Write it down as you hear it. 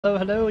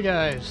Hello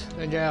guys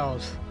and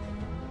gals,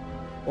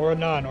 or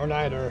none, or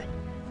neither.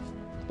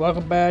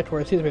 Welcome back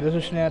to this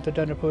is Snap the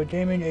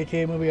GenderFluidGaming,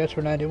 aka Movie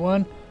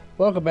S491.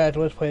 Welcome back to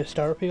Let's Play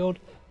Starfield.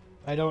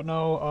 I don't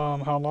know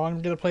how long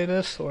I'm going to play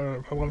this, or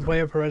if I'm going to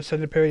play it for an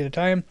extended period of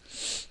time,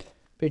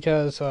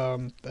 because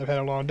I've had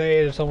a long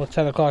day. It's almost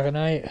 10 o'clock at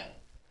night.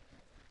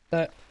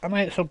 But I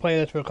might still play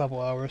this for a couple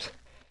hours.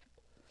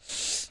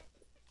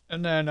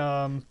 And then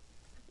I'm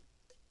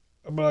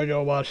going to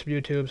go watch some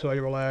YouTube so I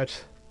can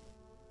relax.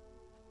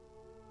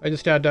 I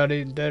just got done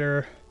eating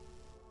dinner.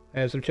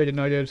 I had some chicken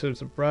nuggets and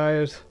some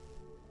fries.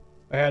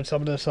 I had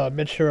some of this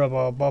mixture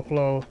of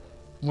buffalo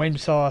wing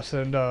sauce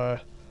and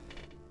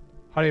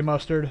honey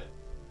mustard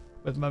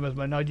with my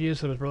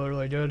nuggies. It was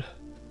really good. A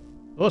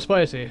little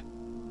spicy,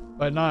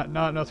 but not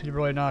nothing to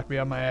really knock me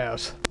on my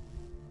ass.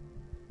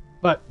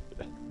 But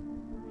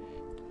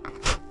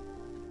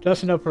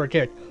just enough for a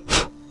kick.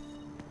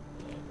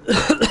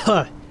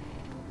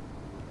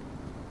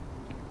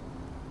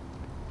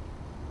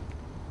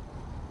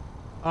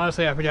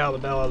 Honestly, I forgot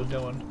what the hell I was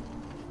doing.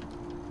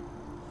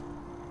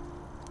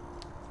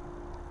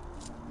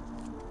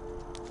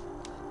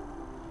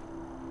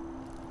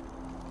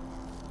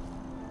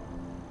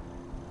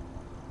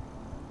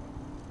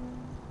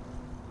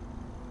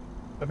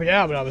 I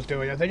forgot what I was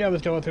doing. I think I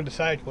was going through the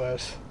side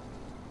quests.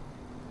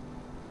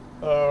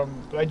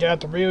 I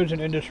got the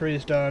Ryujin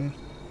Industries done.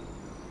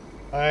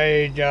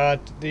 I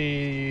got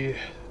the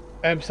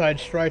M-Side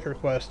Striker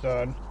quest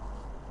done.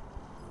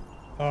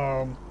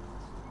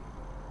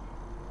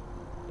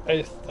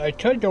 I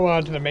could go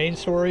on to the main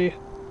story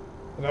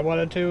if I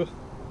wanted to.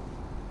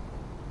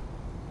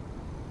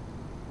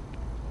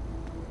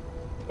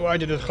 Or I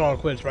could just call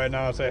it quits right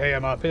now and say, hey,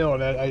 I'm not feeling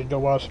it. I can go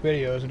watch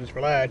videos and just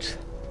relax.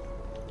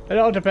 It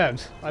all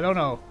depends. I don't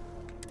know.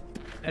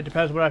 It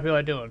depends what I feel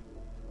like doing.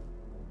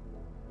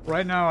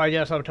 Right now, I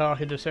guess I'm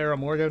talking to Sarah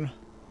Morgan.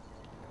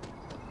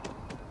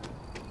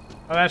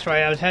 Oh, that's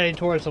right. I was heading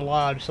towards the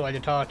lodge so I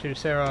could talk to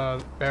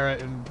Sarah,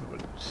 Barrett, and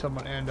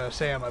someone, and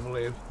Sam, I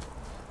believe.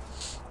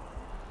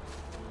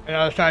 And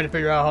I was trying to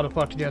figure out how the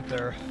fuck to get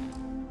there.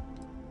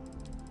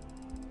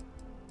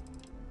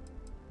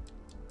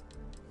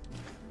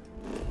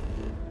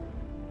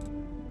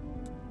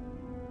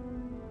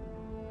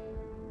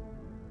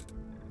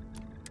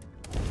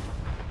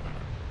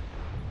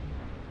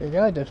 The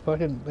guy just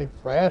fucking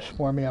like flash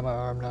for me on my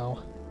arm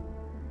now.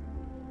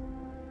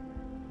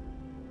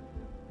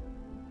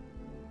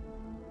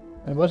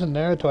 It wasn't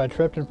there until I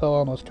tripped and fell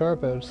on those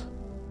carpets.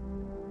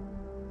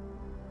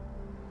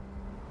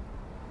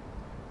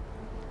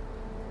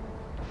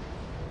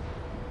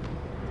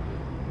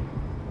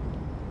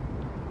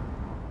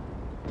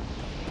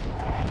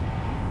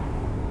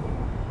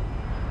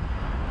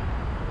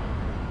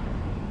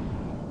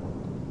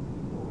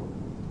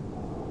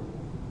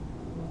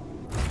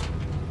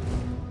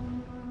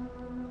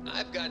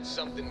 I've got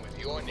something with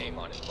your name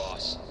on it,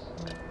 boss.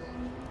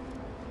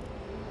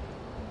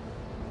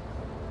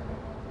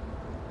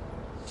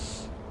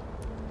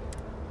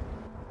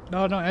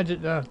 No, I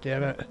did. Oh,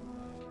 damn it.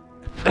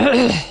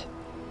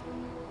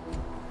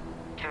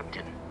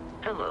 Captain,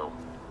 hello.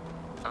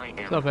 I am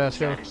What's up,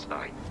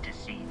 satisfied to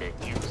see that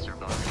you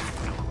survived.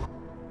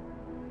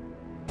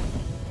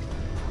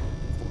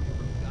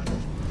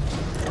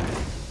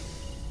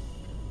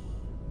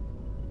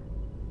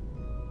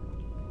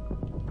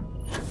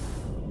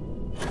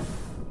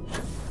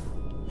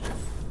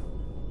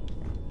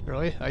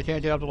 Really? I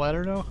can't get up the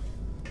ladder now?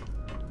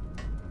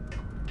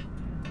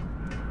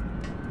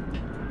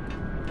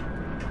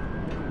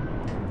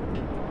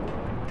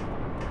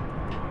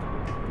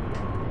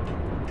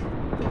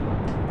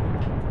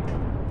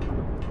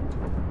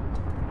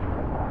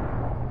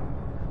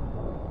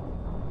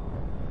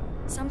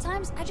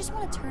 Sometimes I just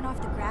want to turn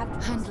off the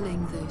gravity.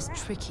 Handling those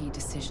tricky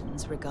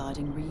decisions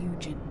regarding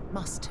Ryujin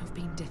must have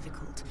been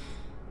difficult.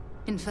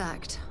 In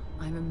fact,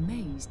 I'm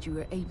amazed you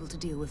were able to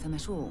deal with them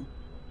at all.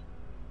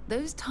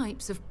 Those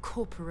types of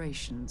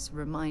corporations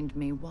remind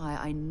me why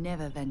I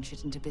never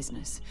ventured into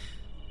business.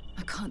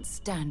 I can't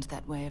stand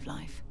that way of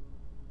life.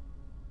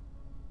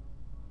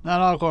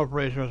 Not all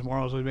corporations are as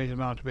moral as we make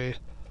them out to be.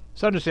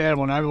 It's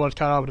understandable and everyone's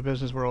caught up with the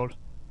business world.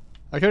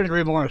 I couldn't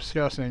agree more, it's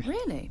disgusting.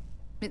 Really?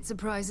 It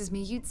surprises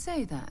me you'd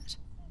say that.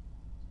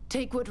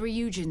 Take what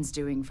Ryujin's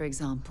doing, for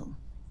example.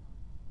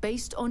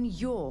 Based on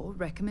your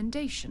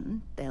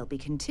recommendation, they'll be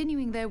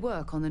continuing their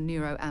work on the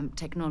NeuroAmp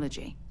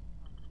technology.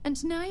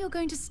 And now you're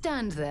going to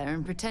stand there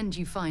and pretend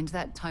you find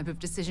that type of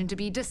decision to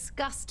be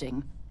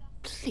disgusting.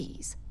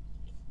 Please.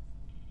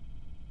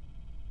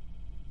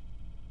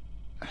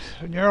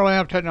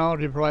 NeuroAmp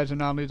technology provides a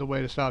non-lethal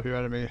way to stop your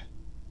enemy.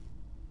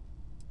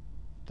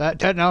 That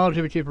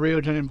technology would keep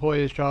Ryujin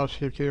employees' jobs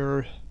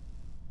secure.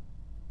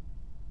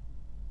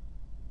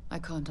 I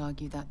can't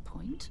argue that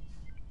point.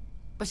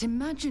 But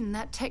imagine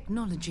that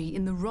technology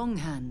in the wrong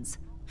hands.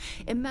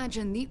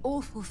 Imagine the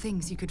awful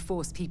things you could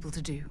force people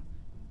to do.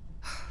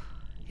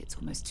 It's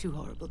almost too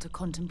horrible to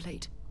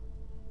contemplate.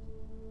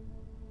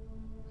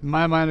 In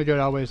my mind, the good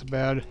outweighs the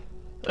bad.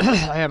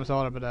 I haven't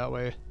thought of it that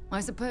way. I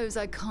suppose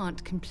I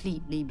can't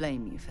completely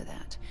blame you for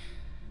that.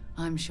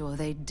 I'm sure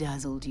they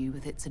dazzled you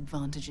with its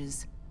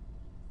advantages.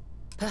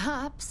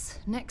 Perhaps,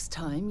 next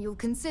time, you'll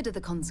consider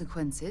the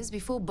consequences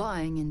before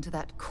buying into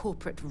that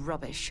corporate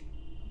rubbish.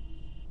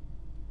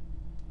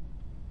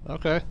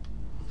 Okay.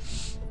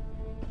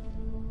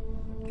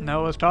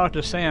 Now let's talk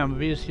to Sam.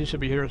 He should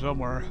be here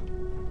somewhere.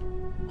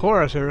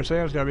 Cora's here.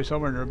 Sam's gotta be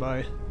somewhere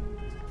nearby.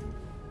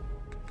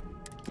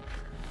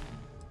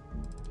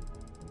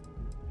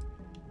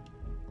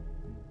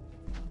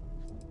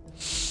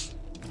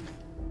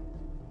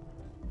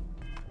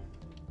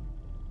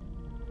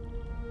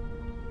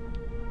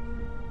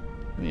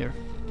 Here.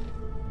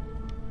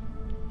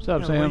 What's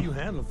up, Sam? The way you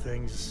handle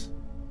things,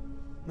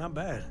 not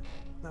bad.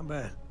 Not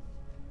bad.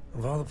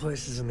 Of all the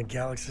places in the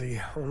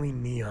galaxy, only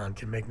Neon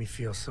can make me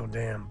feel so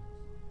damn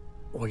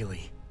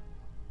oily.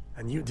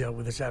 And you dealt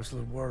with its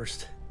absolute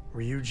worst.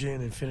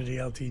 Ryujin, Infinity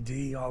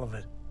LTD, all of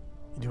it.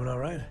 You doing all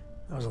right?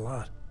 That was a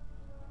lot.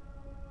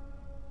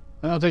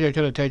 I don't think I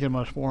could have taken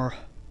much more.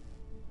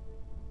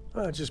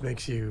 Well, it just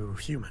makes you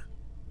human.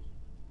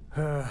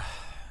 How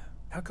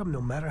come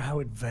no matter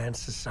how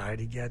advanced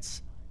society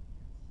gets,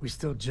 we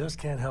still just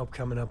can't help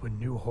coming up with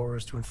new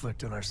horrors to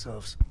inflict on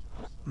ourselves?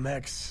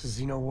 Mechs,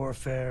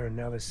 xeno-warfare, and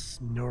now this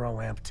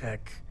neuroamp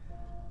tech.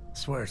 I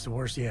swear, it's the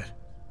worst yet.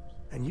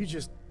 And you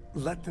just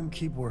let them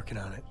keep working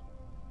on it.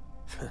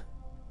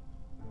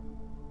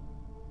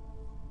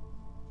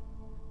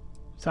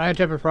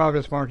 Scientific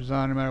progress marches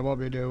on no matter what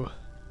we do.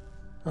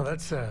 Well,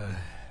 that's a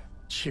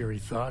cheery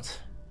thought.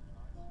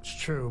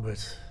 It's true,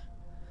 but...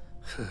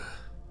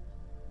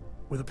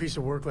 with a piece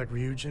of work like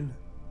Ryujin,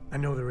 I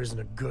know there isn't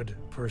a good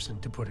person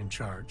to put in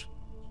charge.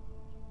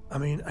 I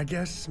mean, I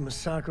guess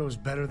Masako's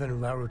better than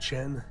Ularu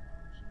Chen,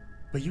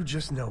 but you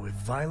just know if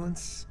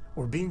violence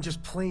or being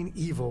just plain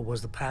evil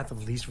was the path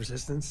of least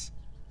resistance,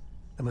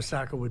 then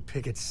Masako would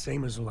pick it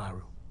same as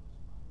Ularu.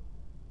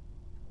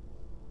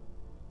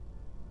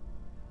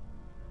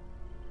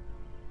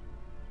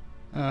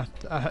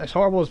 As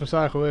horrible as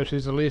Masako is,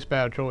 she's the least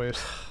bad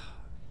choice.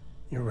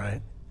 You're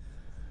right.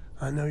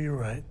 I know you're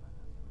right.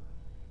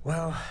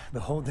 Well,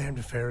 the whole damned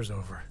affair is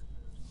over.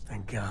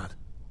 Thank God.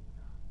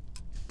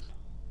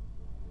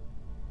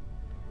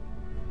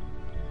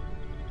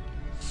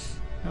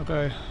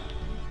 Okay.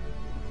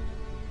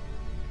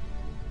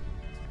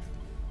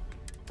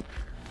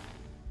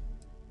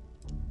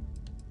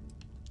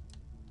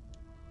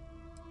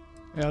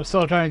 Yeah, I'm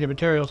still trying to get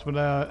materials for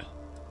that.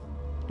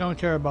 Don't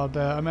care about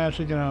that. I'm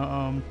actually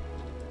gonna,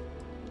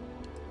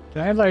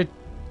 can I, like,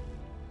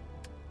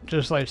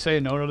 just, like, say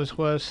no to this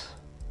quest?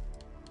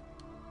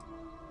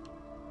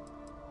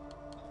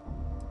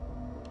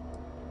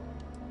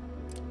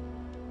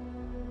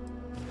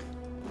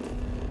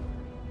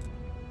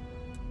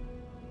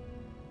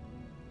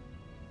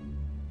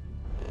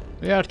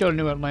 Yeah, let's go to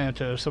New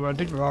Atlanta, so I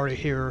think we're already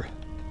here.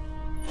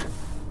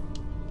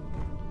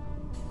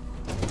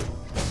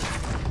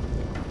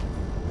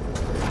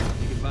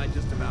 You can find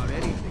just about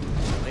anything in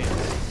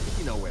Atlanta.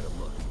 You know where to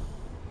look.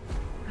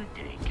 Good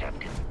day,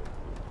 Captain.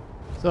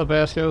 What's up,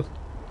 Vasco?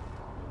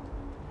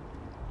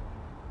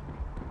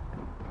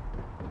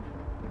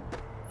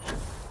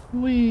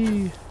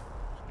 Whee!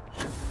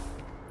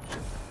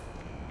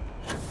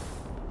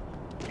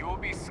 You will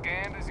be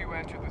scanned as you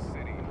enter the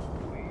city.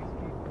 Please.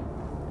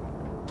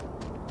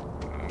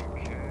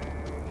 Okay.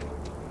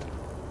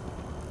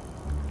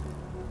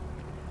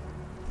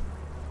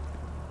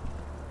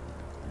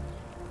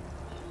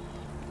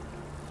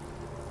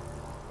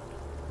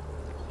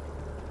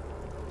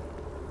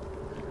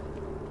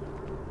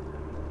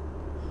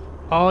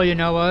 Oh, you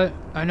know what?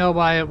 I know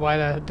why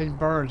that thing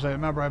burns. I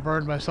remember I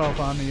burned myself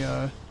on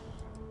the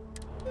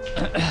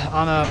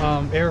on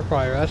a air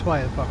fryer. That's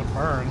why it fucking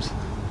burns.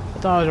 I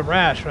thought it was a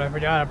rash, but I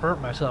forgot I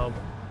burnt myself.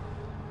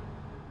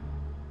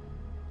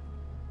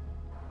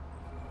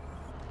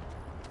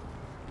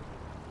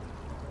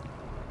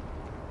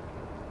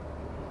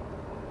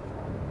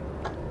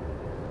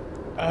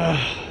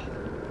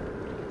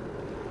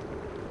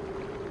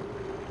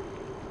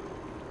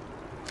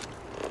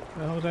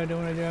 What was I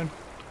doing again?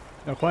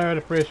 Acquire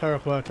the free Star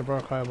Collector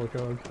archival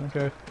code.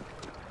 Okay.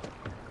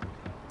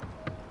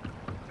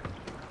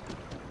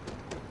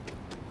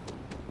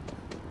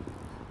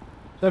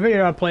 So I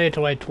figure I'll play it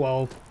till like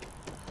 12.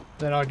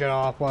 Then I'll get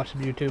off, watch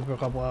some YouTube for a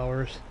couple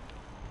hours.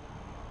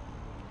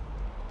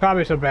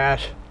 Probably some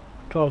bash.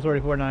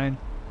 12:34:9.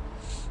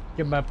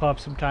 Give my pup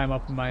some time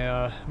up in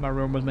my my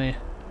room with me.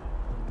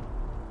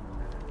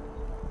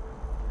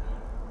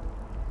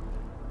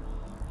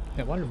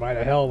 I wonder why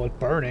the hell it was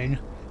burning.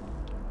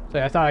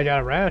 So I thought I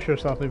got a rash or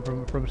something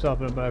from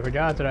something, but I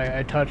forgot that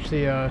I touched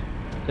the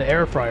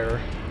air fryer.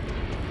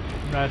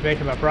 When I was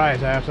making my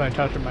fries, I accidentally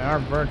touched it, my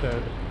arm burnt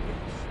it.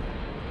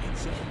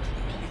 It's like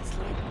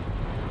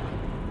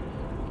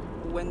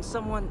when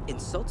someone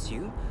insults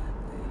you,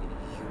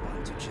 you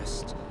want to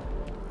just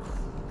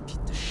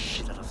beat the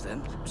shit out of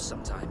them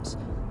sometimes,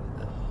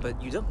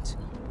 but you don't.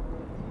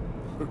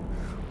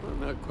 Well,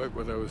 not quite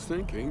what I was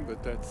thinking,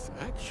 but that's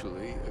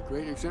actually a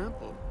great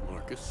example,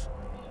 Marcus.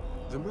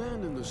 The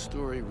man in the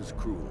story was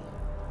cruel.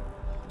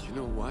 Do you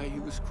know why he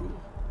was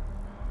cruel?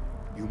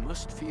 You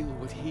must feel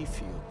what he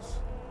feels.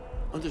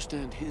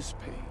 Understand his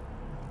pain.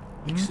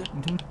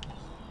 Accept it.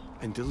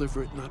 And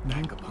deliver it not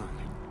back upon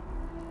him.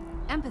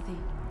 Empathy.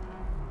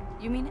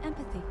 You mean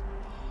empathy?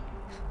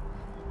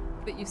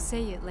 But you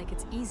say it like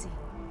it's easy.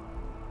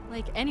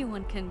 Like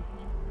anyone can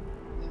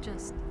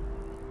just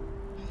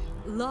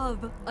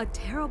love a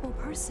terrible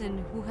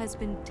person who has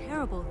been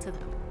terrible to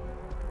them.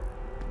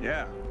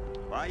 Yeah,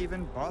 why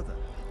even bother?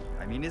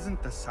 I mean,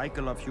 isn't the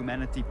cycle of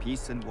humanity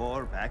peace and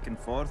war back and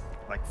forth,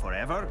 like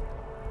forever?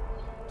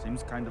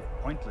 Seems kind of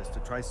pointless to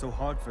try so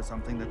hard for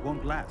something that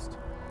won't last.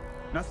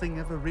 Nothing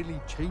ever really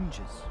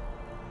changes.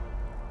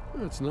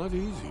 It's not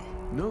easy,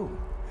 no,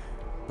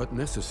 but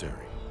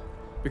necessary.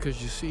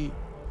 Because you see,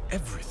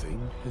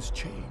 everything has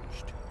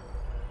changed.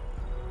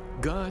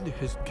 God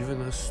has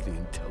given us the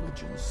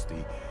intelligence,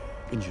 the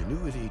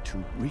ingenuity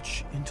to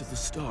reach into the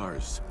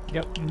stars.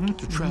 Yep.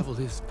 To travel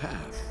his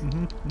path.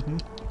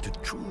 To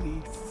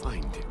truly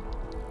find him.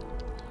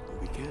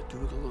 But we can't do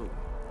it alone.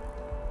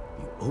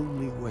 The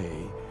only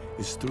way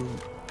is through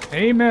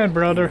Amen,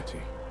 brother.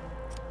 unity.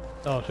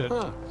 Oh shit.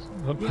 Ah,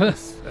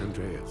 yes,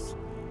 Andreas.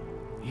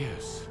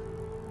 Yes.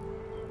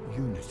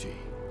 Unity.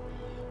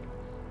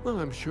 Well,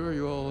 I'm sure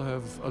you all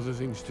have other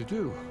things to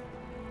do.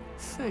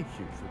 Thank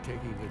you for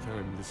taking the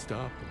time to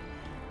stop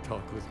and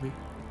talk with me.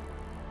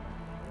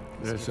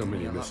 There's so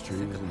many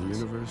mysteries in the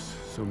universe,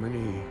 so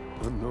many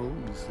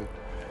unknowns that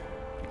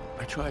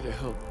I try to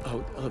help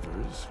out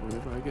others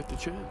whenever I get the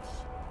chance.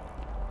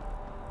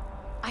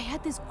 I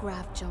had this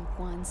grav jump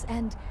once,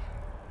 and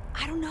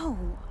I don't know,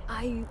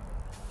 I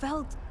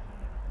felt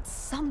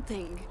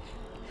something.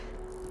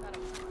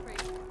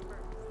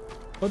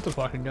 Put the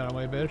fucking gun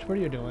away, bitch. What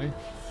are you doing?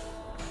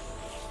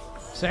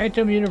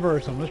 Sanctum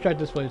Universum. Let's check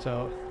this place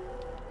out.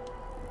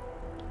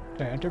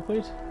 Can I enter,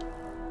 please?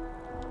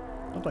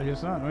 Oh, I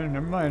guess not.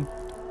 Never mind.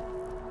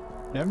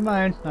 Never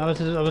mind. I was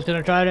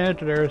gonna try to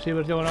enter there and see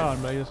what's going on,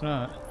 but I guess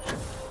not.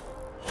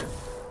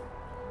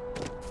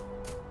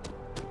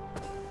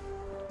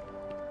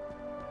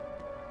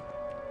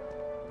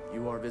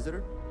 You are a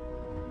visitor?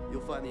 You'll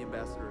find the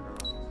ambassador in her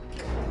office.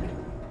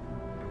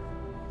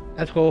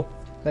 That's cool.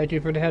 Thank you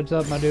for the heads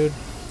up, my dude.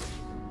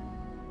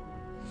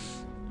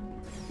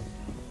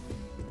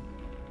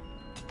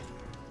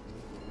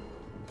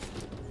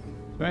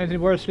 Is there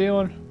anything worth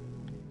stealing?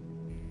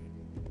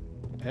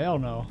 Hell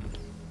no.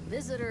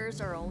 Visitors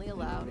are only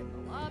allowed in the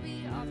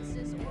lobby,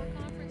 offices, or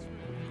conference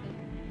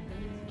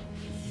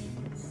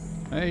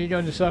rooms. Hey, you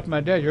doing to suck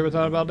my dick? You ever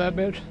thought about that,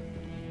 bitch?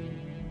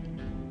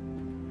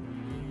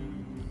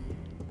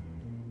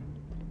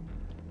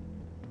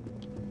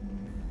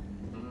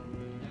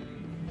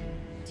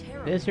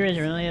 Visitors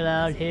are only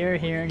allowed here,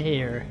 here, and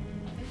here.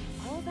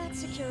 All that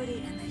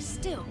security, and they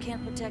still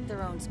can't protect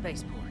their own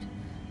spaceport.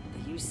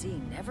 The UC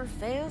never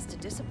fails to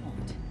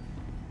disappoint.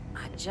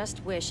 I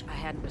just wish I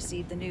hadn't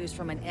received the news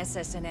from an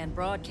SSNN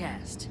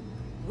broadcast.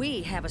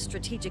 We have a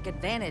strategic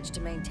advantage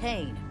to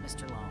maintain,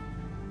 Mr.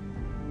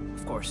 Long.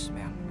 Of course,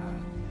 ma'am.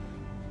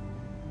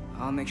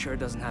 I'll make sure it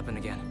doesn't happen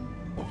again.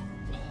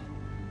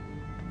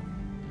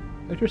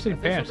 Interesting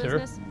pants,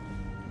 sir.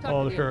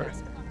 Oh, sure.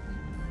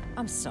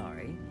 I'm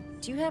sorry.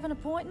 Do you have an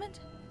appointment?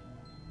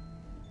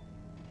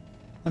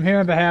 I'm here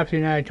on behalf of the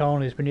United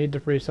Colonies, but need the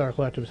Freestar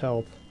Collective's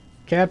help.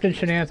 Captain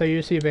Shenantha,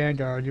 UC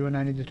Vanguard, you and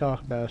I need to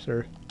talk about,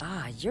 sir.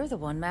 Ah, you're the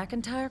one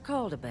McIntyre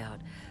called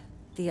about.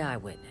 The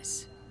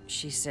eyewitness.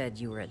 She said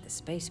you were at the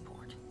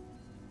spaceport.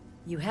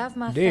 You have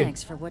my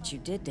thanks for what you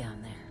did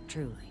down there,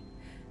 truly.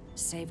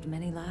 Saved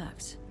many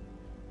lives.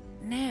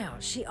 Now,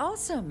 she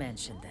also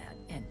mentioned that,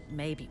 and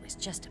maybe it was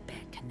just a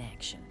bad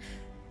connection,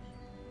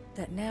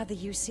 that now the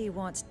UC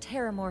wants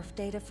terramorph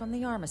data from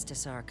the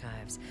Armistice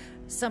archives,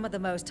 some of the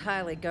most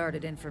highly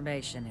guarded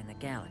information in the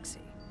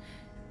galaxy,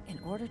 in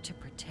order to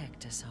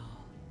protect us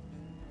all.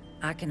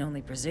 I can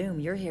only presume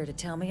you're here to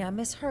tell me I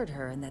misheard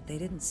her and that they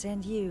didn't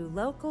send you,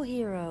 local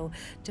hero,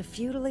 to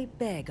futilely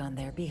beg on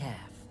their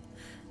behalf.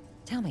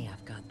 Tell me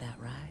I've got that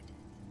right.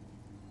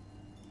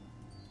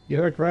 You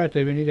heard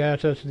correctly, we need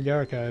access to the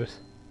archives.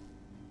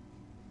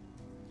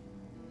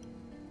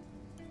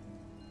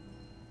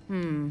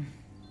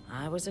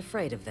 I was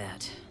afraid of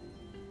that.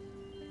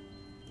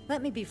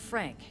 Let me be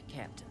frank,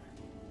 Captain.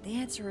 The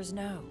answer is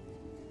no.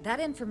 That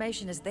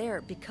information is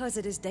there because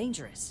it is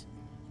dangerous.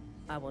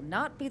 I will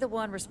not be the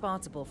one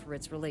responsible for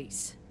its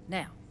release.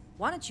 Now,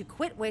 why don't you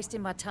quit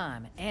wasting my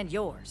time and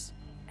yours,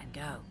 and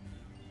go?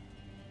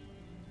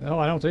 No,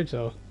 I don't think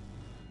so.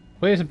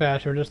 Please,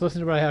 Ambassador, just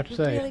listen to what I have to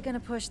say. Really gonna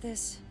push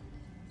this?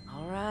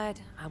 All right,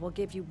 I will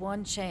give you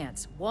one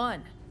chance.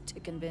 One to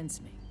convince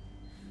me.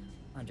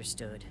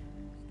 Understood.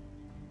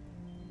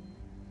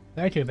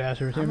 Thank you,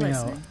 Ambassador. Hear me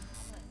out.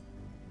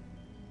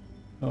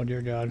 Oh,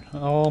 dear God.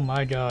 Oh,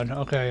 my God.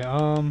 Okay,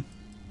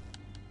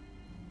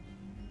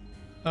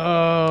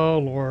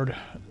 oh, Lord.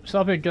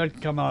 Something good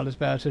can come out of this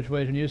bad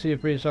situation. You see a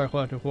Freestar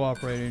Collective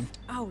cooperating.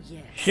 Oh,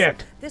 yes.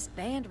 Shit. This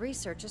band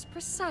research is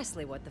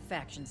precisely what the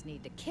factions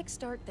need to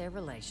kickstart their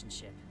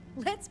relationship.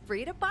 Let's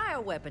breed a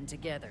bioweapon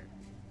together.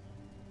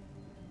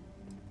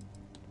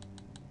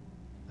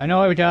 I know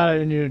I got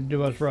it and you do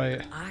what's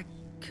right. I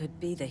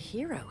could be the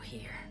hero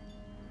here.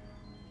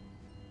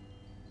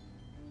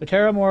 The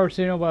Terramorph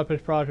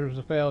Xenoweapons project was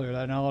a failure.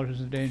 That knowledge is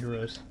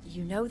dangerous.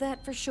 You know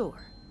that for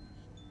sure.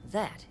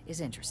 That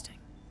is interesting.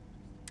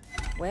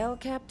 Well,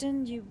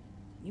 Captain, you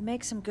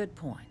make some good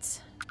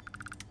points.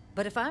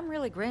 But if I'm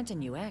really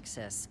granting you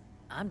access,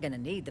 I'm gonna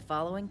need the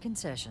following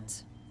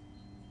concessions.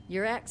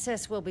 Your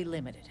access will be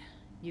limited.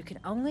 You can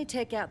only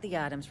take out the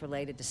items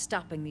related to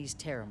stopping these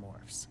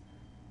Terramorphs.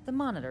 The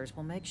monitors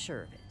will make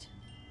sure of it.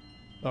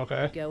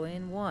 Okay. You go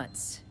in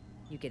once.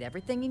 You get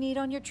everything you need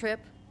on your trip,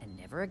 and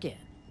never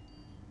again.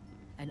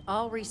 And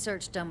all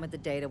research done with the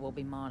data will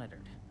be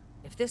monitored.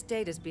 If this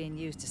data is being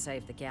used to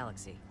save the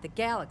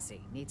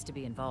galaxy needs to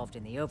be involved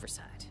in the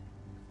oversight.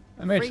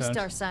 That makes sense.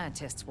 Freestar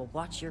scientists will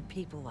watch your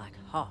people like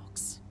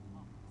hawks.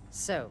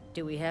 So,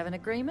 do we have an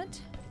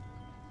agreement?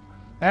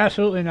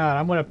 Absolutely not.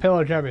 I'm gonna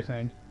pillage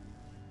everything.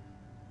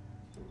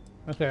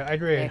 Okay, I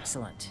agree.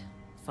 Excellent.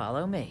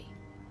 Follow me.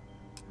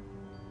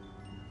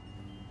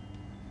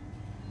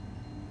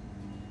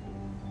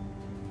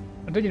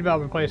 I'm thinking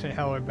about replacing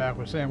Howard back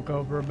with Sam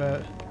Cove for a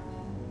bit.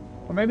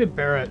 Or maybe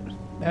Barrett.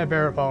 Have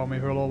Barrett follow me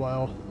for a little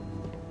while.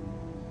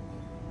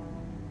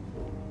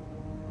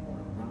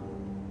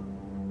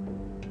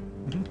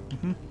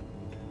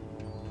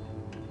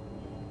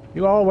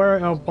 You all wear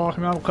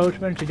walking around with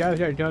coachmen? You guys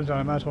got guns on,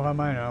 I might as well have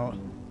mine out.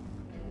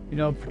 You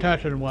know,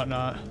 protection and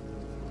whatnot.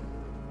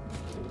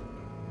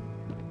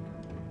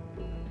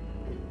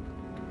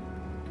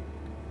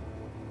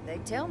 They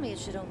tell me it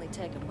should only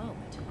take a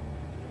moment.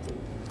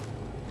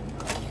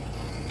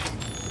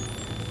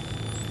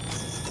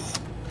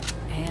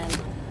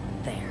 And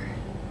there.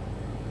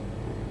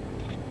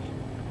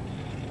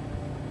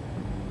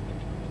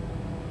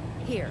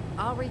 Here,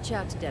 I'll reach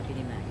out to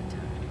Deputy McIntyre.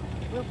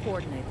 We'll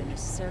coordinate the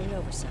necessary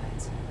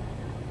oversights.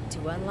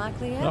 Two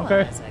unlikely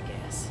allies, I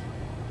guess.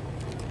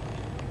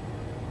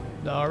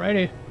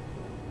 Alrighty.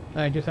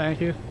 Thank you,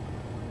 thank you.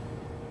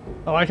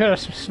 Oh, I could have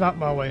snuck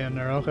my way in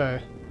there,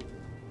 okay.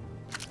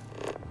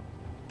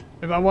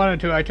 If I wanted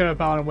to, I could have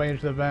found a way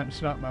into the vent and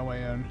snuck my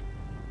way in.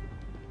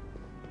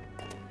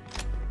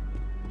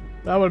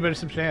 That would have been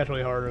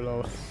substantially harder,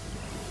 though.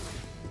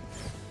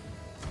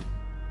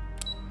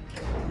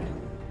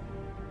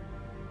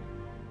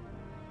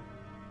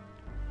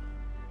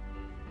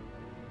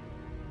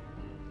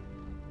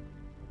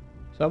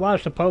 So I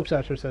watched The Pope's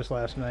Exorcist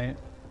last night.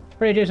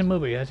 Pretty decent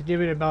movie. I have to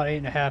give it about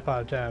 8.5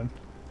 out of 10.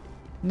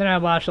 And then I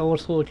watched the Old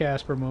School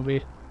Casper movie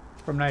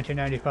from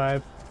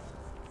 1995.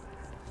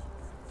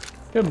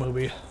 Good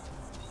movie.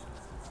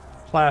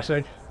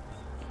 Classic.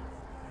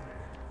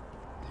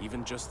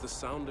 Even just the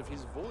sound of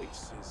his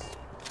voice is...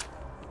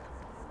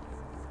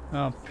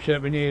 Oh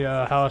shit, we need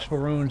a House for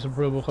Ruins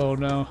approval code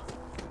now.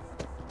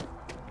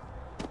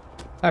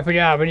 I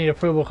forgot, we need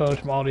approval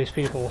codes from all these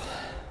people.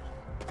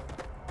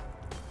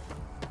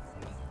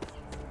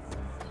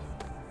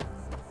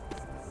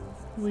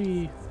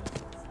 We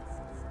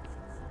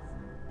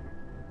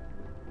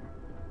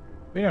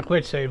gonna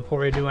quit save before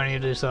we do any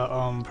of this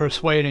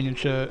persuading and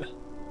shit.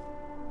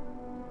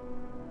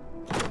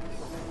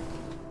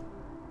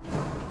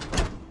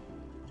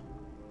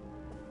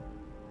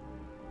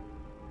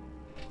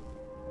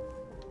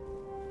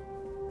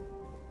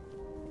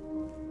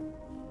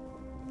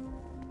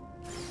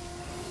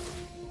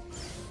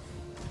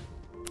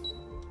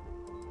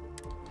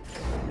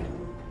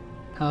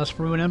 House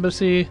for Ruin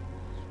Embassy.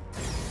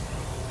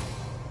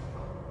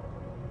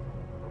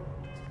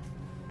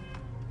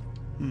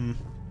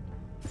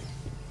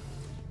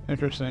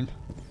 Interesting.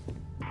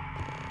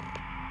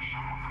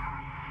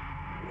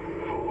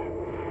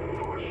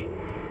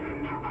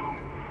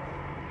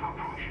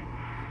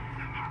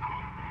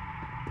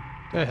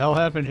 What the hell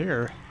happened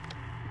here?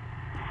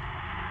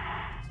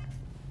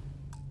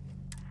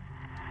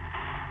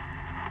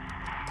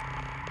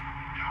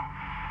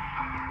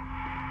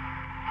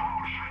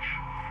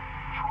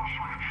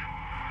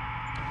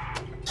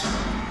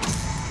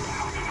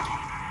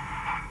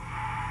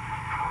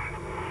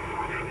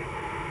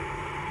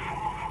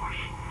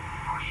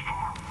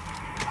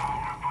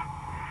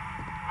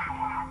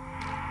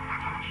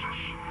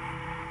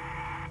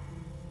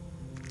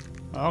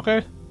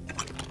 Okay.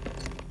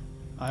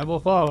 I will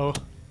follow.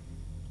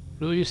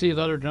 Will you see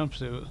the other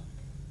jumpsuit?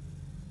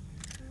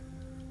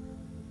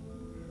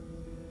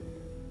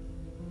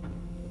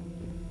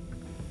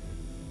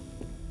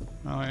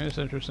 Oh, it's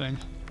interesting.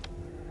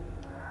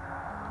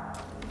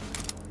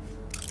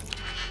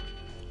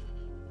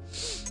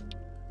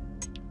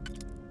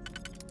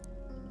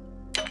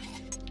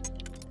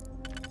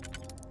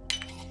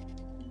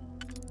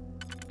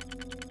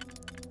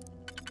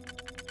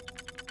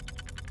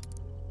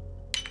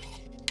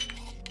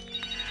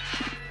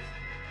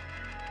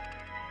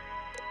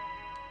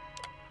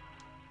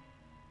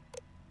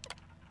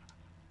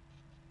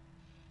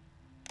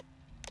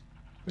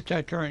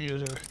 Protect current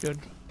user. Good.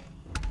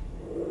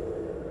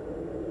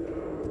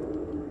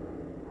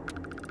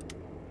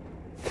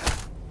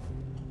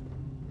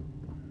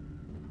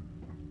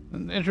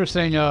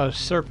 Interesting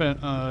serpent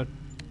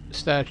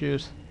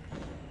statues.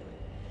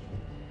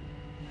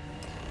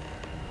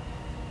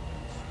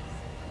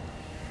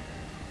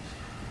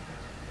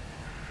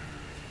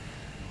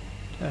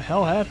 The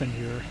hell happened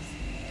here?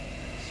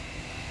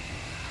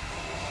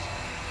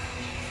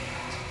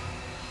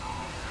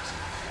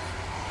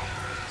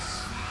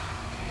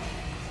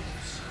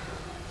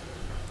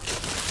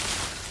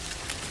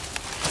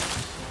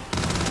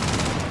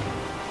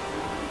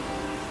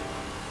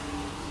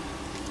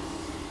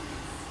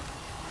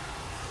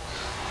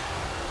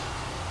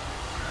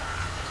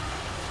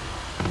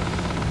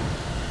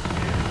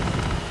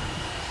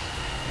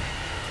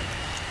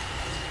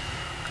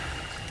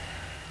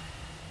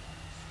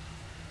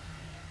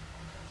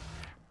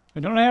 We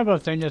don't have a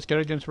thing that's good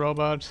against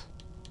robots.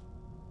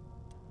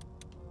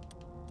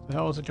 The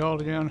hell is it called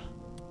again?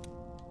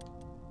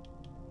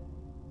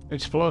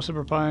 Explosive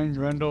Repine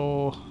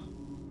Grendel.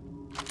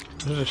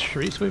 Is it a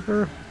Street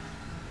Sweeper?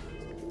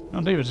 I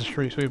don't think it's a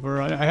Street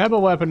Sweeper. I have a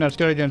weapon that's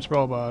good against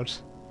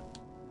robots.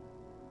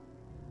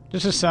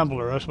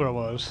 Disassembler, that's what it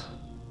was.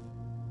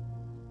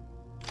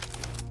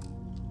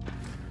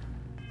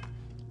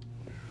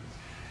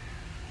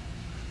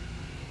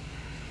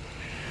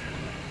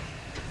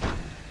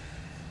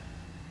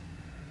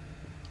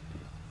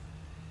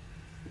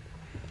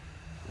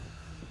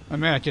 I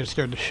mean, that kid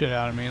scared the shit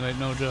out of me, like,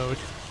 no joke.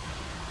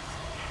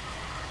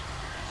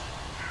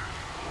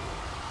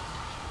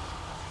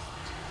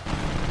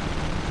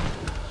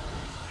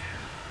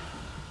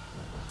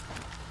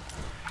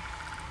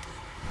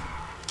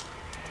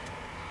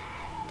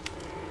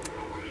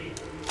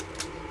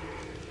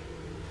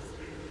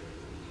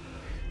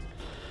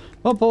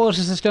 What bullets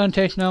is this gun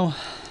take now?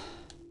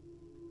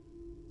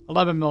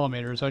 11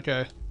 millimeters,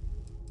 okay.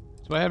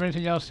 Do I have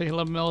anything else to take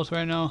 11 mils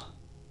right now?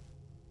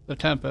 The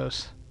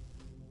Tempest.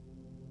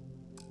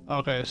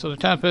 Okay, so the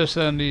Tempest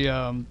and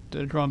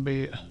the drum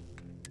beat.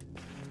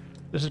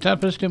 Does the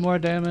Tempest do more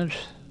damage?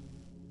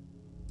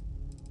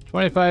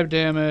 25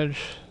 damage.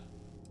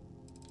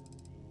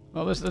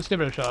 Well, let's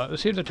give it a shot.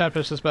 Let's see if the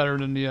Tempest is better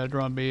than the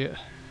drum beat.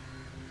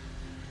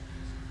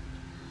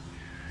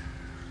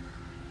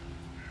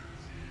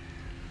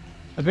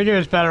 I think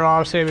it's better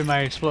off saving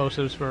my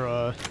explosives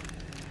for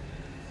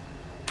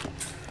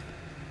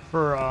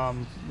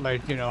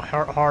like, you know,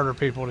 harder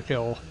people to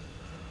kill.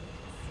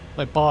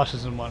 Like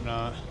bosses and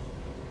whatnot.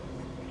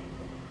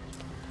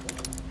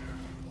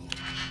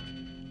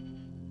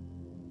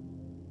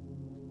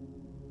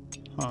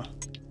 Huh.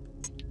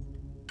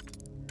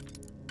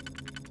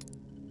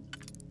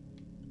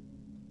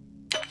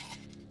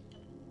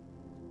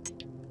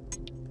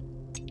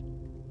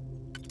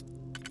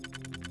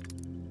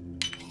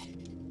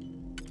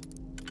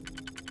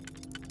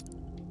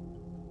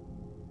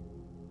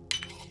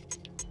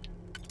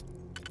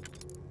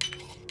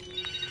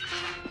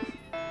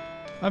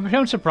 I've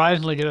become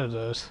surprisingly good at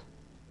this.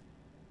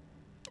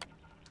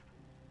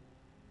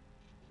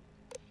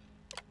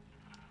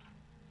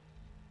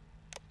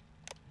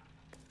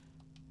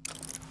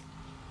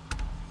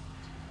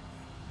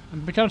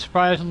 I've become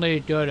surprisingly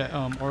good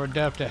at, or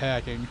adept at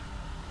hacking.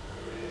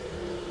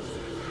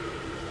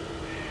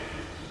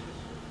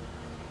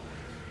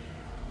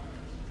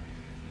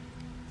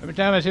 Every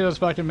time I see those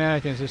fucking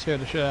mannequins, they scare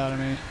the shit out of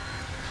me.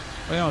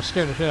 Well, they don't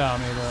scare the shit out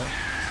of me, but...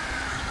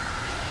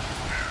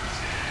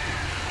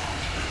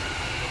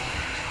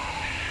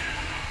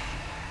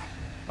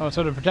 Oh,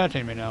 so they're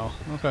protecting me now.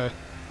 Okay.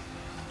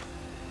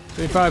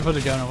 So you probably put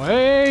the gun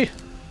away.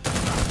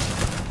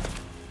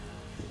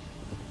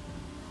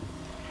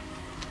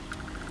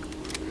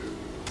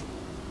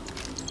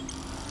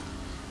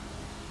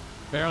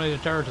 Apparently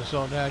the turrets are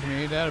still attacking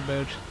me. Ain't that a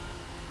bitch?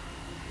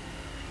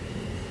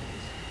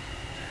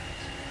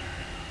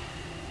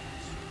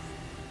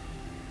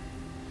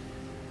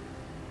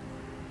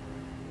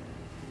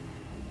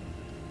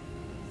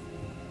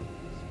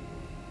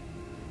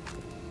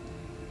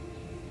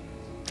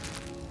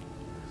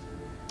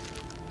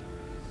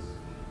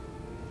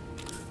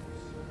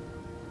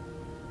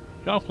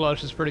 Jump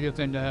flush is a pretty good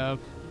thing to have.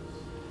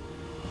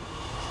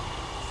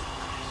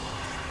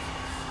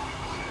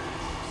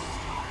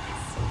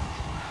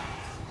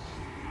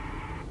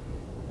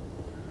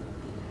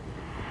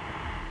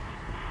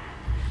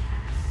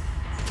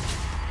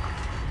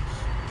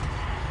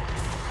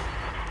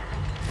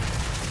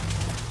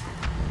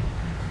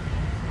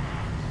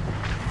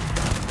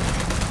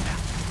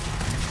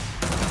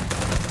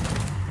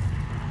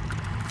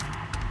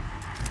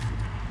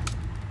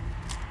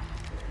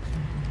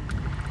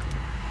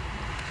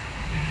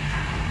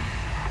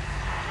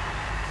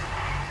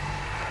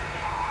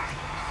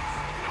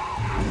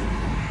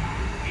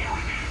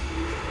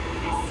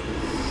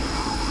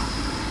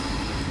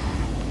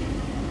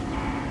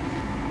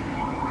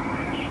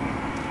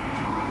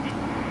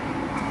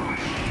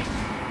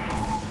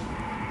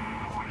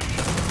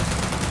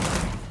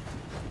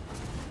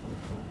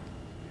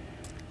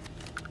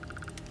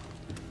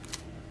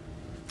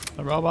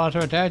 The robots are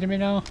attacking me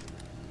now?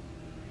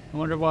 I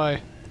wonder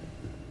why.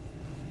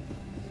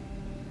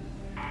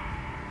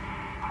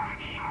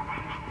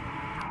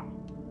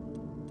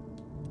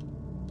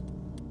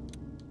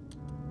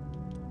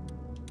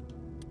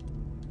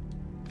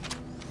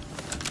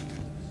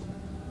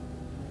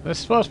 This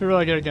is supposed to be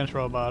really good against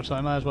robots, so I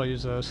might as well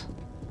use this.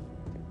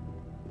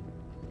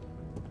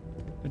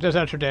 does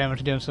extra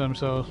damage against them,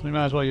 so we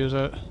might as well use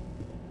it.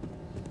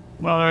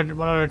 One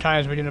other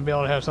times we're gonna be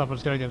able to have something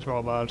that's good against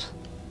robots.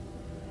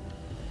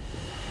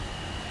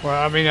 Or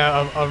I mean,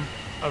 a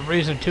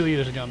reason to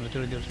use a gun that's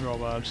good against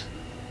robots,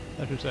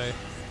 I should say.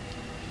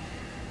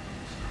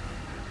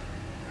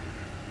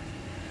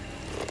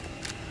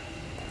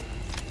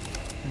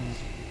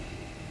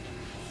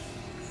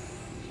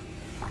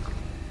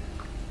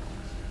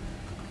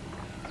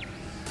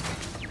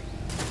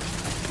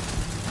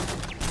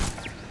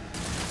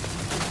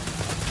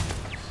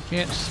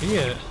 Can't see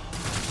it.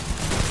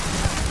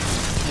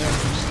 There it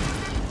is.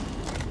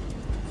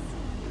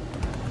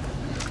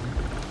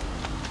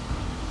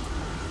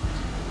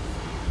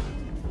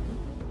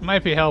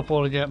 Might be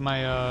helpful to get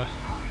my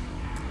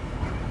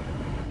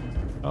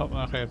oh,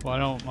 okay,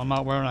 well I'm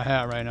not wearing a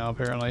hat right now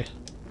apparently.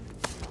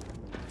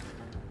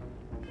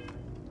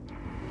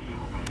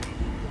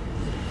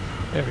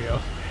 There we go.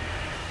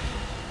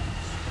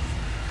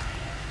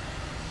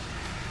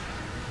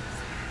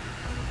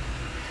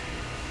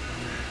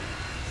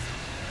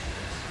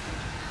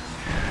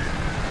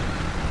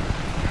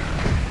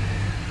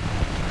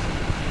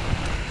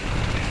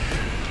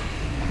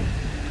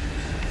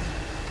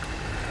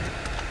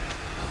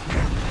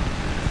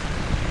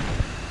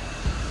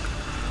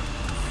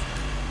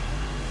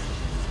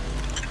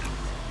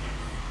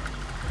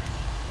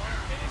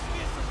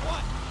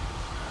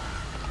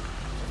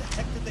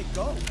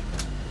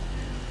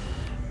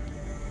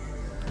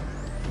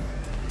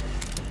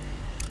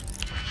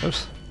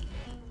 Oops.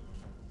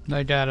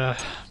 I gotta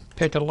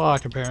pick a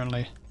lock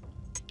apparently.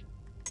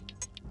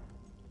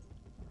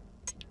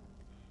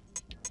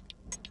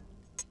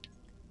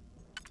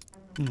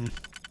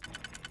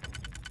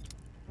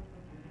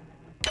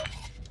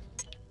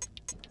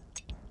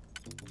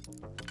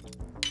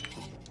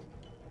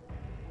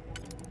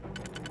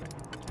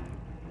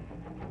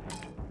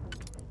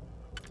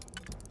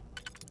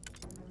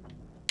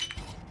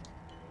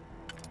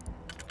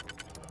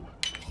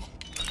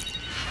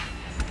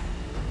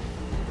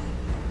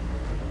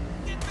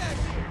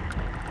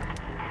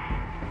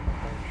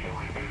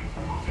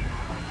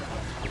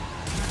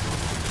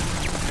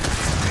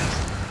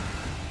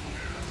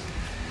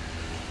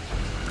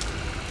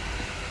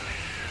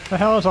 The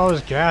hell is all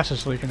this gas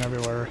is leaking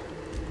everywhere?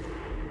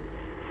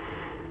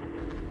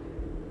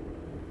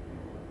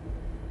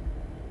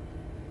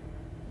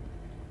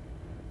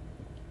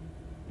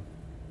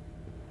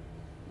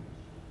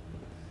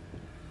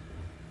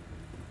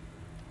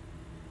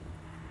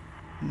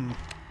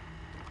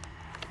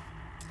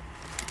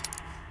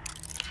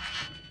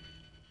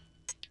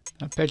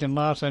 I'm picking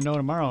lots I know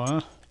tomorrow,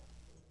 huh?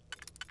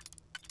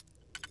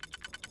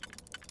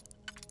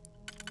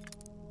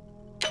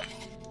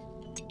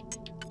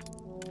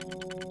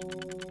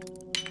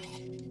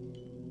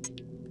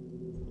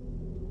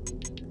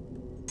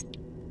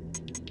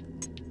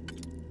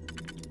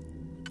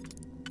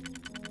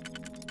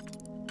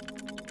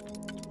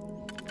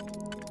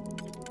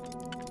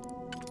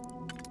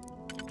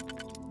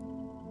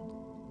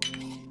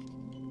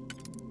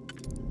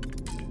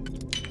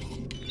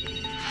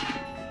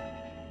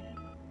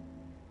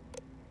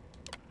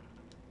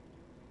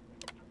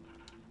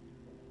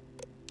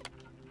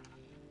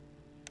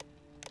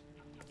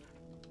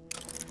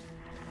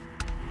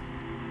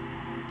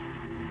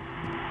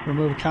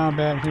 Remove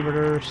combat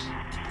inhibitors.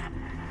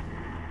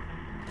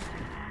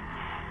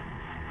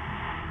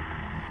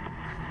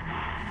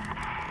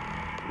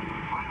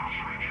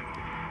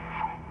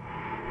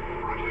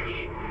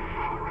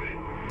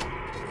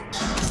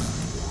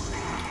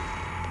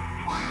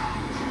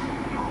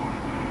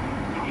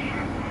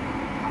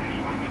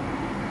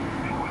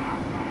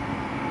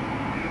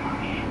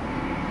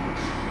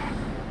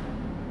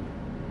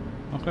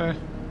 Okay.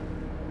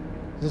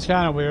 This is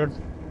kind of weird.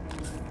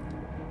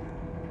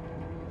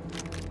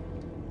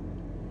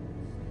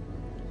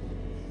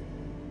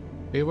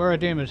 Beware of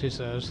demons, he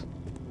says.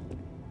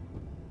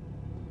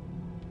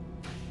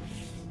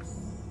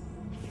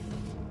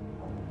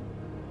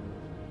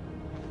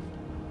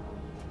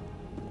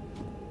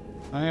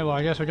 Alright, well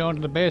I guess we're going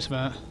to the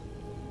basement.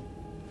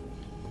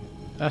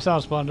 That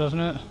sounds fun, doesn't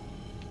it?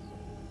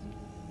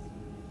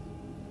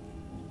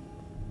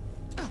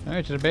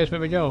 Alright, to the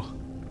basement we go.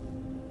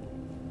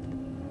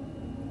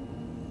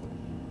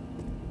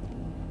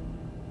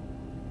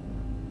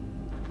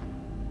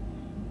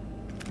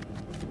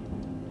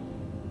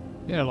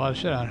 He had a lot of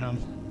shit on him.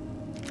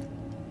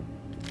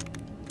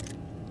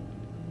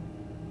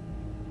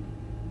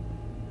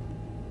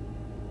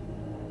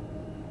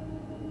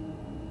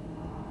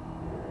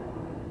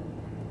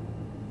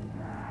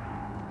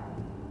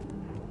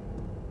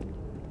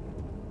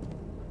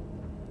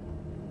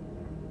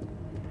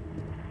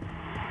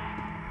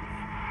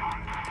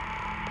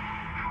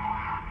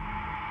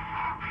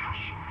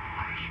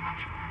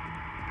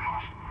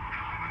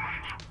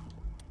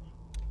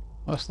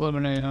 Let's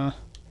eliminate, huh?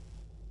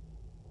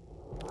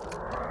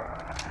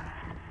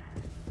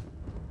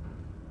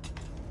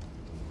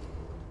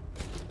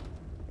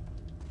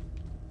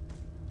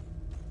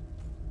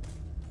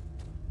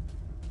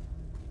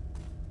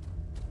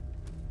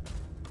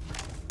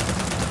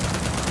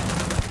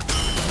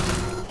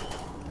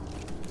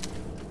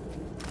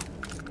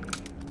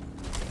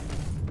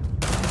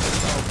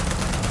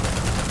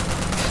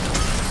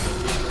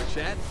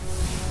 chat?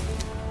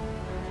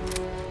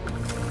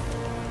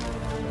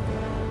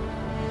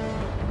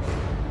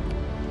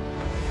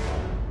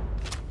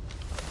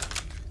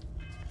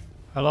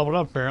 I leveled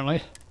up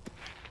apparently.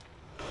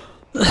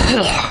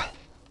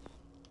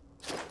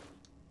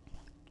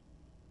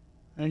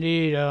 I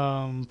need do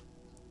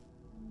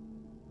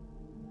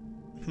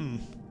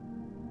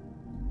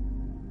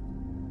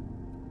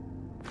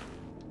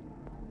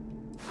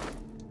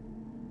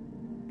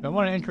I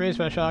want to increase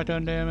my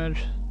shotgun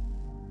damage?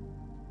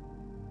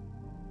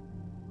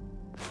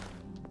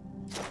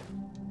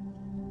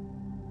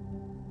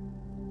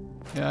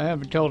 Yeah, I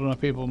haven't killed enough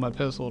people with my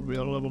pistol to be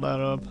able to level that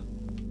up.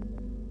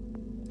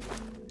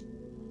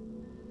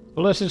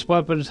 Ballistic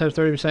weapons have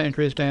 30%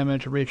 increased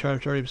damage and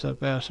recharge 30%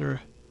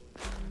 faster.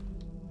 I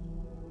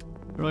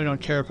really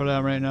don't care for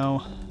that right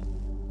now.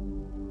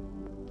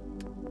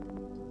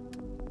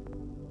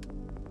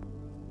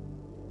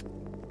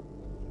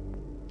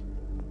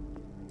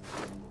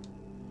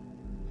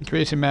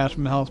 Increasing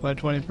maximum health by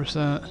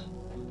 20%.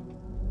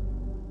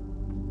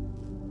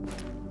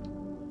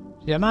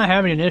 Yeah, I'm not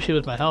having an issue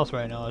with my health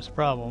right now, that's the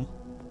problem.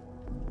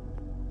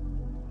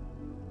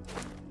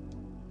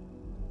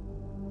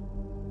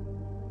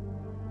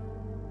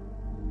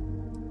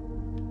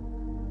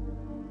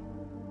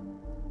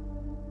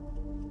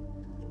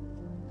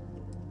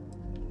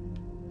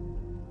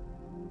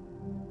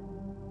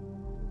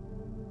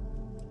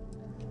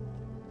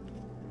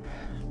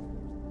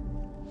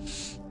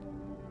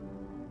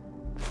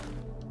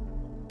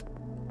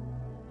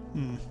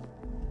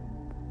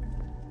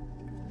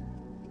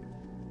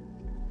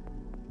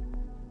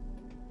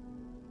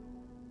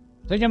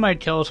 I think I might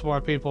kill some more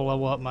people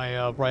level up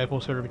my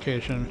rifle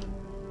certification.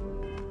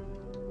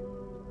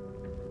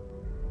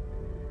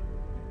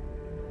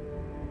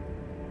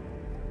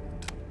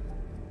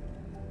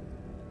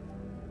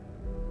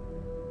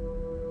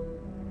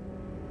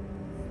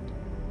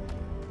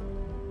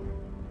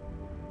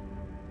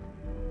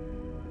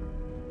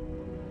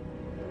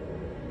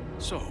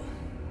 So,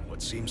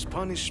 what seems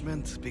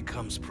punishment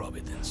becomes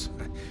providence.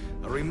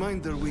 A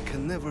reminder we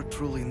can never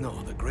truly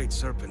know the Great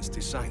Serpent's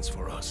designs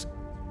for us.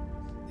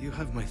 You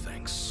have my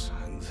thanks,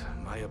 and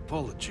my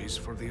apologies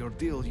for the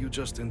ordeal you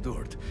just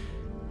endured.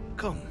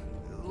 Come,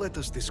 let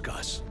us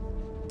discuss.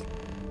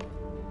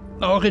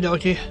 Okie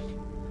dokie.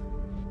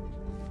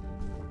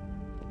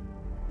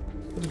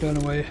 Put the gun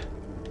away.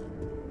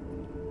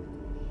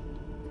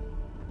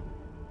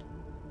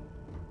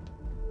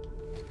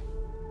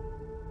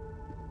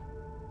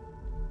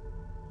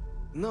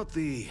 Not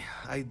the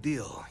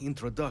ideal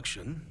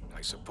introduction,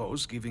 I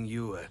suppose, giving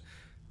you a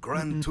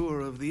grand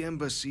tour of the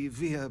embassy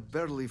via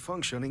barely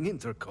functioning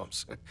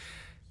intercoms.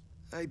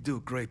 I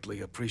do greatly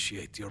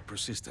appreciate your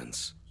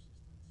persistence.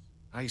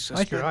 I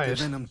suspect the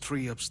Venom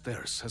tree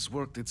upstairs has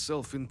worked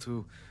itself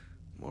into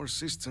more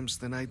systems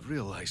than I'd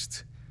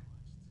realized.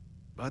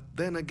 But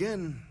then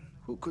again,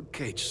 who could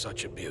cage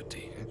such a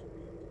beauty?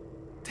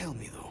 Tell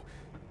me though,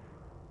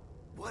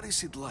 what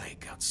is it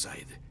like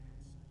outside?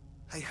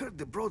 I heard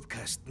the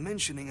broadcast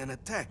mentioning an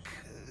attack.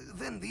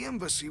 Then the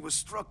embassy was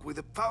struck with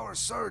a power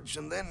surge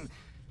and then...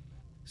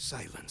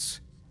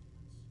 silence.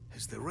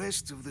 Has the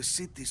rest of the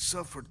city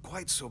suffered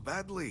quite so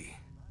badly?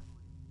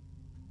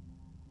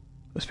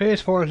 The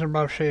Space Force is in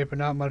rough shape, but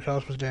not much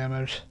else was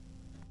damaged.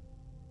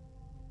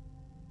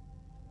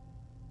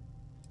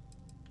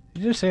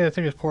 Did you just say the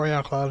thing is pouring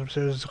out clouds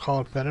upstairs is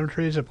called venom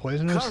trees and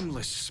poisonous?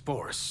 Harmless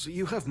spores,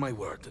 you have my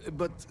word,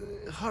 but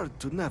hard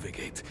to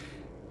navigate.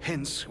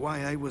 Hence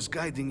why I was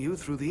guiding you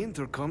through the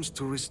intercoms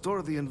to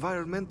restore the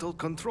environmental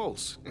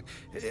controls.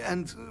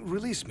 And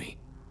release me.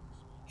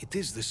 It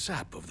is the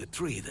sap of the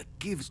tree that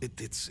gives it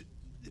its...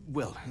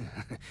 well,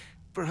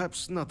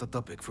 perhaps not a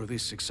topic for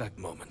this exact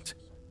moment.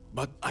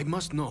 But I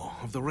must know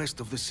of the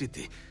rest of the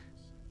city.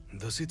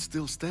 Does it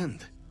still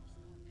stand?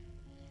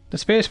 The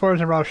Space Force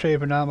is in rough shape,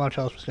 but not much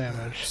else was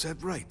damaged.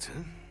 Said right,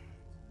 huh?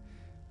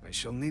 I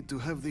shall need to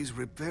have these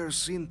repairs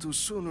seen to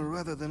sooner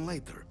rather than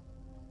later.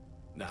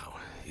 Now,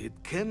 it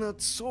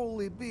cannot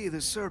solely be the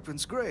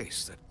Serpent's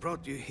grace that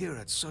brought you here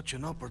at such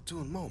an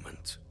opportune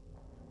moment.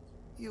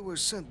 You were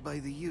sent by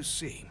the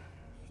UC.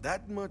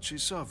 That much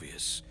is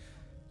obvious.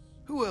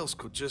 Who else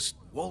could just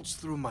waltz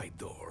through my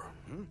door,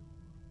 hmm?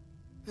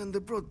 And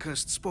the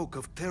broadcast spoke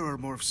of terror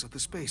morphs at the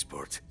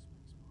spaceport.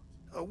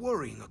 A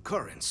worrying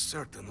occurrence,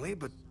 certainly,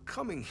 but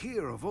coming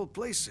here of all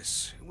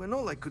places, when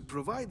all I could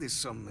provide is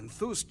some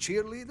enthused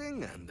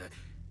cheerleading and...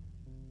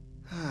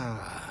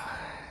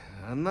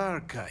 an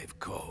archive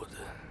code.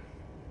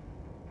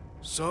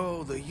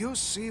 So the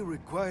UC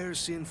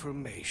requires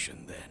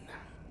information, then.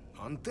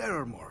 On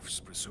terror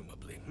morphs,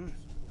 presumably, hmm?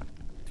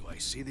 Do I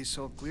see this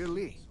all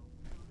clearly?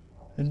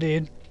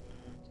 Indeed.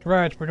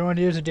 Right, we're going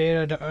to use the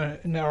data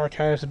in the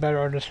archives to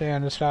better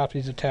understand and stop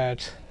these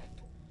attacks.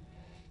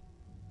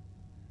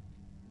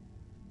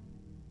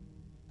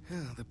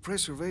 Yeah, the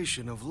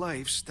preservation of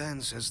life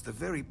stands as the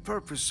very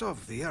purpose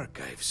of the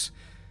archives.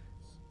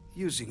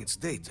 Using its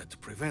data to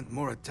prevent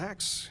more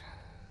attacks,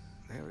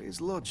 there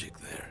is logic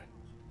there.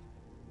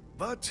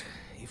 But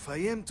if I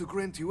am to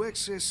grant you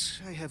access,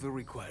 I have a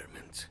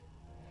requirement.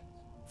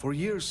 For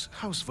years,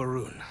 House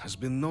Varun has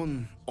been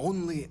known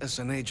only as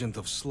an agent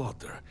of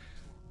slaughter.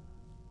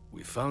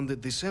 We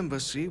founded this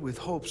embassy with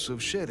hopes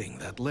of shedding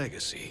that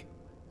legacy,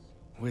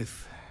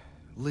 with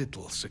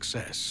little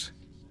success.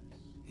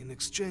 In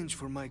exchange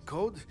for my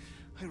code,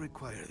 I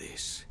require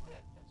this.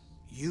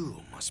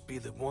 You must be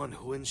the one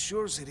who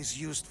ensures it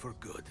is used for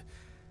good.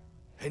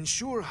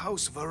 Ensure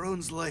House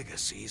Varun's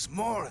legacy is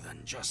more than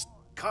just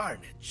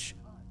carnage.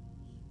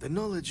 The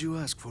knowledge you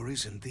ask for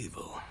isn't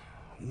evil.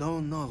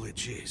 No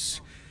knowledge is.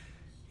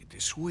 It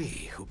is we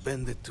who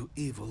bend it to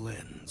evil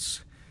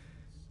ends.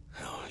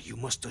 Oh, you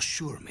must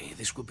assure me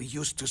this will be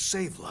used to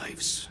save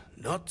lives,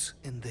 not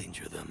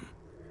endanger them.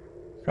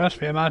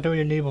 Trust me, I'm not doing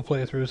an evil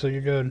playthrough, so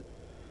you're good.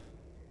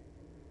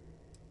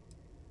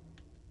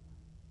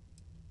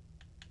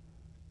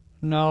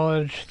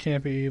 Knowledge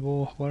can't be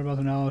evil. What about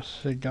the knowledge?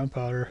 Say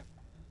gunpowder.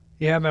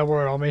 You have my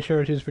word. I'll make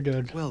sure it's used for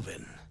good. Well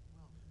then,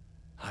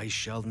 I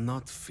shall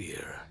not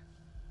fear.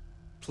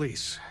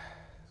 Please,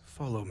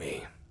 follow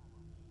me.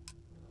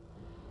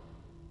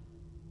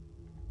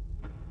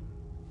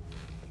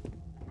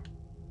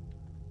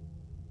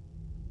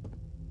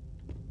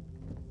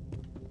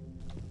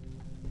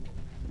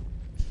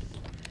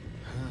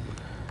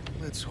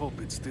 Let's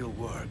hope it still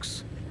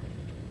works.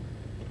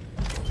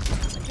 I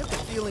get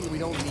the feeling we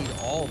don't need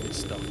all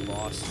this stuff,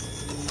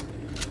 boss.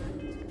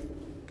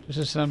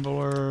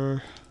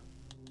 Disassembler.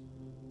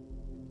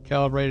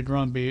 Calibrated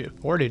run beat.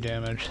 40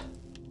 damage.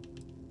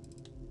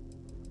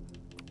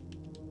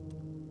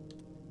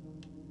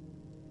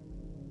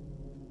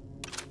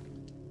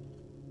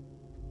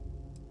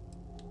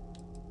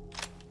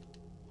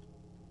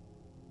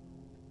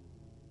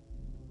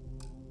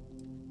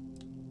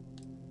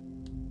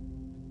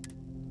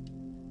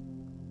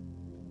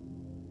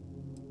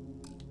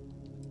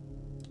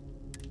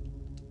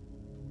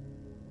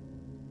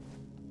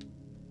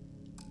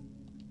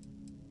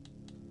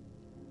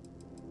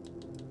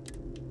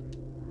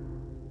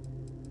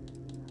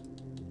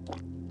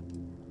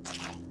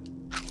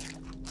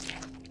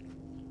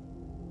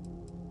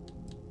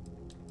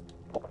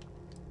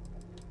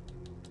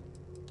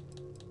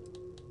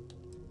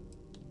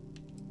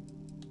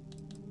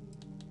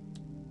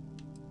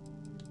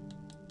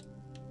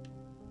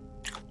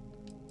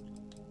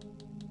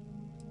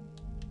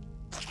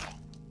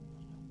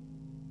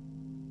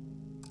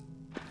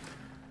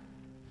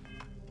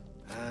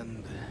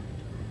 And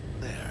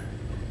there.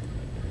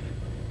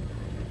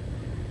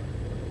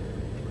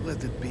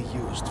 Let it be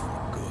used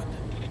for good.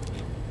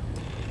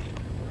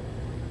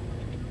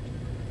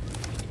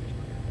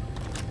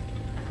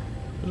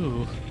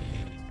 Ooh.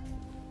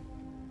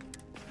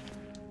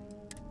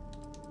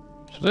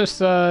 So this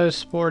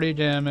does 40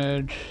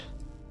 damage.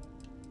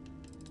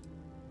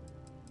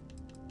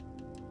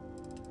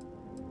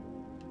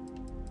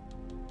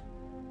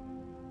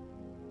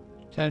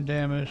 $10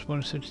 damage,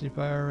 160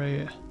 fire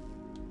rate.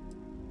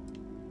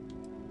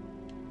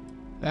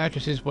 The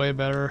accuracy's way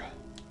better.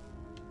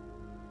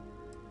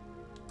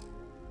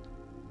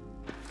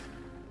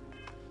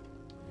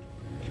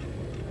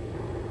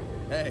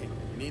 Hey,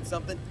 need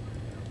something?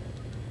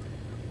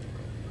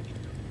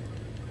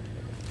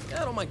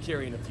 I don't mind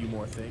carrying a few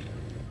more things.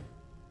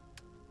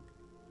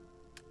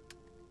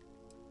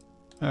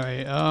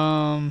 Alright,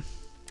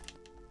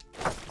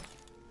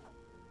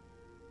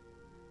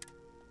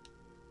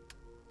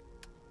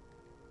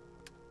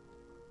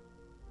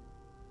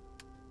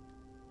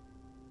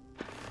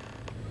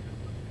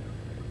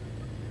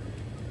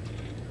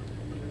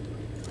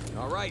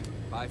 Alright,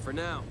 bye for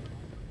now.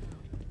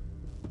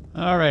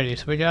 alrighty,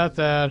 so we got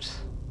that.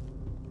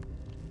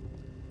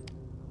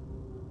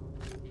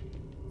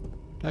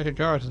 Dr.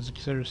 Carson's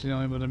considered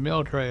stealing, but the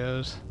meal tray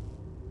is.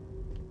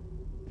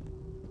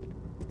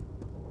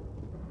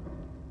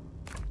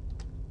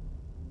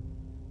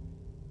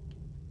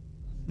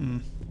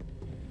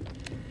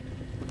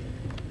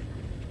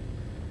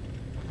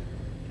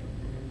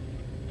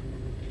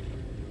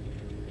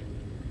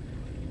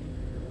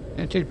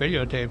 Antique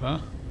videotape, huh?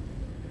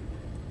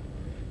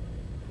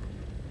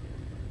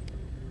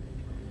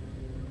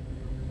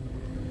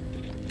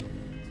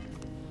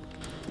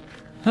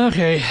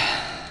 Okay.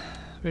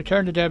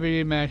 Return to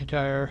Deputy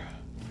McIntyre.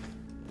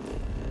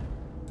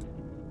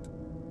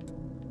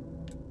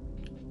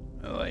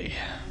 Oy.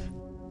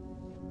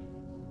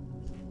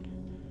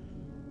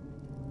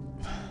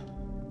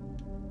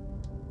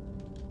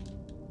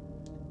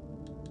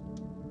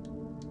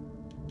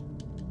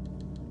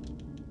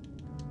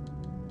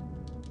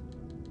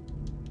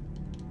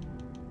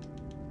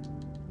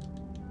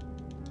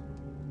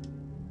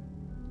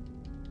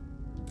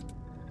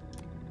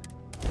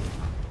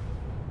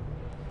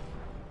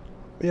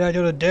 Yeah, I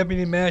go to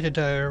Deputy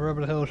McIntyre,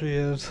 wherever the hell she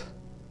is.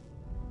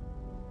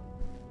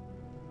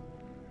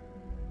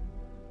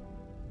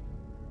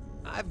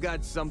 I've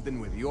got something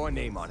with your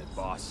name on it,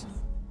 boss.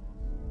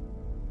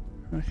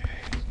 Okay.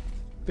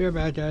 Be right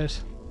back,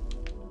 guys.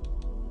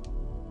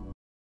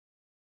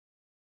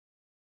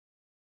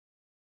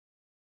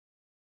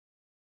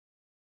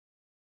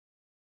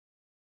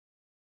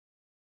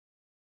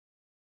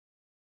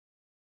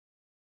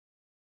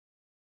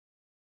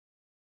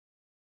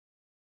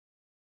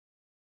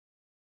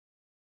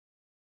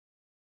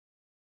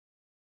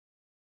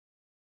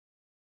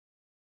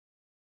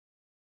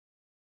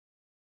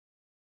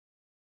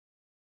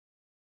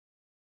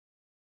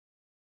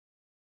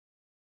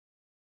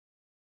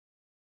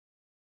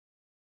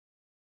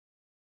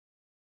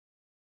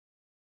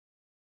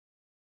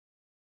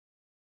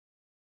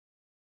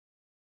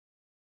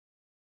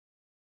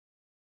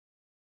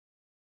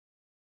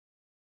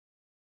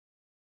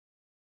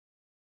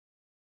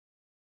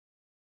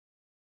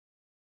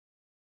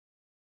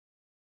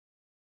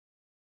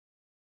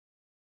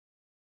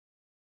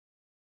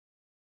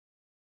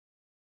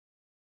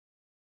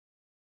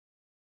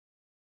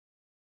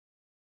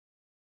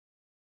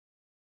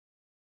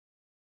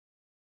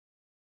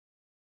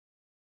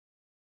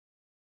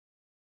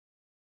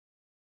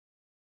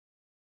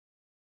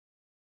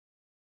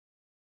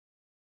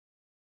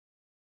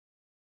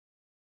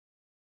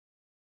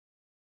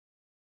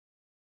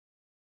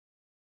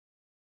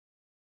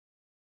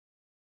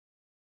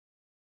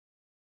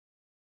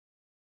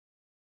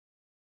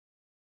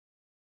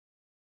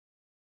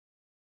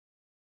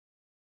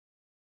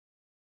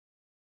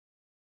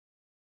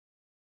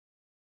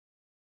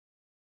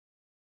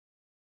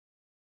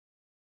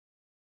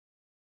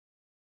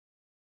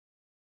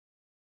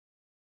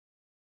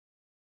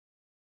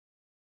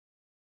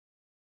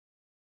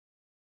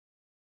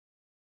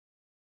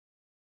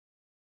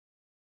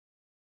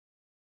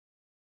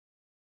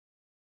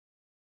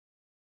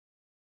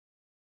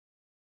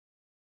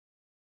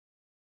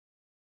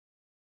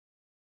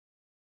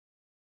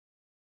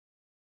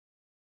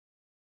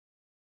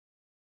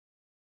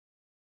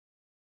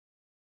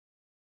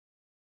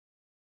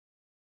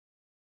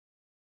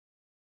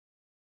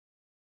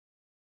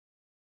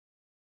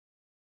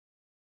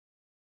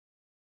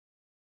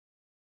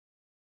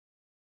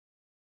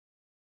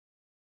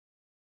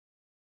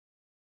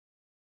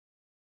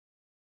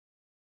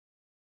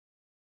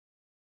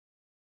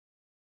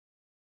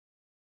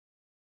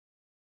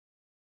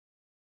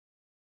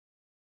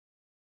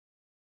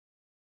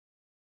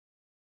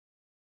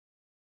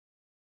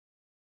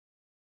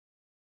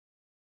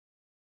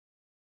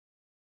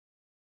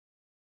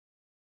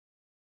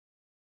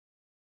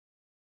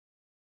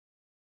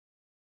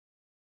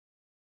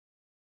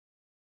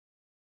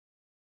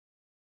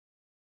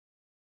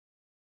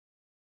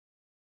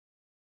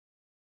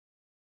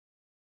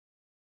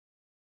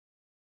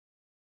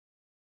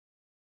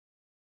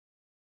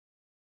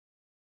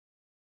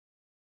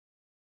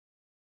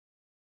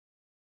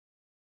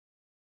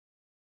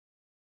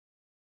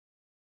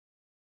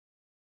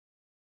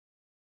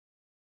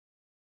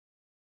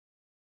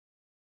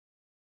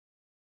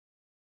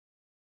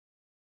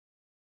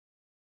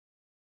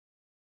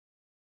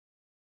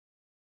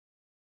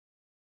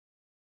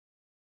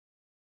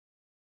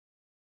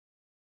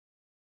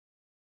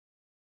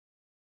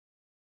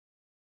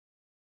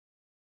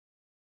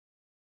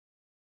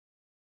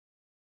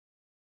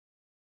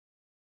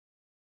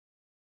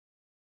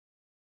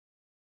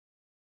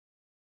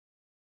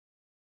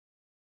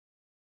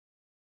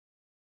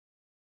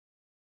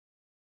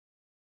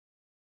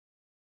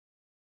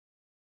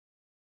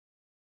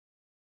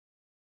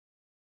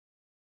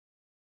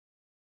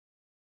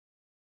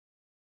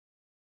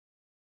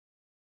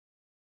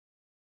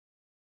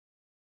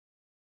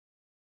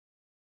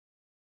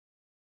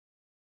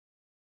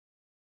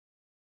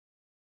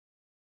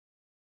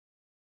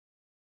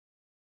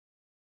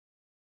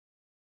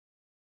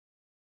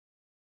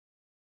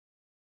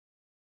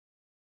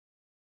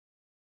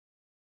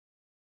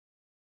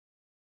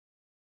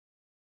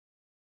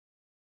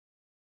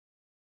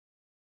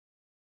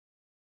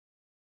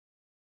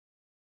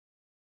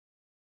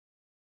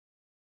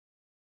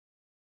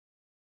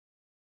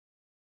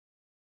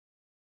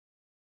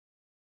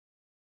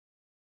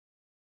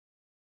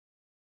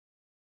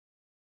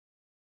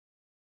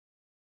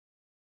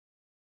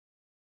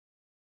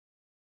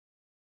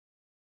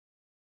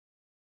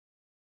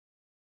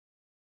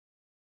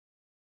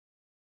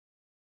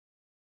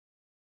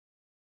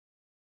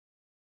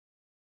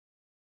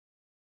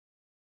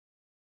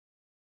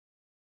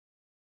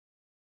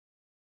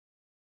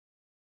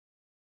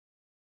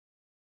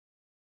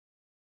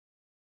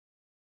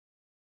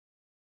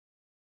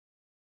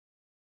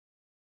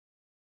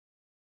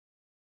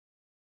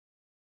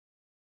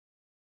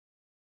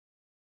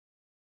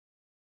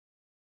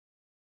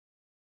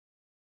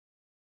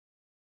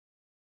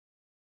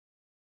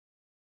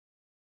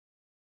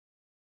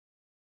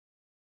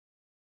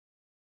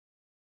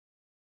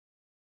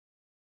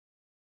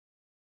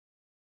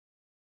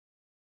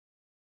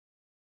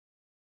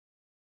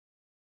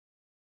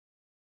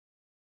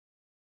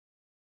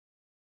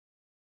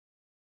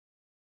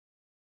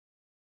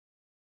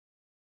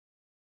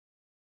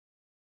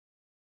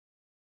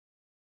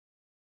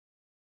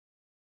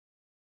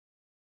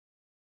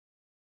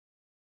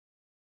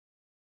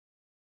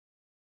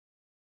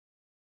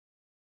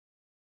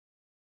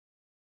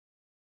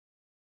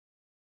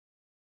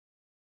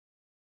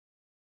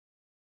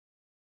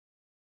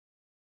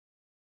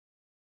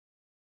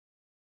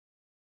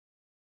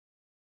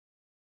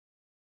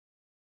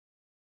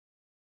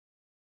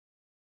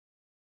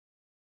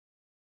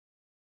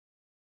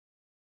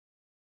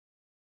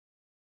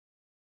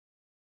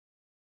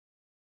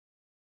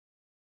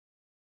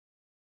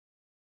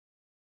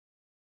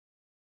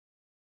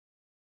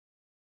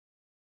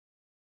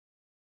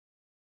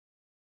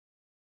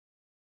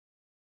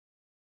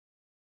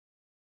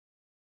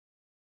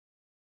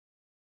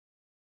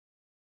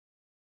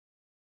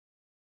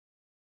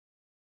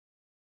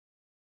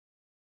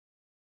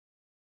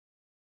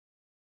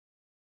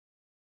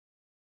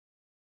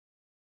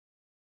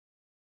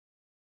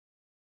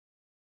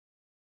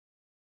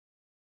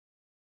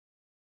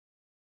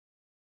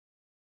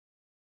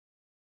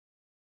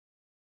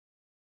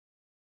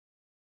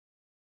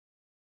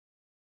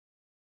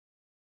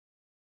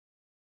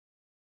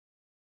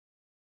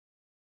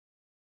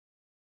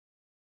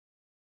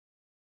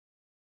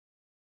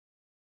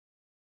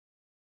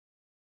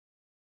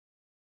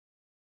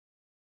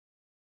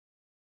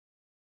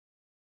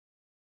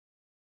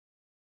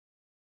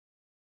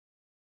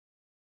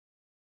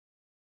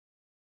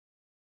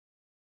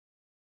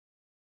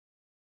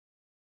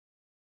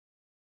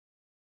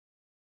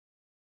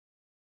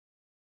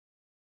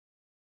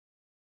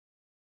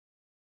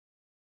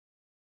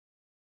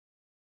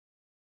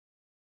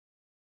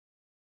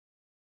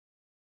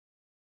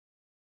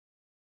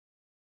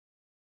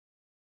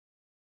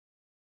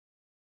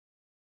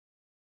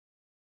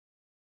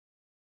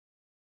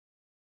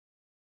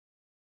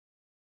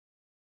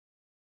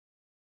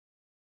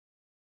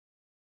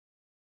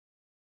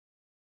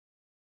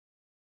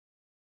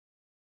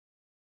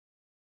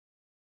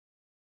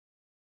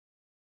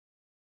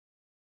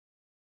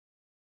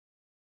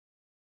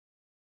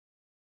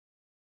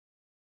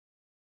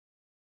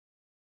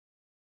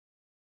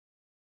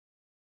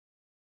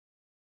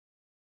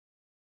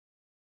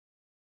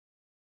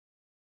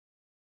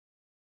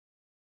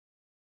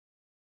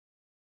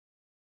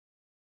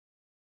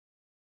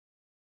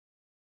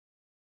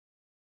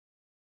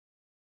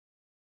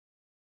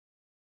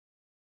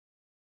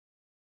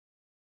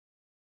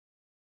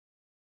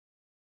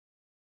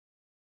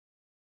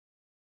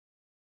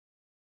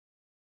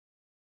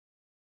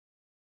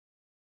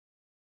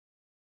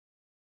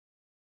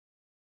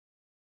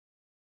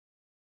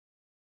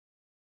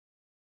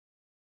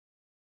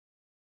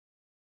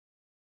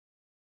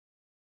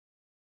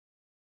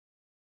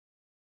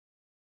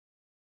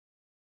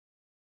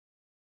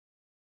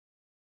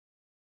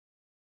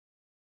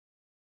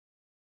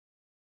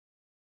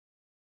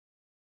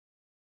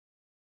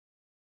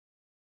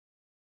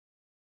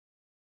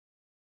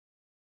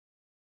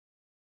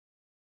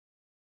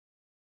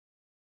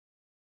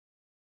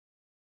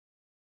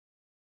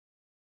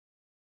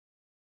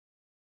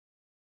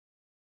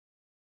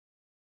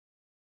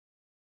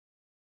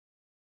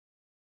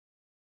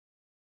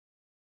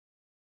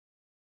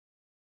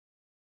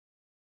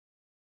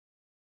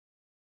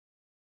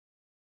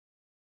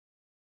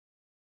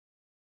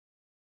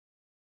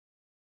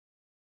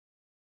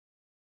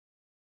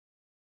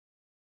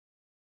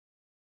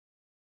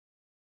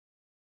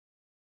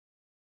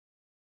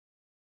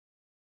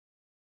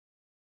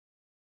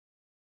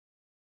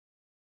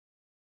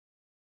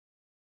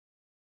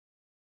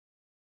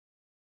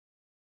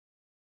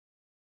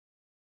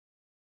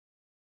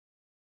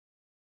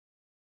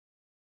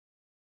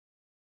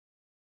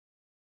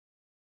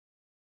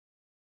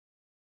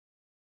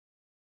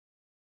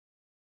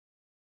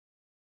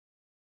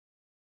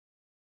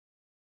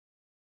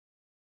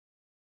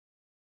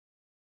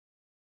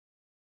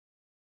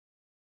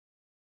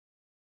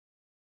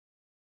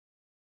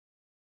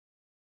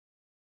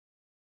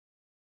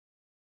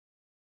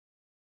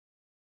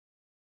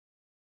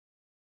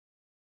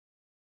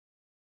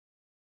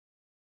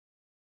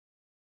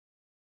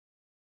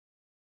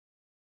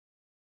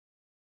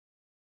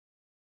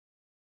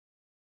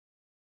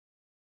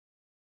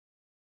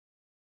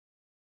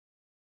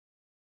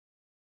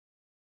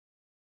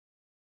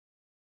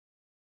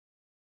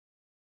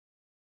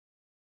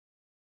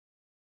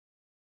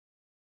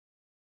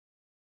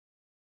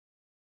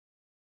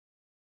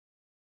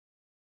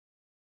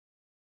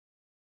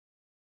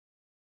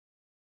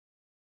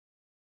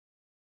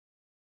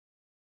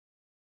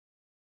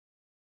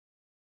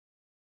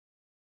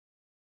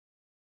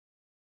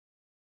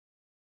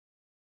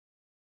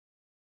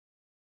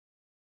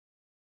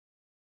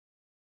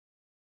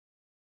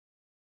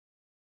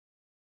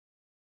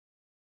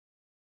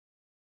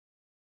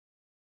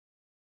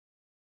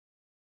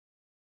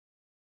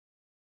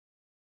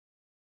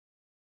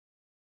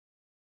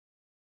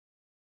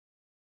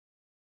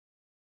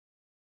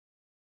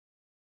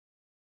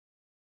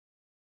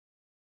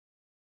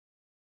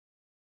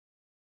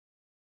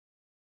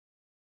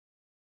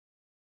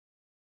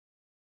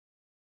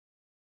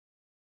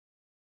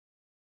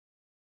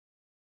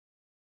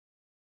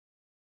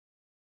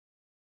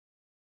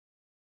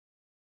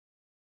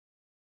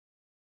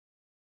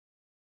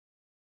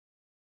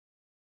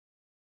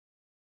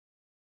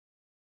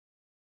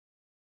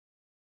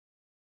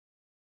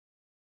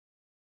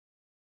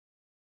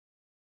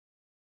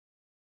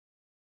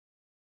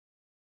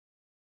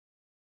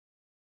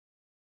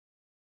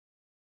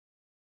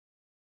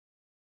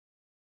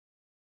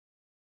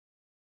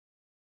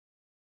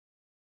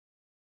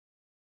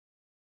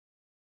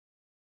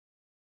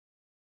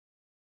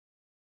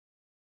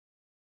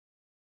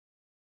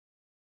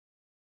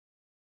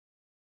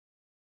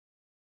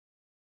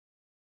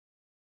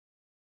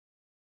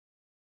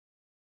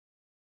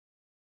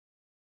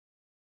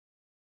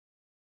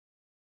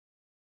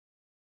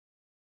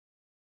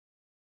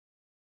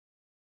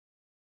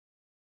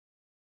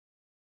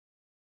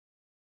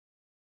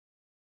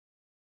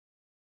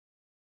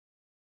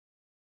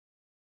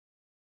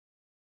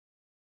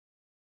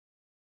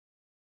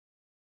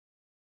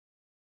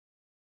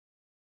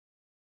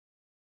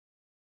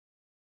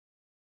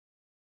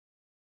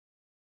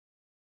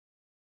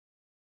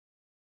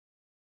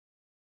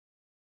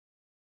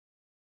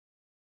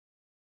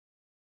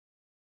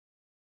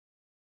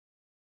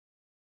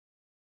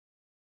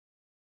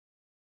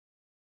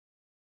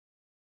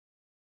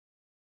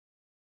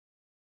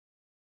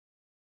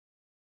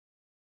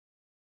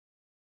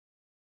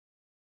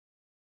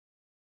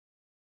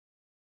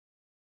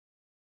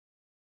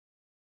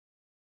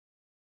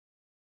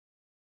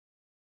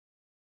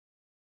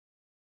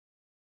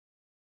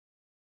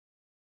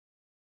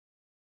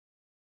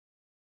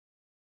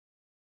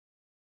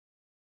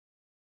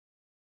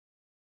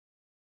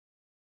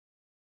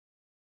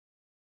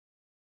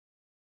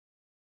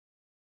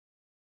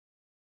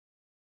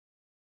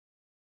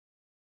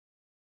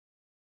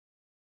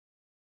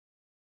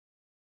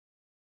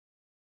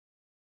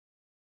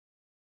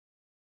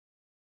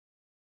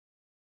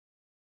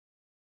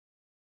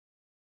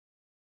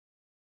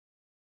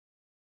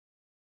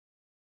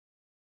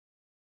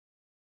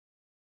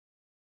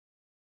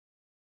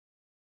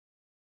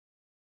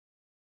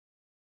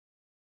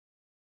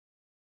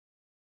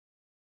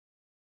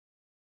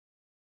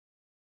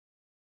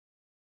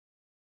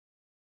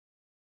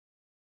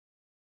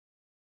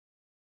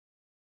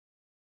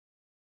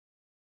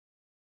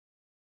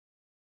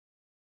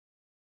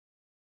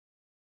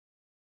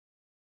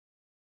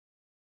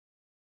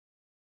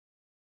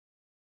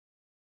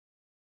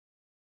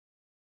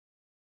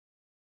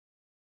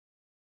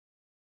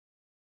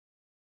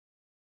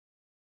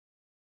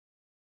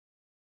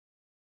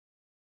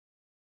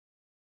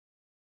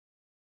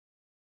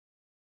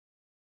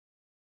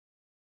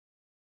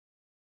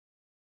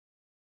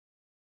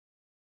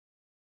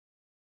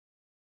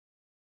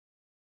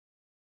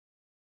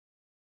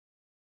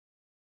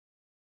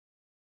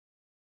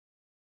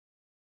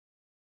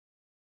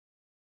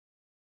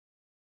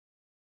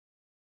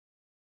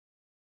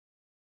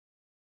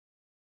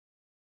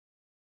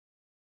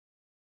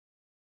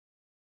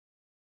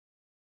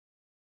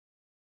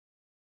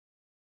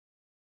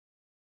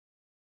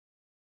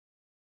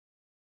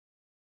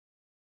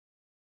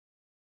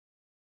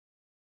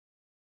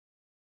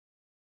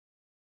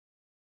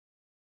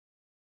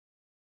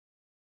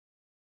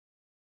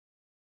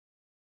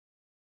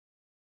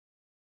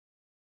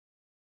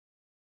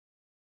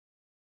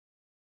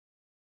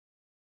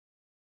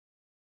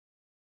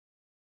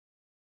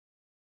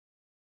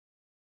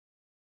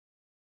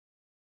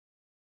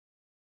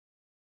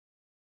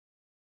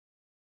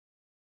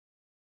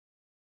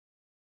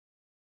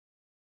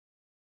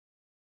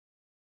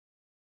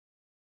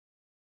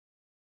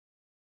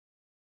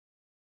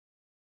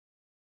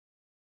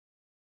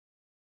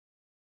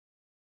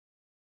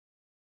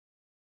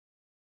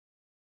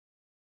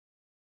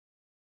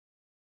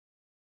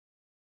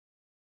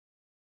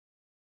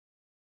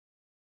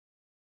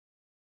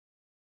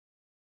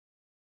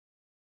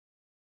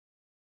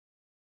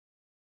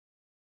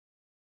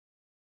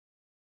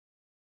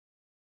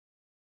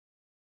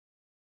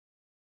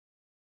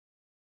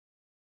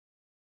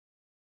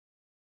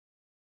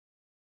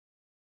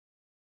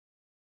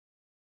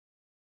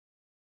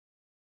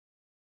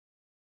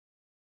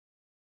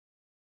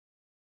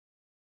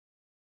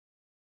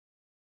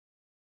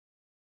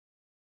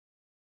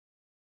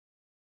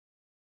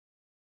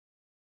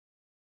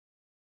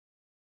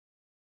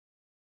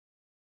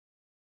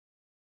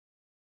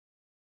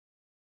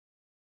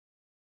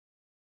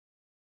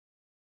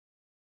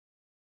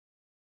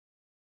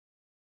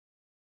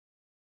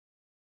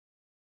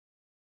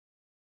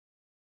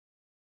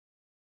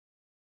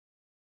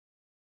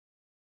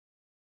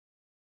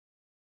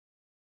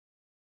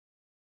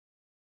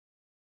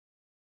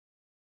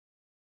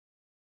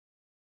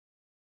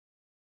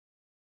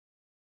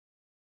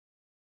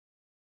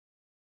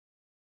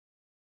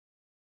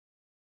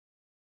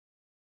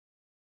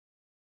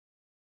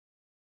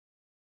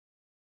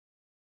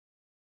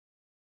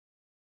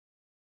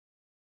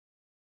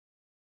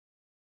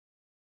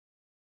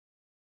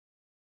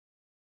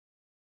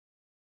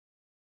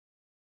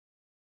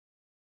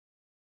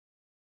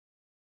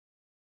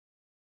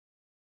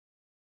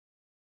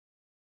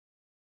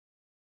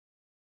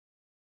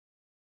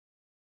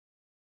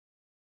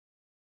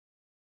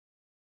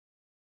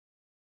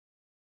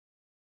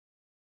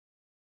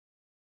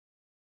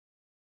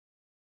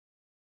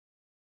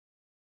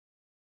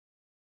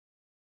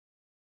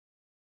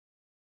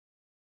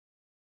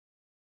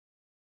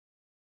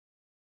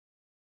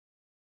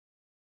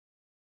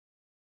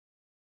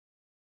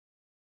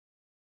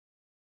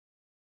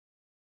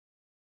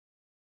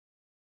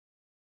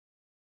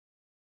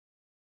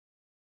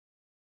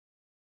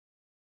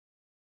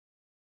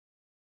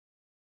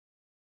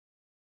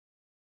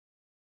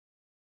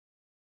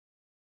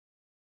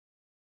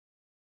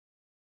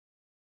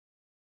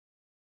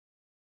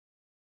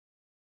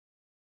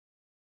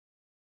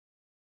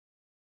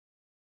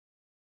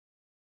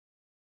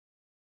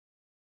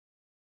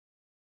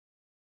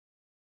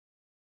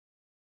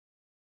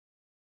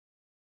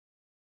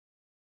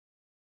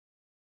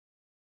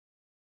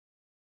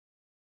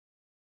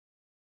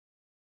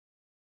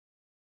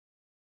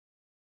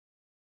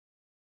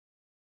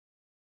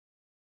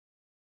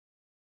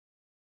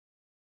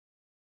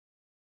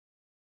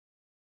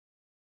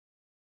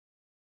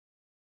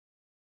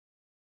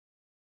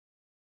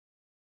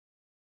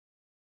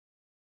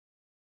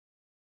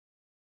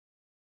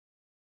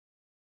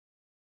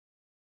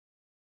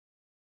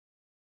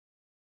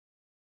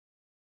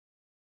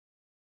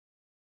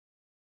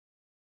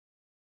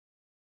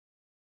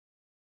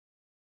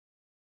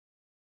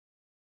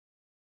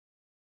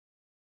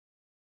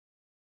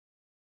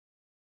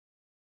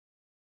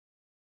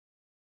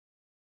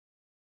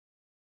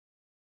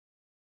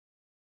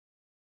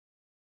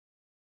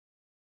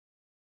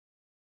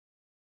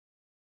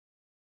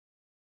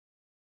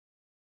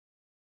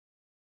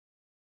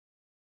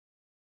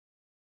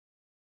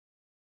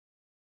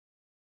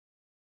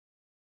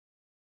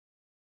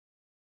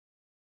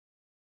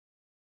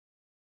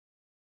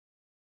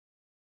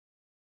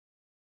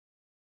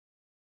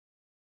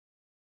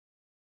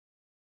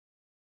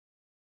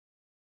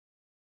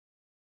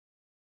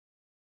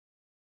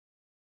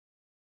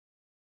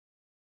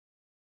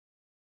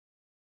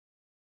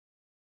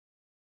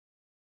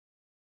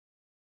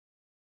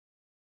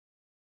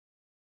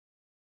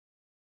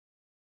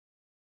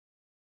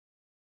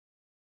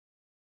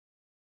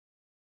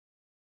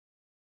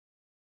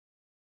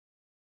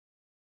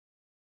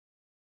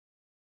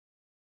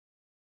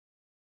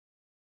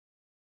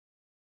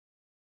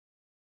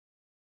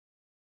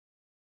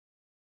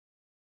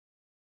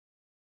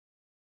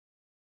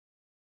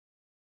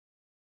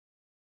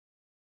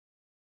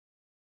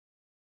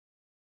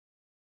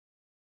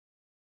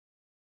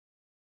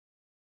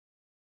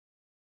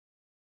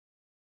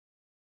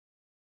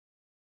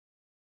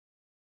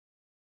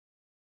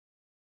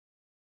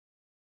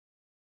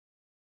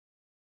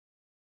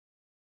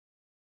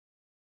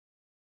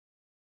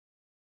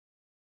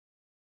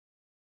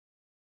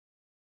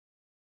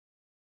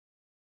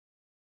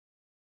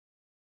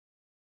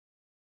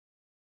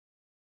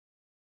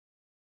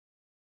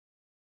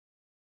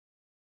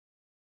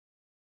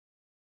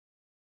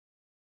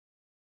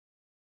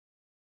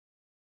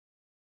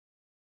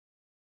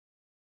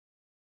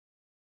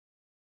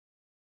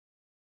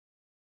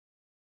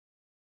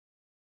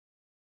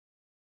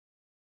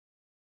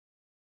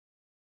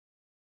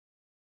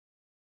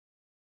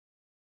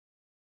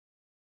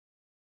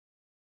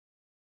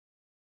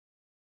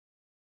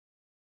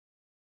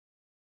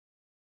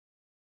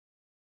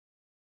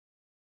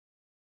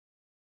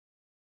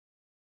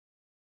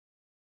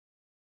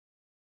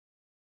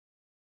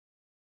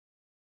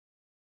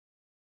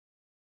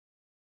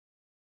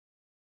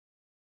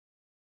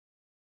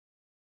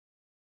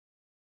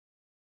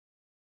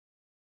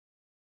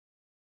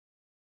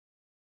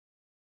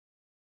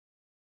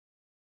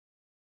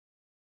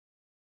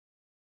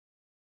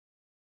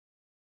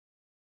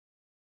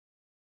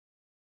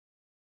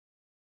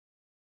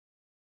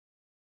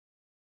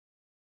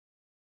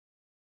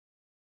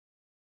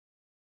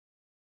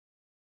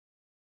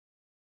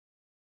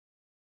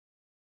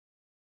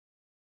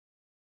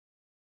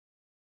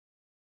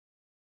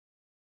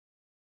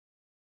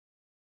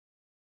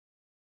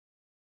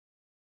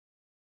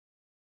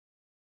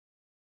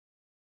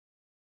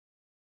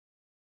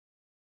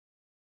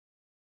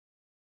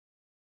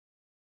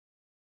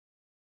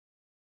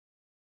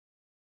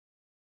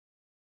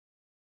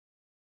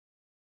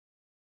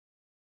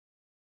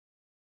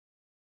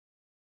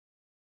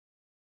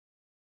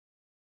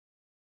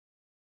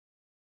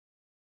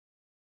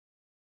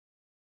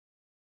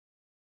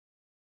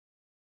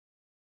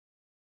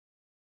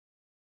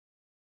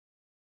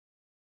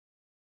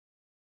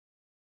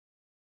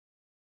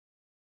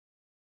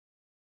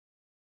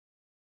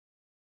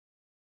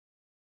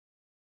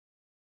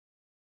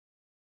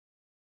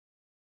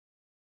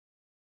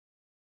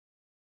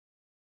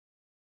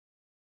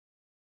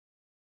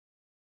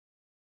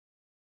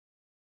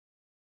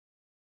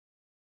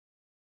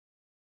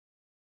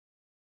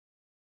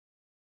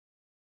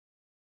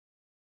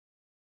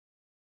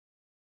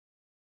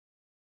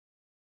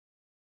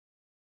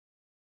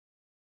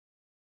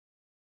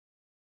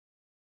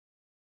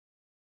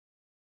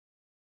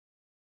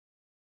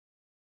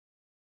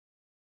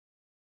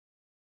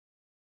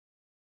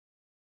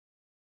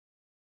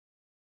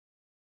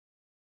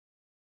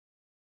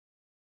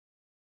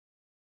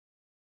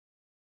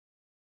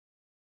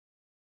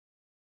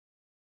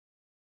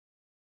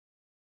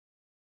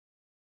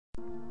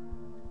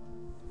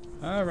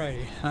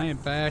 Alrighty, I am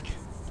back.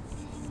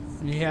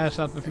 He has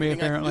something for me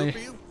apparently.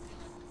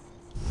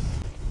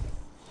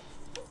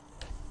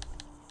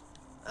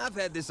 I've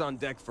had this on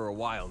deck for a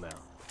while now.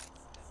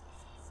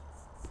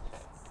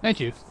 Thank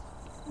you.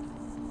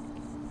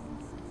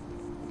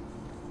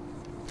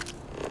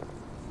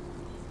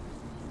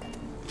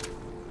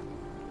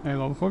 Alright,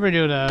 well, before we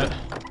do that,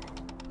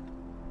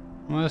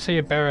 I want to see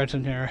if Barrett's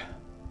in here.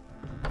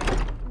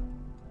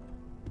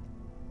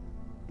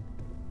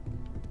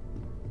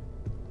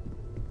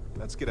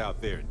 Let's get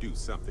out there and do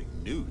something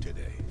new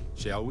today,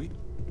 shall we?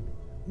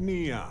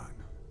 Neon,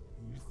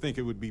 you think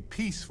it would be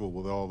peaceful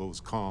with all those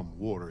calm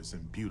waters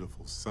and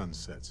beautiful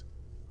sunsets.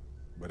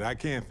 But I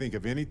can't think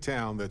of any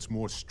town that's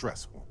more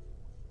stressful.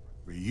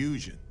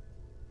 Reusion,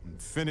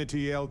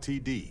 Infinity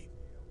Ltd.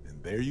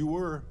 And there you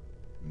were,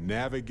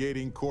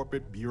 navigating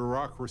corporate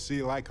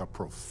bureaucracy like a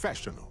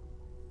professional.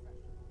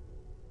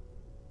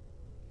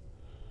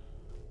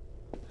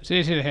 It's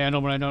easy to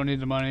handle when I don't need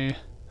the money.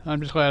 I'm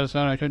just glad it's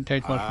done. I couldn't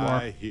take much more.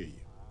 I hear you.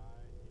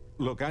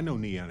 Look, I know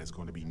Neon is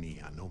going to be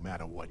Neon, no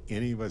matter what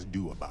any of us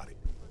do about it.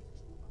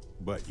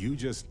 But you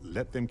just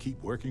let them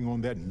keep working on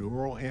that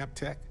neural amp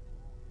tech?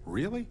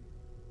 Really?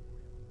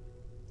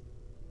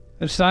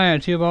 It's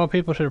science. You of all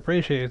people should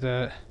appreciate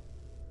that.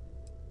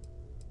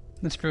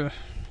 That's true.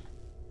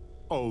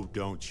 Oh,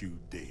 don't you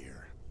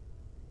dare.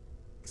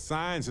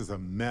 Science is a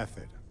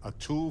method, a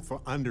tool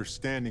for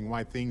understanding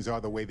why things are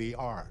the way they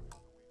are.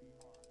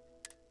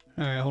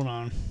 Alright, hold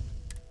on.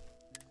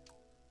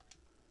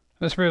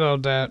 Let's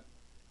reload that.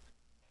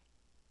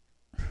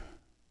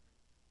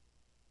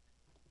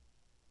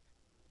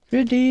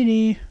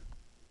 Houdini.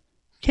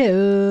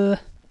 Kill.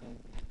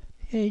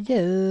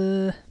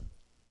 Hello.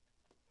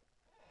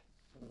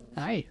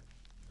 Hi.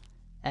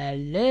 I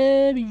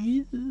love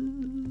you.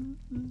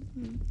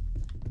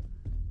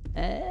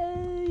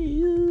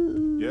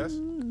 Yes?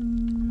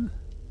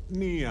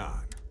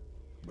 Neon.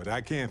 But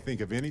I can't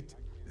think of any.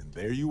 And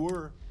there you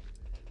were.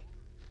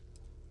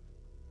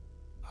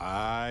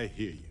 I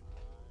hear you.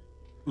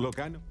 Look,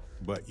 I know.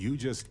 But you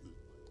just...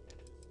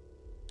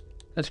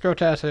 That's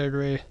grotesque, I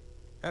agree.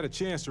 Had a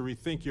chance to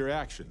rethink your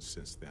actions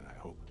since then, I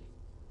hope.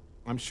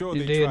 I'm sure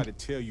You they did. try to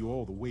tell you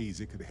all the ways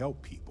it could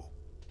help people.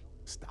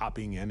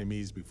 Stopping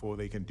enemies before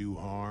they can do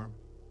harm.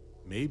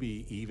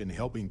 Maybe even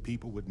helping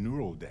people with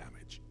neural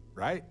damage,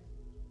 right?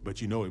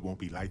 But you know it won't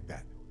be like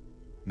that.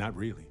 Not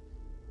really.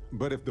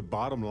 But if the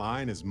bottom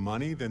line is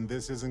money, then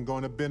this isn't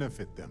going to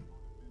benefit them.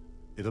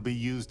 It'll be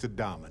used to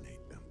dominate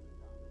them.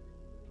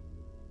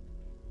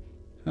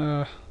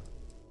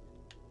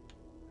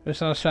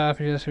 It's not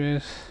stopping this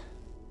means.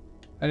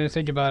 I didn't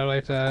think about it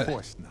like that. Of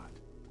course not.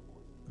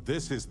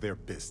 This is their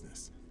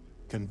business.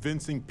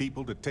 Convincing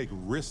people to take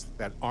risks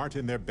that aren't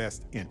in their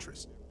best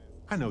interest.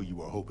 I know you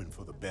were hoping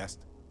for the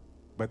best,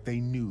 but they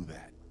knew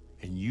that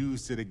and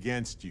used it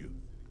against you.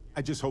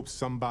 I just hope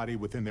somebody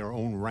within their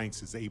own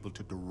ranks is able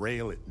to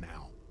derail it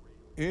now.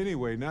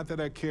 Anyway, not that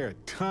I care a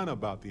ton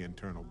about the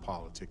internal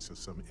politics of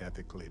some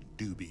ethically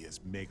dubious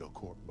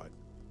megacorp, but...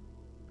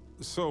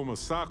 So,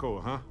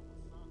 Masako, huh?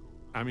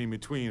 I mean,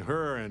 between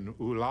her and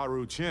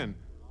Ularu Chen,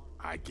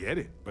 I get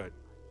it, but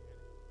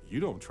you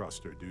don't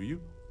trust her, do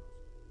you?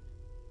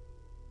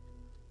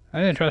 I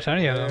didn't trust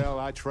any of them. Well,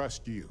 I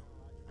trust you,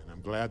 and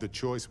I'm glad the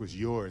choice was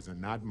yours and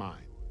not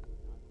mine.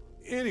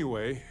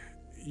 Anyway,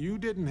 you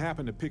didn't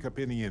happen to pick up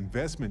any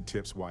investment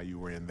tips while you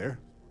were in there.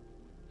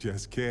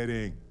 Just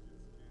kidding.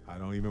 I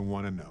don't even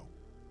want to know.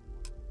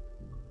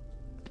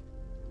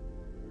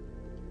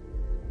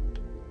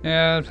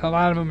 Yeah, a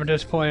lot of them are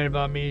disappointed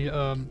about me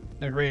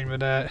agreeing with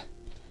that.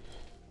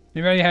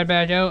 You ready to head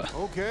back out?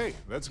 Okay,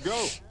 let's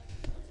go.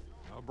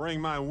 I'll bring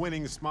my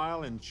winning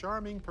smile and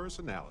charming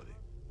personality.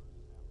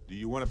 Do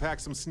you want to pack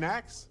some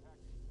snacks?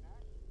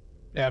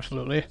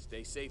 Absolutely.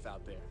 Stay safe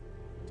out there.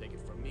 Take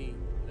it from me,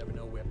 you never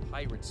know where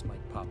pirates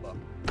might pop up.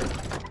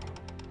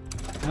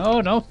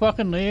 No, don't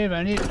fucking leave.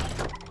 I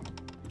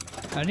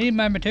need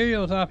my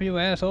materials off you,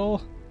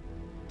 asshole.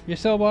 You're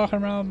still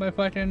walking around with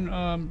my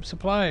fucking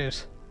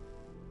supplies.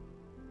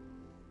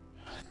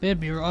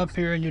 Bib, you're up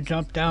here and you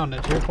jumped down.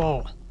 That's your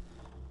fault.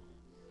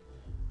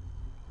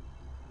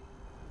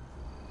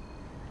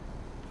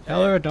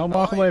 Tell her, don't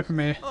walk away from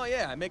me. Oh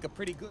yeah, I make a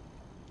pretty good...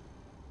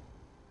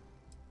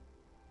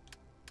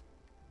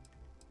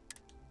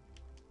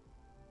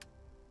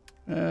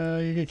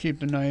 You can keep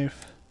the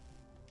knife.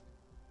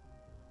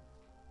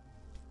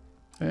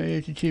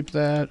 You can keep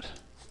that.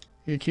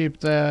 You keep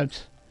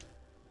that.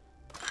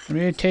 I'm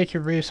gonna take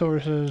your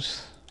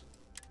resources.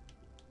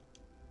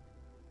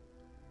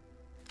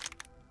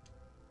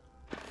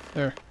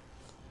 There.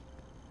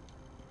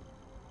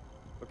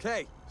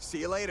 Okay, see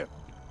you later.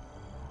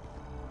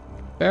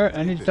 Barrett,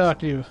 I need to talk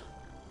to you.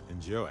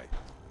 Enjoy.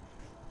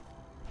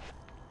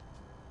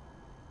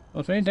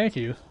 Well, thank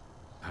you.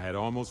 I had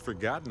almost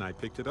forgotten I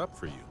picked it up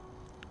for you.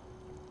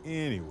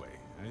 Anyway,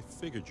 I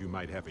figured you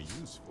might have a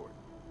use for it.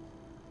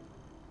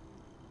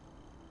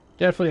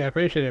 Definitely, I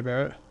appreciate it,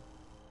 Barrett.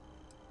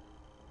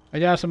 I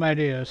got some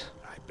ideas.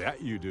 I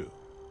bet you do.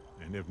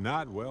 And if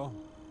not, well,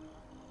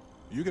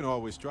 You can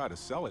always try to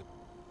sell it.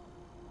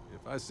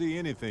 If I see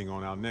anything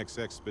on our next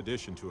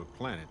expedition to a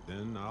planet,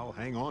 then I'll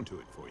hang on to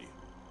it for you.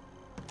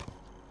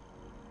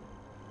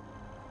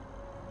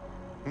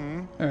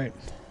 Alright.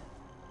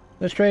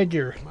 Let's trade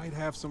gear. Might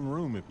have some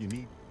room if you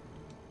need.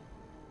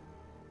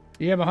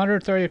 You have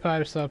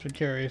 135 stuff to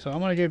carry, so I'm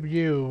gonna give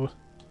you...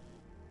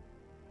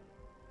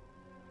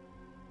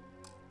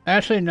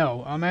 Actually,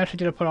 no. I'm actually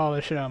gonna put all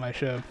this shit on my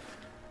ship.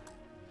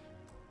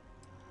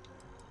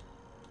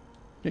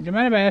 Do you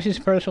mind if I ask you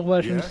some personal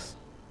questions? Yes.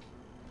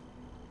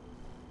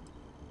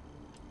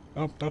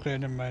 Oh, okay,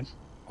 never mind.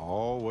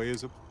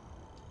 Always a...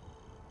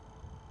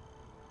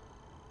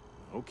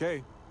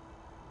 Okay.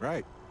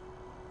 Right.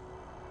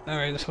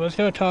 Alright, so let's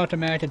go talk to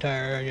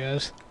McIntyre, I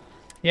guess.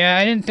 Yeah,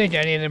 I didn't think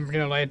any of them were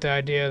gonna like the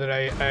idea that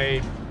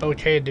I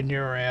okayed the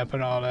neuro ramp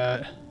and all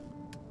that.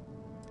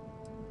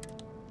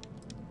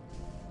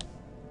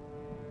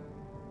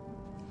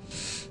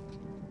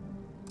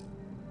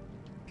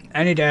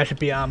 I need to actually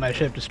be on my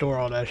ship to store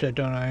all that shit,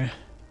 don't I?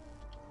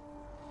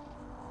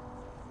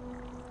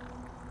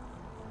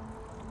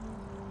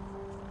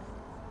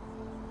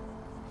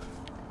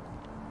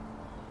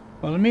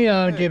 Well, let me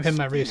give him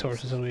my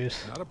resources at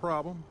least. Not a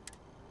problem.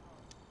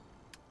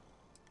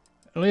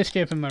 At least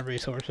give him my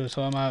resources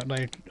so I'm not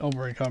like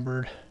over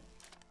encumbered.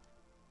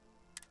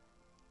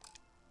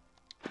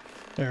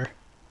 There.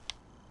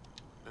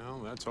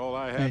 Well, that's all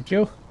I have. Thank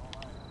you.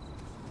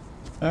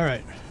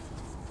 Alright.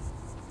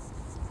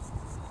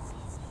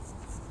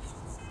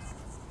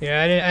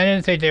 Yeah, I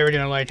didn't think they were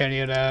gonna like any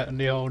of that,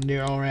 the whole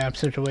neural ramp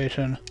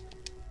situation.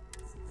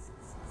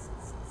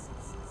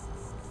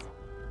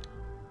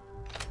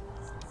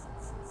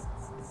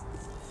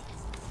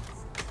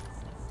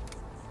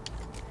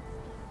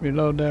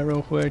 Reload that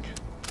real quick.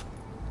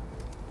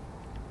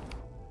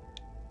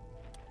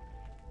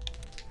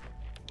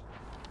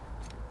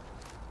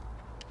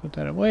 Put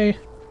that away.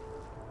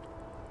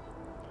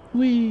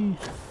 Whee!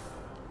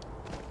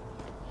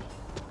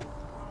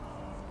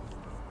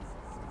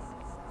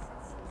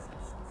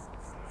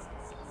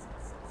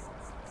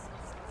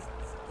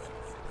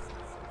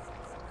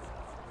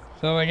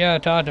 So I gotta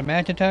talk to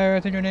McIntyre,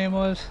 I think her name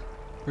was.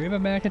 Reba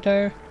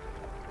McIntyre?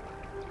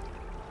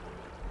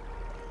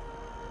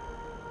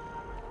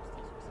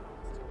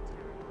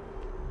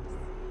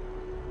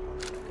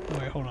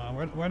 Wait, hold on.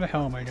 Where the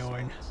hell am I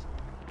going?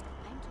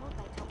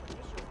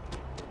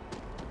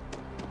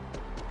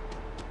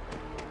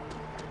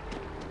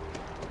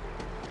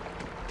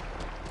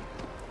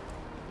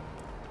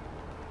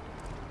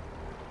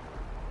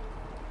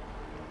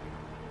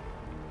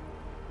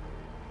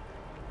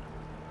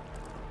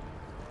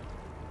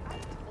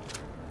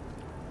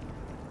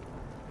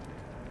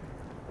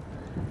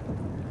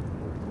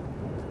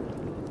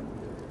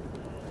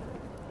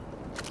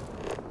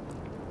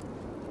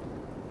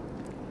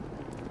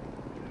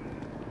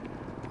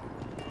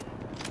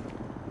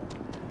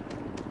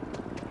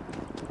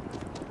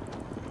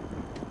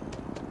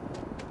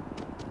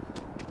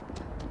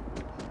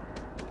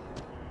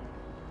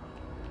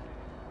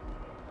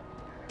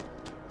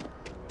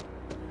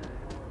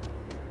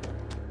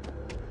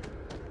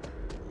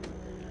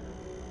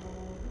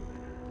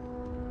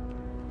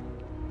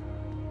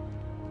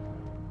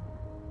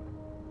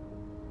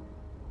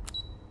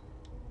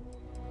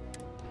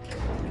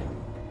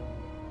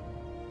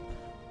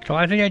 So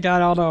I think I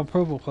got all the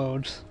approval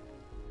codes.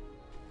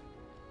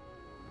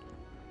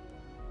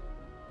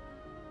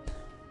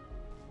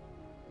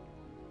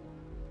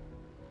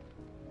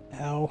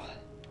 Ow.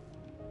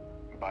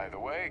 By the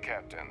way,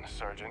 Captain,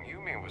 Sergeant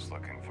Yumi was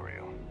looking for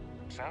you.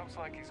 Sounds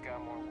like he's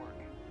got more work.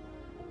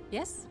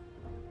 Yes?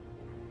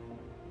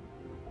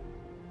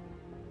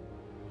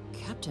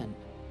 Captain,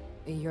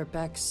 you're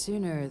back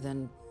sooner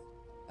than...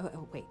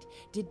 Oh, wait.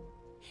 Did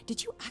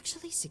you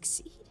actually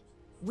succeed?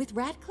 With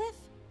Radcliffe?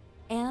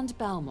 And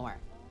Balmore.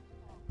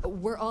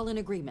 We're all in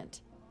agreement.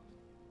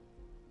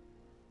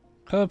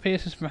 Code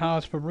pieces from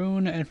House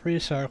Baroon and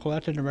Freestar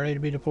collected and ready to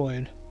be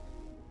deployed.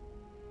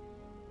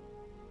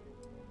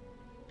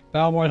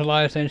 Balmore's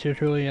alive thanks to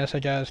truly yes, I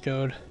got his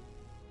code.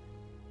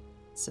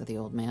 So the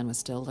old man was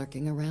still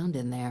lurking around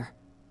in there.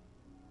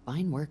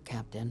 Fine work,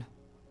 Captain.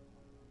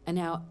 And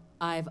now,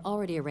 I've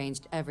already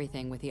arranged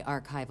everything with the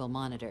archival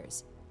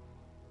monitors.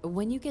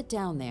 When you get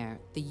down there,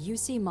 the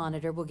UC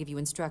monitor will give you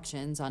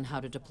instructions on how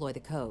to deploy the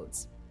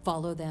codes.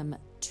 Follow them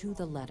to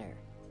the letter.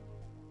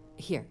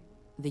 Here,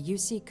 the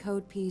UC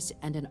code piece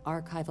and an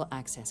archival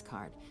access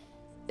card.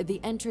 The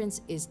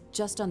entrance is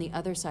just on the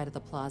other side of the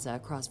plaza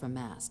across from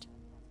Mast.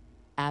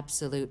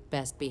 Absolute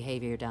best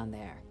behavior down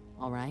there,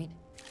 all right?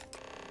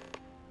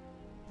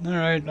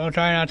 Alright, I'll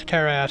try not to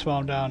tear ass while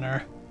I'm down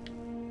there.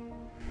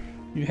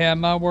 You have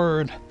my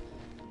word.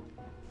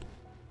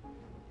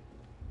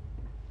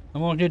 I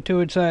won't get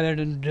too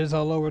excited and just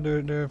all over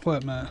their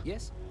equipment.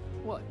 Yes?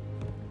 What?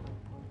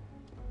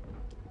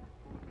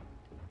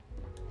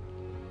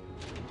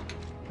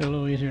 Get a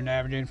little easier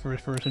navigating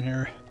first person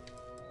here.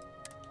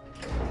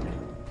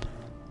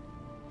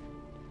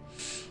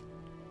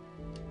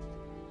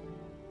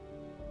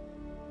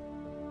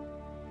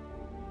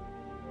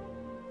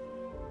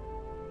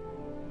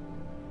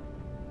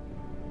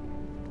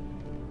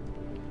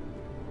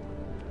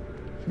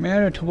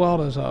 Commander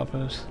Tawala's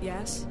office.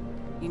 Yes?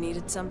 You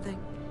needed something?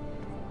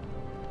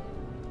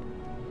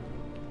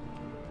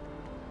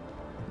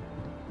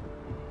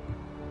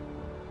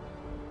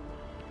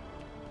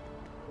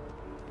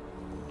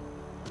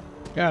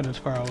 God, it's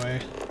far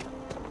away.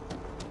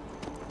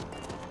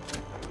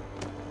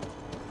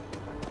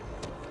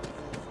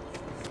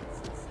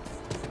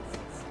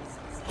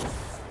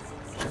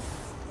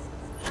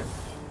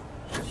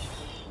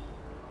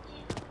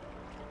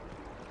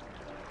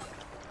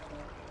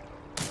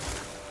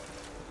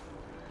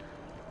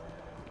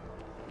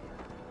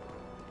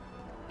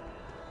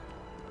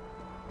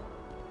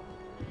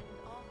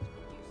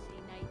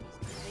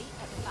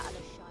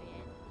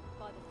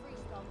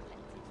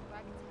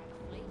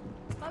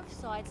 Both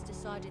sides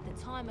decided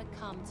the time had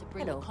come to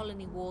bring the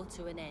colony war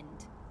to an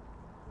end.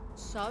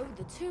 So,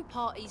 the two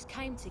parties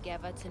came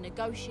together to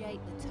negotiate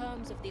the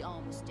terms of the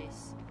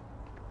armistice.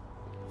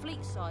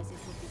 Fleet sizes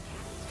would be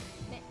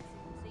capped, nets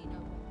and xeno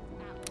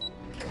weapons out.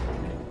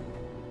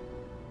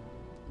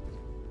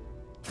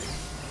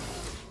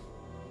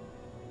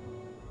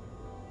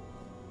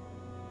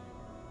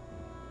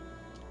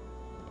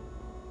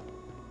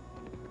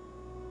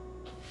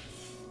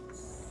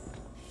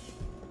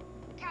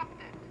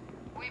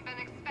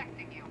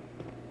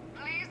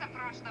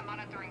 The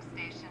monitoring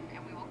station,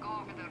 and we will go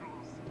over the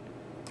rules.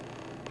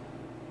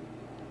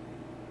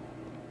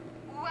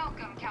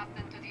 Welcome,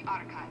 Captain, to the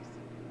archives.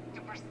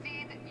 To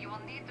proceed, you will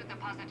need to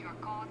deposit your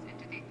codes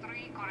into the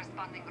 3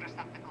 corresponding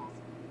receptacles.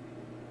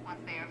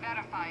 Once they are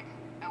verified,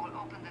 I will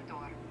open the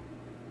door.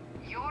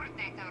 Your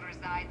data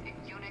resides in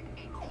Unit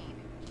 18.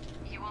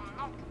 You will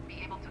not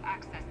be able to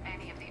access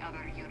any of the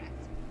other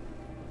units.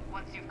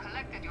 Once you've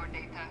collected your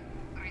data,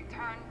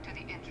 return to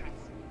the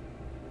entrance.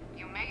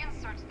 You may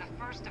insert the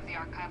first of the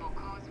archival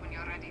codes when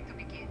you're ready to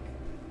begin.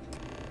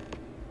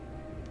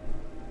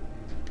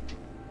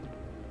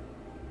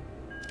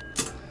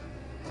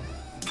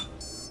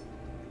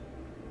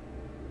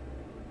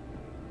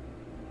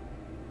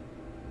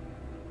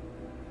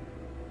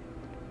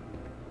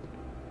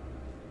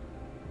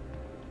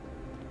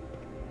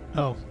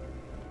 Oh.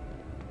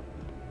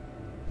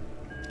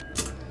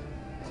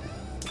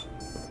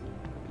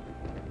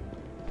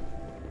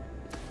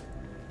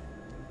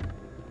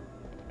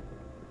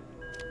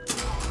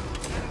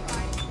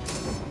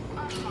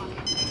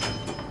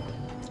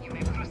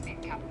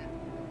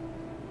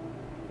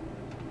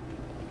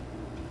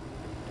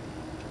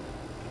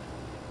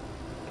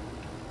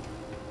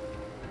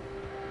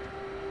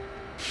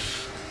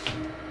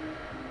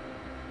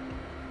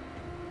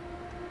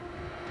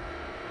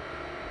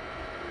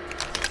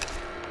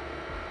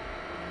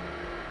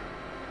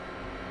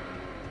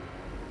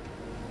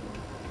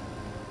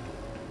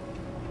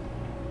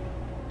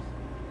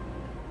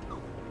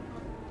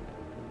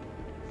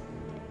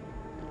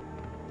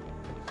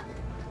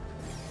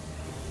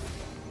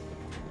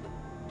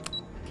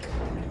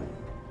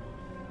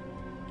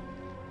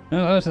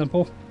 No, that's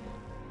simple.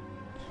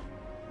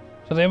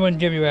 So they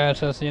wouldn't give you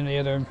access to any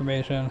other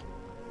information.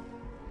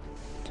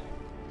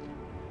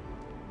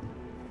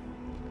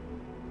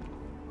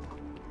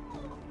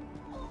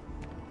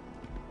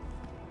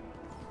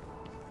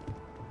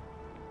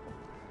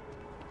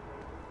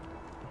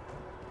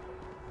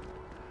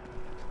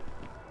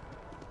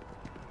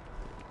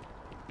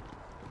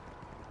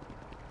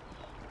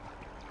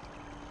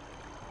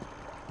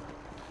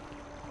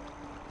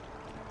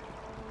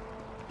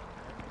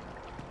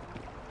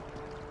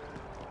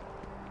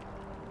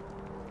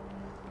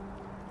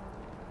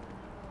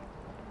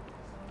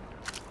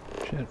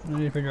 Shit, I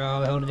need to figure out how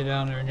the hell to get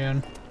down there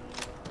again.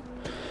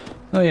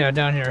 Oh yeah,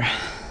 down here.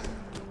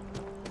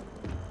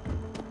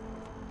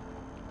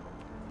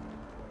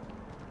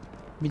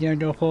 We didn't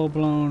go full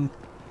blown.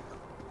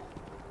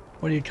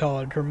 What do you call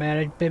it?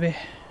 Dramatic, baby?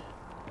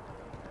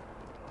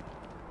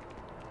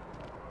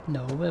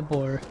 No, good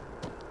boy.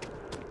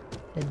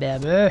 Hey,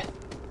 baby.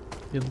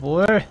 Good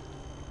boy.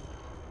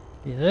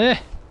 Yeah.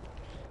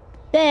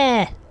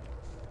 There.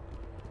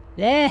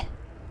 There.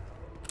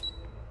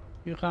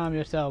 You calm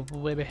yourself,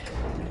 baby.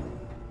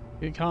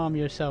 You calm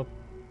yourself,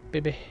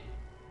 baby.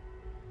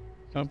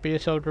 Don't be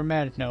so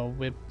dramatic, no,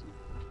 whip.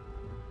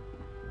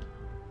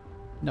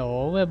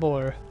 No, whip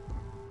boy.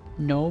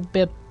 No,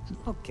 bip.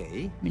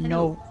 Okay. No.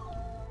 Hello.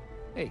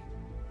 Hey.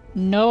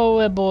 No,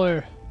 whip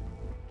boy.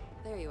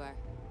 There you are.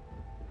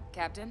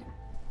 Captain,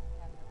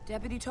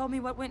 Deputy told me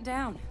what went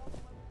down.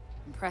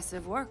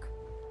 Impressive work.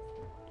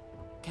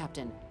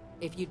 Captain,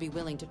 if you'd be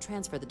willing to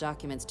transfer the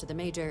documents to the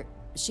Major,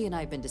 she and I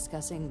have been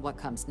discussing what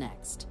comes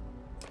next.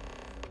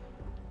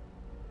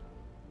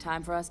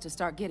 Time for us to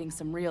start getting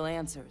some real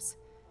answers,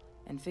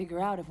 and figure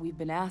out if we've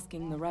been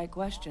asking the right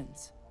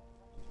questions.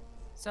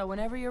 So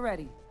whenever you're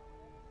ready.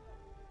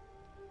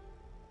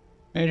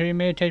 Major, you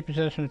may take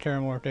possession of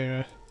Terramorph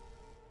data.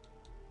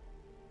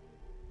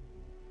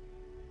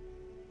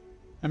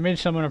 I made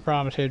someone a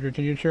promise, Hadrian.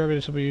 Can you ensure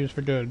this will be used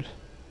for good?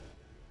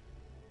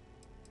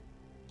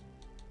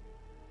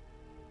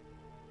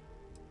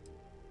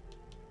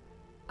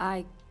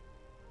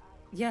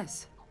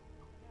 Yes.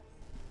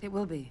 It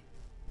will be.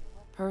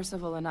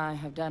 Percival and I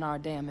have done our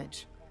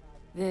damage.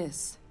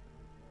 This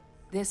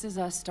is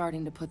us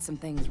starting to put some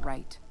things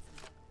right.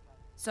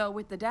 So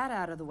with the data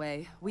out of the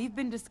way, we've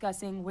been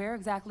discussing where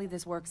exactly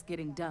this work's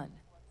getting done.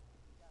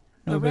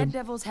 The Red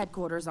Devil's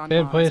headquarters on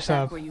Mars,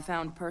 back where you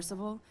found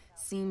Percival,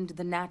 seemed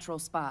the natural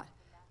spot.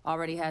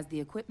 Already has the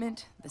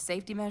equipment, the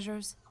safety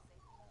measures.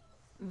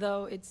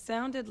 Though it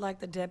sounded like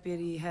the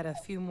deputy had a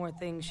few more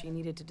things she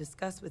needed to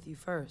discuss with you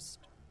first.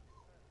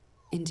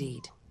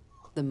 Indeed.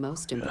 The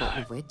most important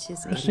of which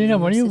is... Christina,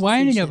 what are you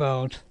whining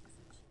about?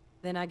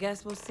 Then I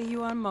guess we'll see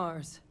you on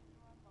Mars.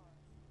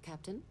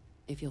 Captain,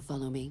 if you'll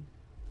follow me.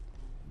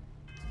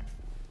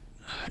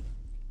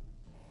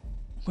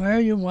 Why are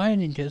you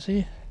whining,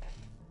 Jesse?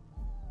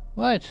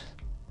 What?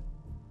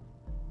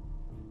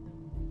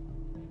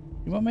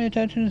 You want my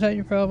attention? Is that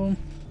your problem?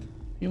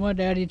 You want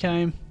daddy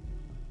time?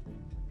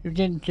 You're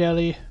getting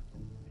jelly.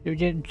 You're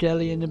getting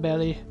jelly in the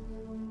belly.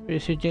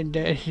 Is it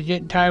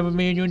getting time with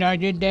me and you're not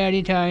getting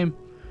daddy time?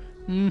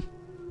 Is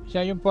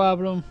that your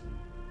problem?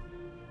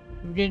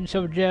 You're getting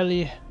so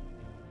jelly.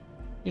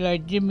 You're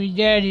like, give me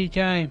daddy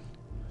time.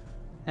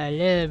 I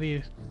love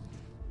you.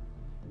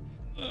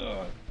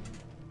 Ugh.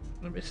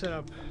 Let me set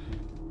up.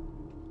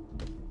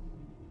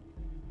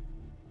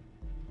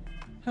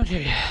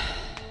 Okay.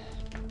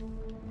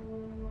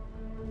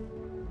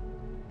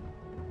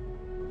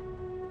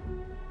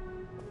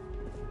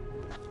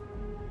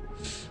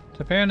 So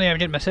apparently I'm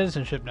getting my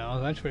citizenship now.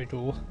 That's pretty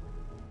cool.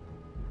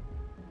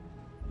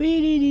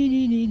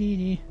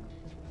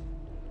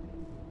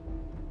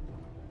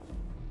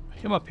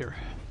 Come up here.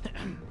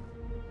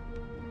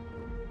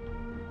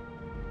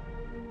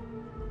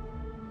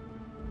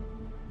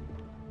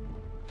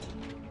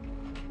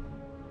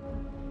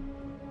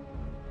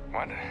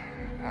 What?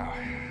 Oh,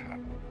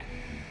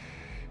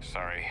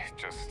 sorry,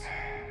 just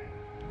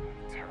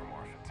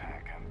terramorph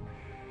attack.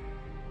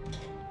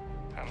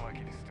 I'm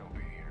lucky to still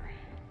be here.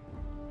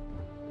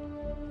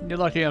 You're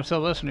lucky I'm still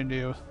listening to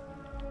you.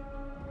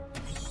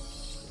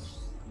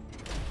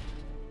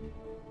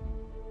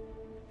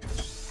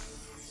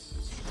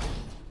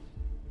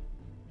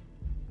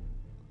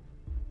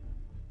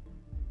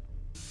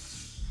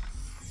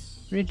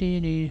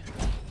 Ready.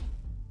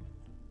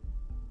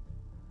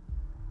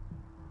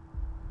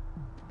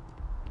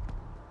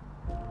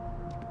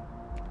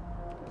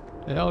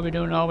 The hell are we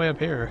doing all the way up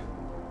here?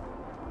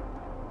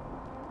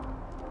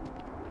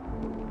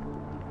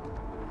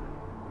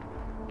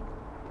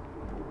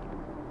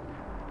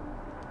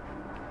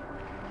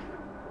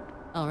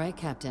 All right,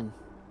 Captain.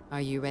 Are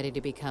you ready to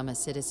become a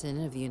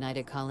citizen of the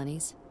United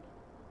Colonies?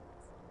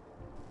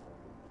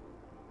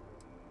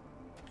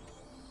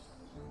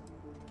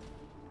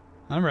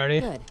 I'm ready.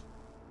 Good.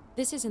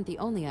 This isn't the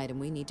only item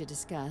we need to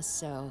discuss,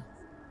 so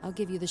I'll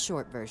give you the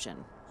short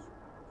version.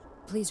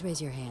 Please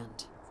raise your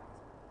hand.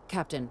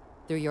 Captain,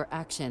 through your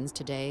actions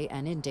today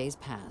and in days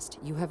past,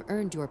 you have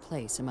earned your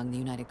place among the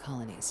United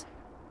Colonies.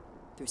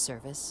 Through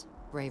service,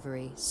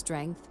 bravery,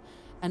 strength,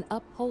 and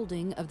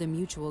upholding of the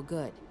mutual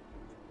good.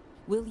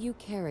 Will you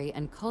carry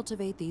and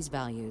cultivate these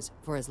values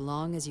for as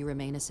long as you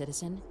remain a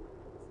citizen?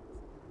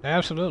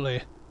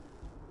 Absolutely.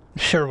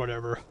 Sure,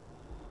 whatever.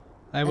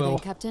 I will. Then,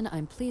 Captain,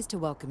 I'm pleased to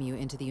welcome you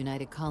into the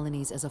United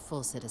Colonies as a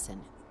full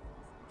citizen.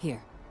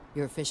 Here,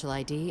 your official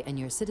ID and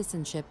your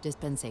citizenship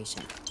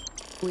dispensation.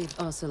 We've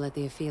also let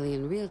the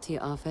Aphelion Realty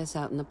office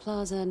out in the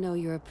plaza know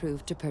you're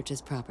approved to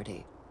purchase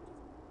property.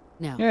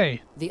 Now,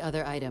 Yay. The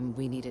other item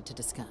we needed to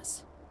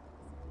discuss.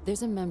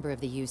 There's a member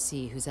of the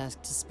UC who's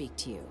asked to speak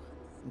to you,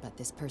 but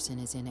this person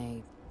is in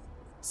a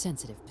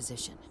sensitive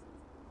position.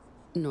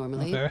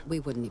 Normally, we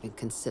wouldn't even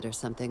consider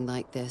something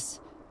like this,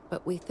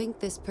 but we think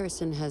this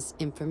person has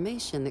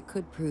information that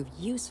could prove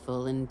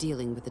useful in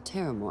dealing with the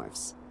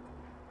Terramorphs.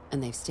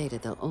 And they've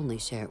stated they'll only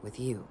share it with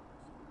you.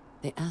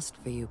 They asked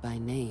for you by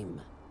name.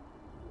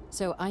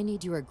 So I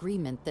need your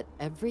agreement that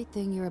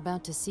everything you're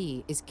about to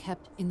see is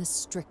kept in the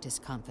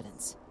strictest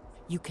confidence.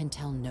 You can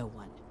tell no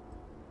one.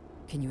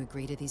 Can you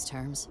agree to these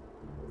terms?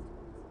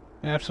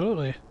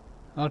 Absolutely.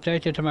 I'll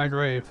take it to my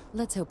grave.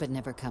 Let's hope it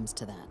never comes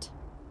to that.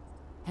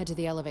 Head to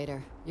the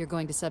elevator. You're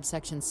going to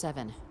subsection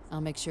 7.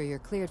 I'll make sure you're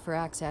cleared for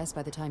access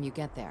by the time you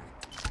get there.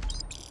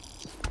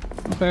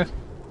 Okay.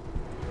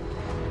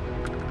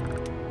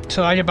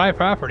 So I can buy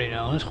property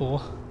now. That's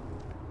cool.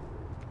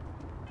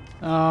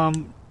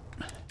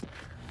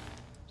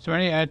 Is there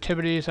any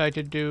activities I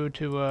could do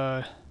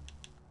to,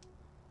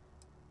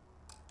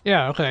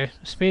 Yeah, okay.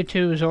 Speed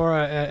 2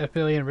 Zora at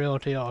Aphelion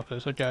Realty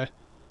office. Okay.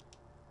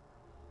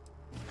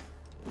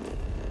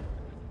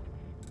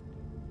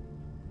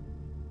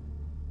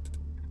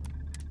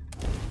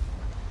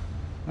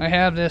 I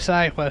have this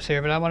side quest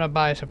here, but I want to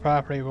buy some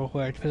property real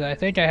quick, because I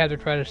think I have the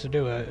credits to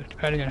do it,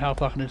 depending on how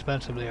fucking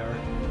expensive they are.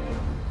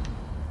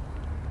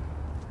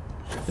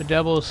 The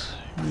devils,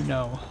 you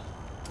know.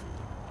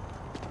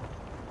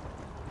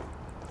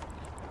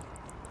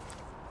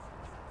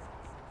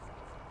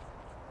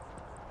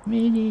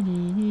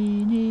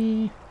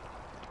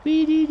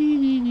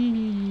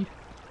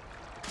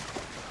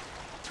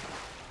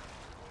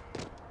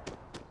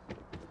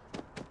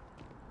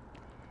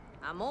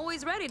 I'm always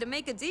always ready to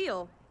make a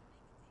deal.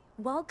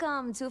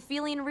 Welcome to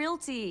Aphelion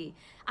Realty.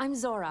 I'm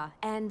Zora,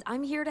 and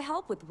I'm here to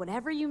help with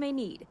whatever you may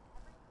need.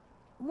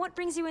 What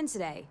brings you in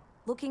today?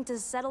 Looking to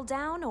settle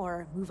down,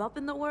 or move up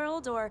in the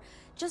world, or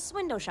just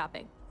window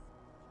shopping?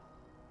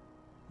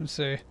 Let's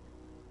see.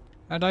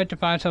 I'd like to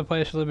find some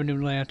place to live in New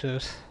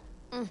Atlantis.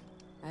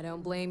 I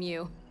don't blame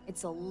you.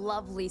 It's a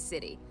lovely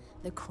city,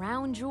 the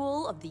crown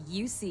jewel of the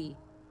UC.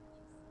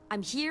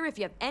 I'm here if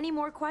you have any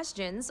more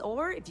questions,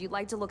 or if you'd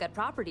like to look at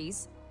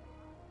properties.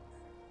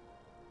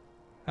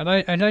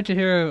 I'd like to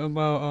hear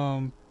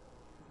about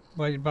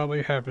what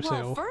you have for sale.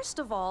 Well, first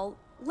of all,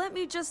 let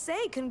me just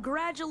say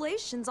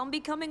congratulations on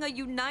becoming a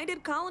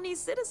United Colony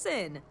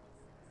citizen.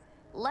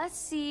 Let's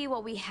see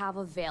what we have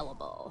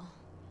available.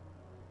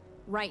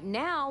 Right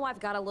now, I've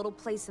got a little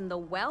place in the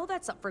well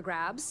that's up for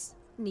grabs.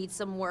 Needs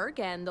some work,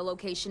 and the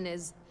location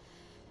is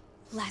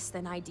less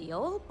than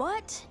ideal,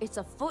 but it's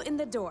a foot in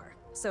the door,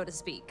 so to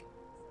speak.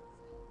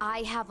 I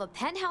have a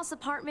penthouse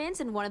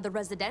apartment in one of the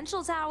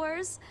residential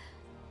towers.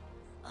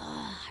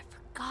 I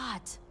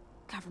forgot.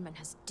 Government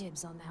has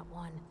dibs on that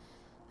one.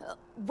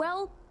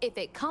 Well, if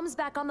it comes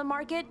back on the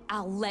market,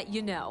 I'll let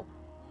you know.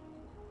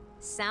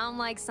 Sound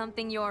like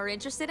something you're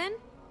interested in?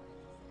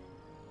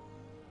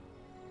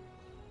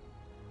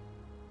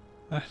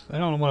 I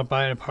don't want to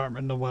buy an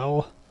apartment in the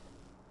well.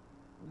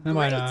 I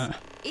might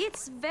not.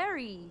 It's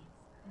very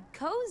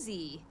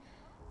cozy.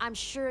 I'm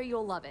sure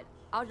you'll love it.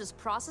 I'll just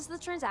process the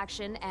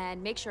transaction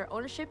and make sure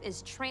ownership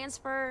is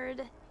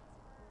transferred.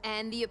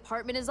 And the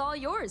apartment is all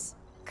yours.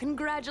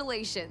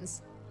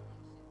 Congratulations.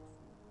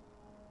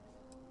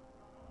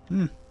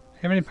 Have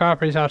any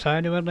properties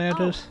outside New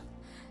Atlantis?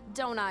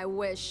 Don't I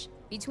wish.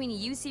 Between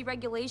UC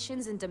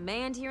regulations and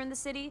demand here in the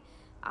city,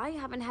 I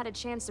haven't had a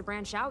chance to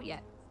branch out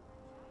yet.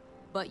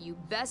 But you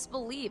best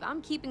believe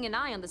I'm keeping an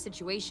eye on the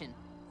situation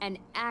and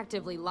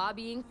actively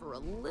lobbying for a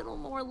little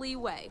more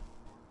leeway.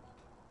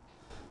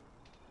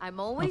 I'm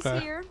always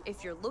here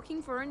if you're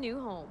looking for a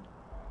new home.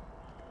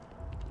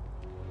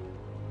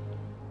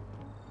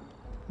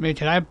 I mean,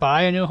 can I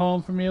buy a new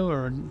home from you,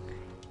 or?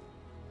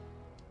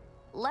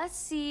 Let's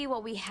see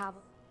what we have.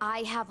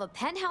 I have a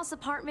penthouse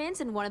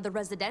apartment in one of the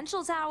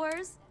residential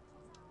towers.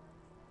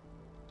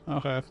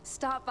 Okay.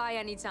 Stop by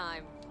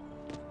anytime.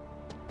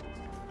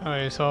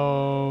 Alright,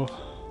 so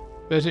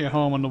visit your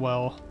home in the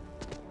well.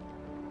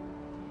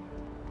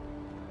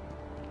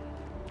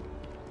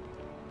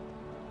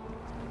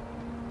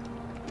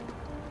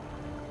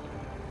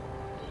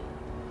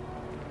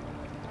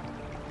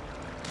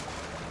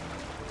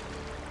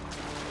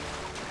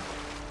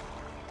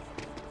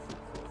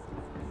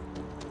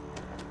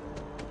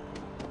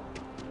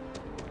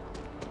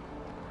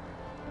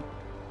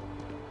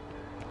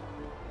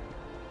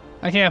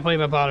 I can't believe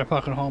I bought a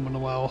fucking home in the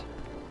well.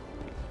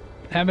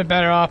 I'd been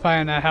better off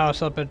buying that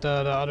house up at the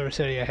other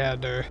city I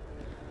had there.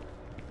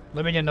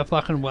 Living in the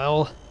fucking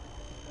well.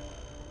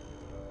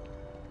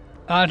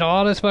 After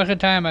all this fucking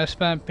time I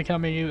spent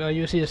becoming a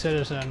UC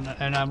citizen,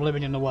 and I'm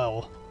living in the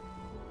well.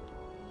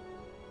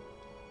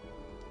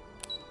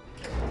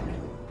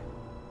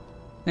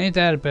 Ain't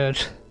that a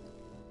bitch?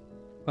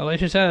 Well, at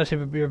least you said it's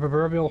your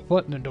proverbial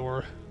foot in the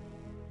door.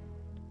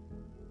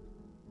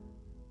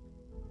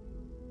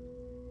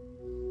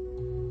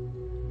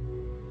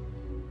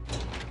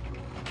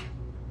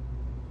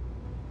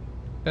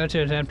 Bet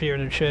you it's emptier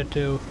than shit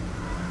too.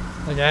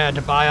 Like I had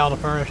to buy all the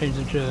furnishings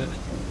and shit.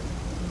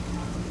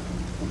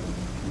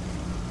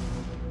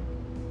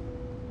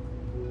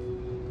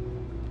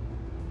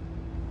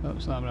 Oh,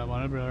 it's not what I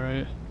wanted, but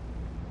alright.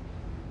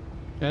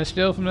 Can I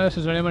steal from this?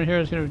 Is there anyone here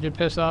that's gonna get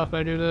pissed off if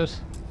I do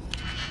this?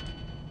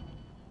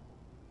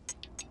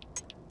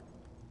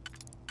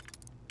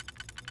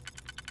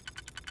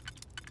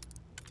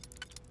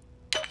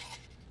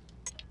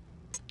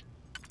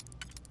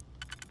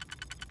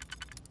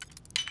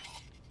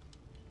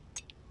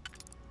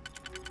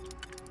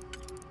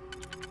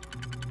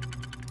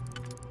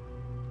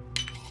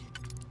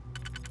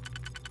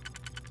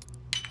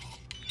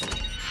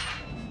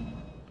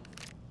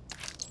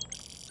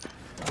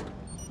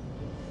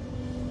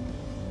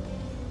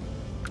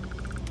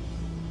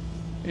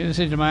 You just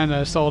need to mind that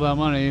I stole that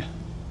money.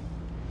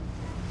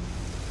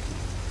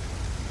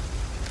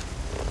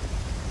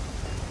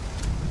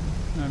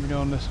 I'm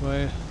going this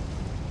way.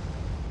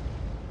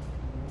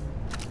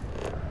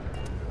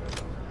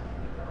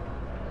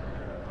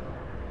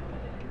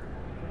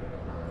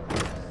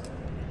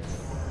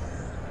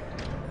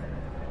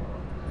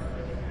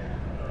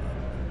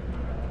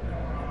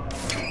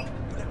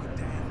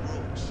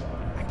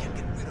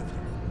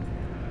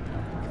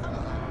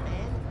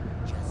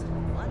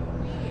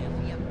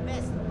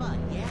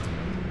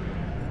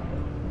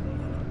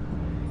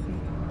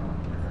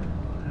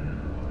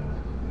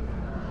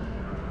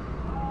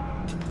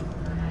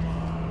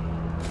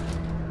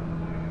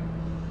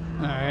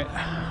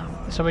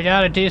 So we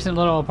got a decent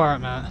little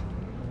apartment,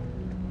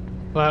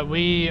 but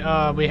we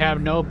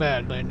have no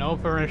bed, like no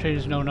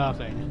furnishings, no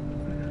nothing.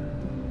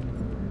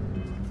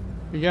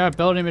 We got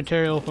building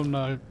material from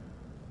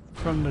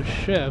the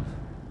ship.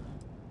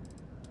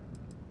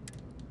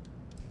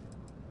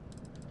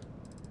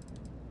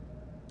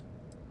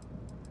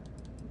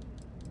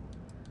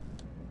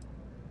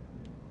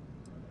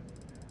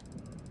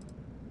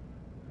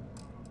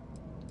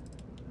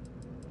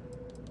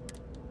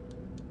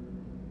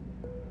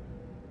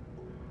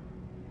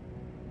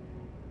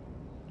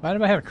 Why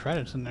do I have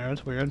credits in there?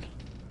 That's weird.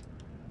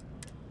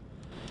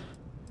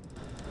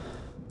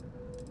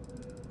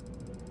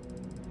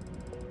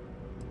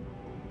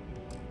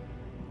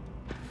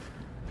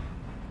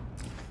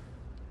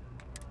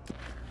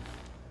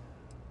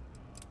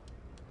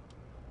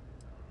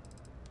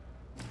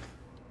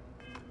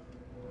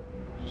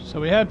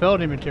 So we had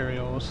building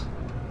materials.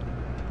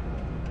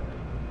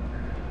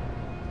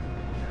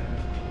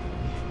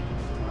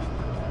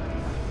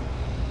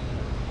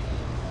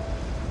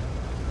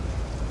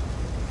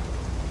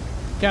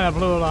 Kind of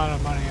blew a lot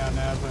of money on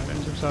that, but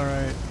it's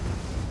alright.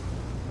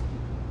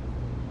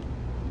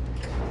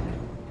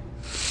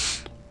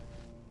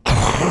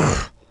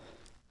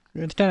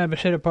 It's kind of a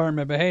shit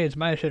apartment, but hey, it's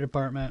my shit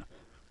apartment.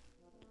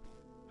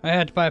 I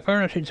had to buy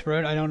furnishings for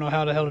it. I don't know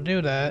how the hell to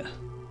do that.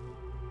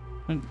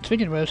 And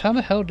speaking of which, how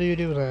the hell do you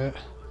do that?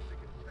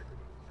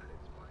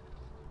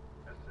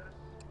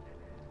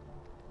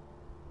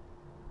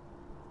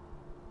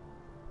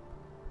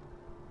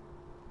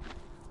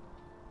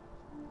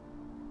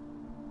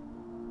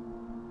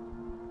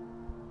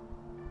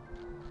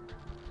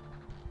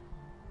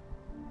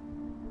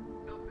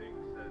 Nothing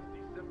says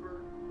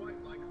December quite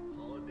like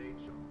holiday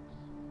chunks.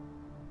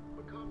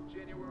 But come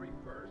January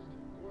 1st,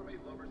 gourmet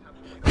lovers have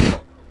to wait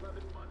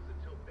 11 months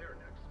until their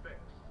next fix.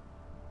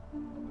 A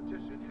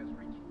petition has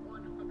reached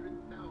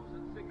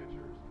 100,000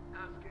 signatures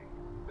asking,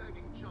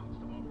 begging chunks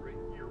to offer it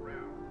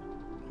year-round.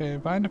 Okay,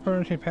 find the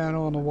furnishing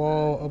panel on the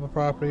wall of a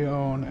property you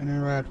own and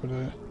interact with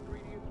it.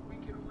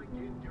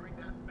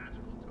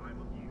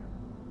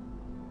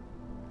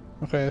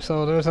 Okay,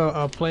 so there's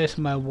a place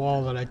in my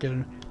wall that I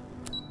can...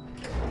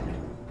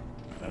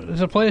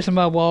 There's a place in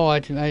my wall I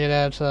can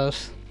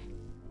access.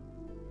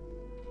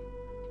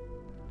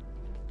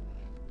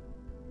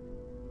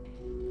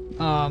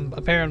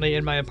 Apparently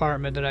in my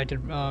apartment that I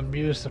can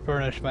use to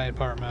furnish my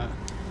apartment.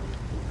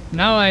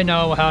 Now I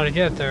know how to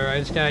get there. I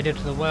just gotta get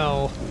to the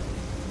well.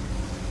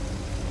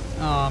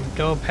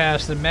 Go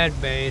past the med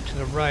bay to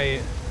the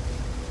right.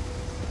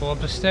 Go up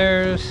the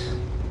stairs.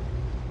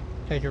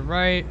 Take a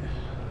right.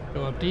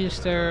 Go up these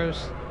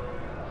stairs.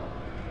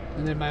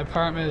 And then my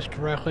apartment is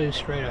directly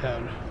straight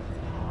ahead.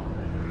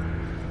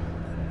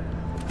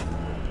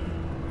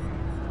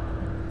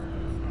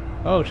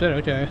 Oh shit,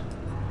 okay.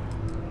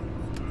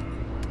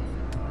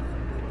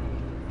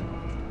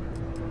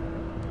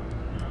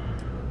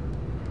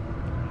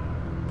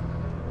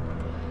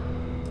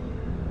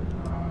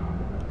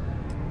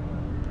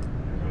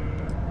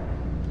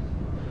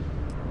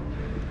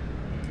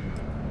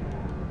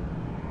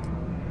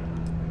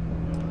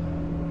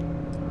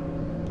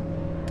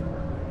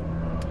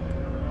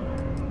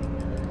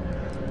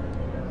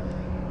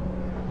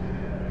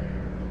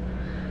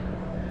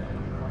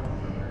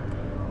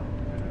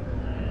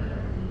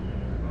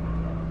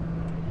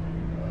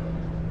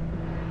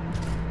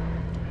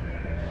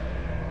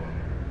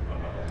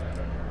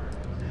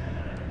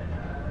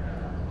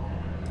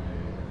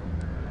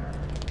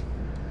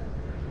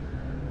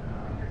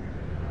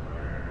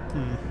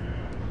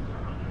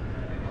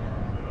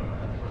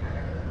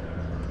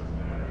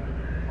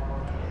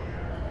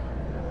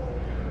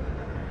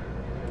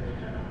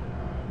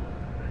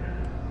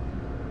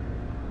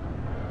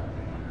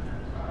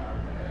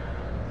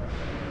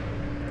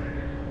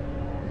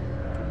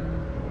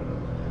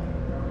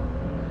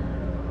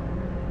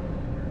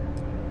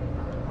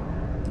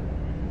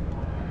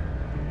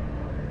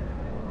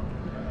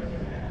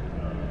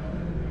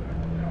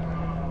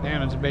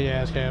 Damn, it's a big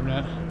ass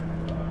cabinet.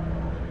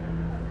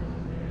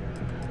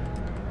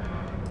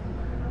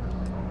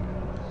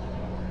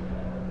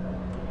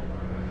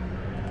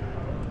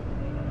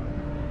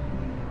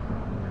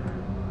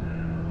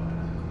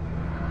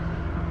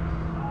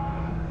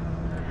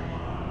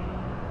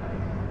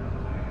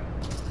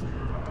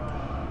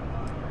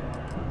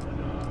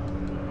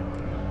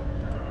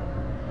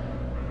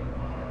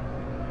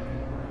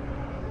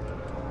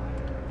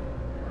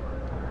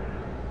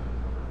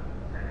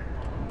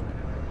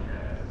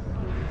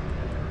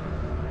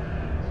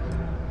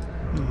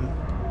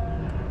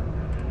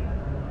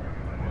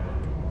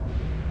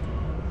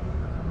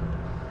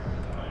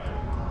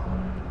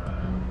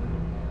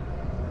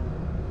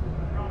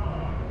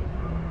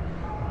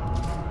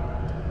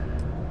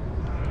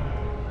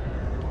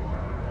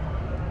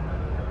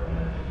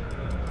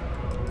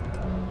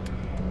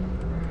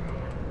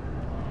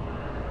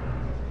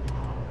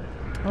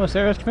 Oh,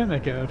 Sarah's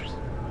commitment gift.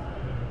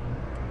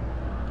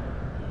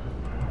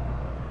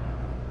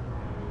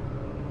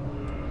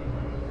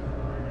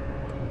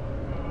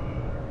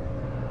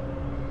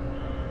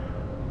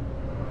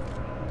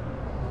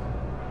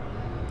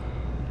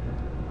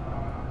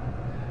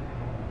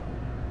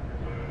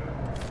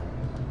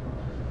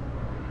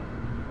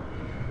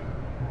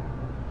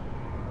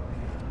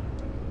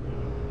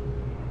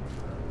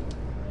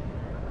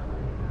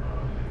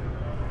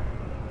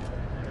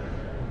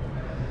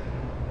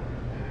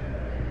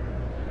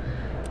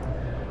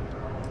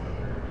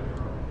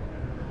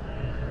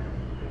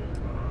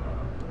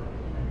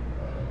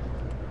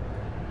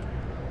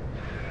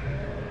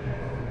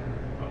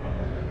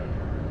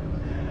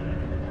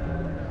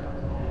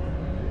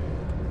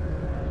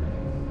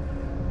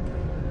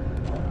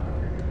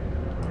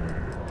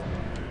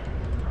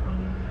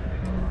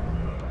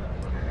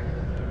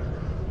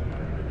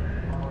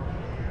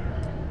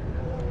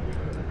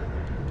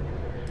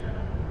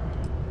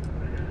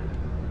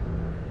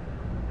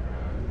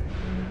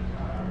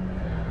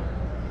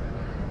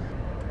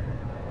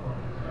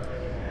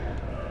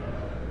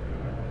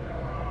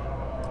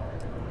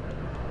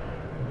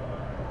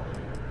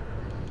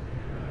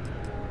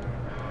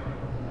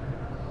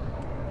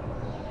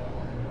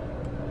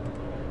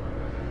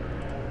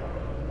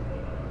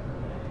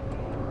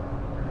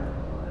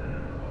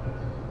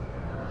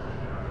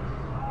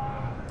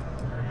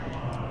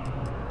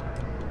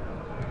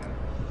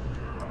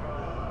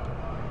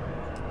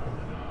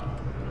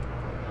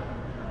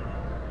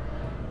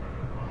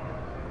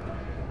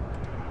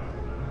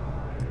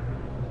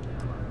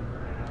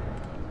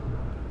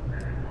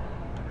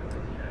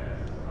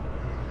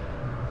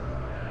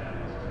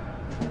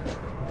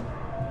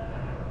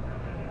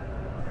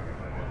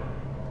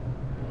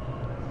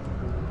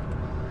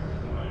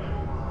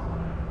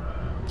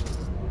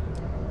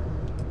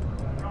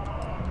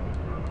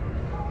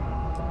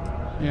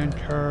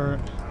 Enter.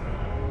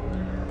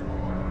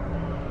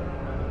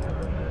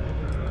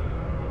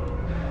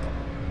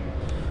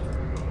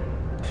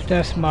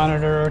 Desk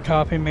monitor,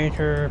 coffee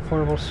maker,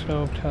 portable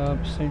stove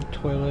top, sink,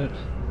 toilet.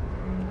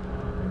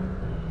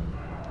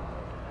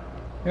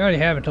 We already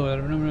have a toilet,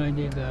 but I don't really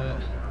need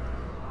that.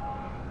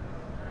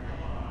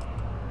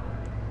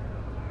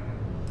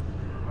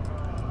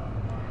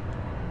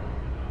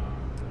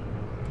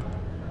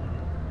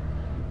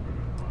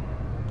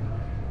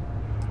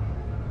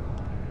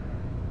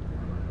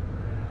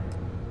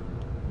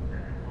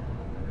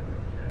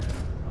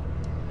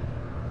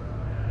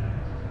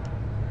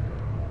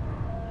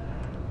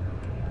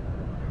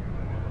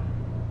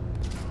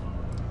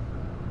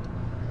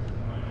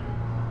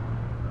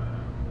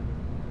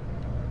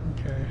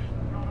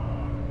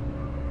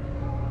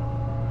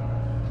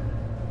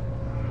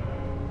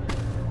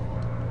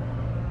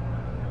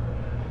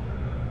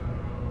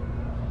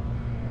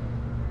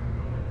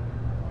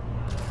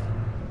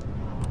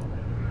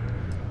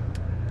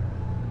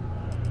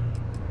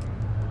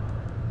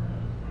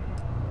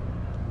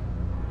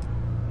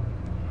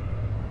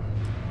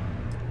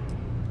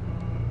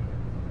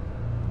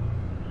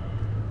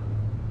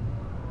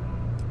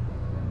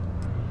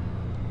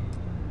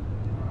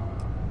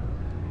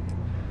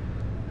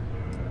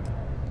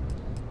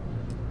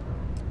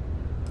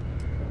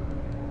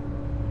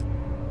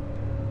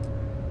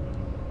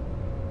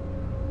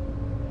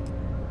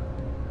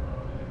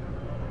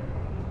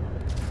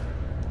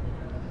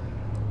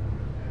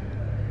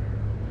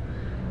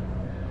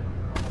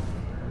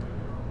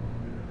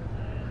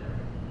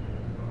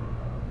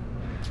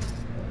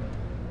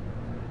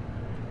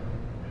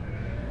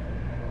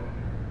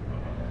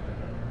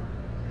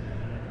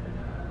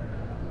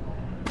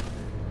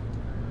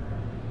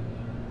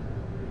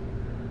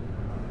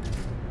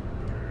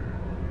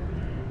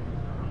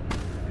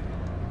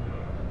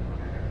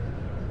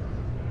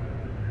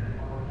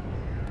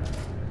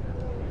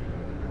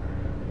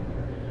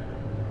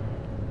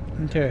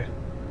 Okay.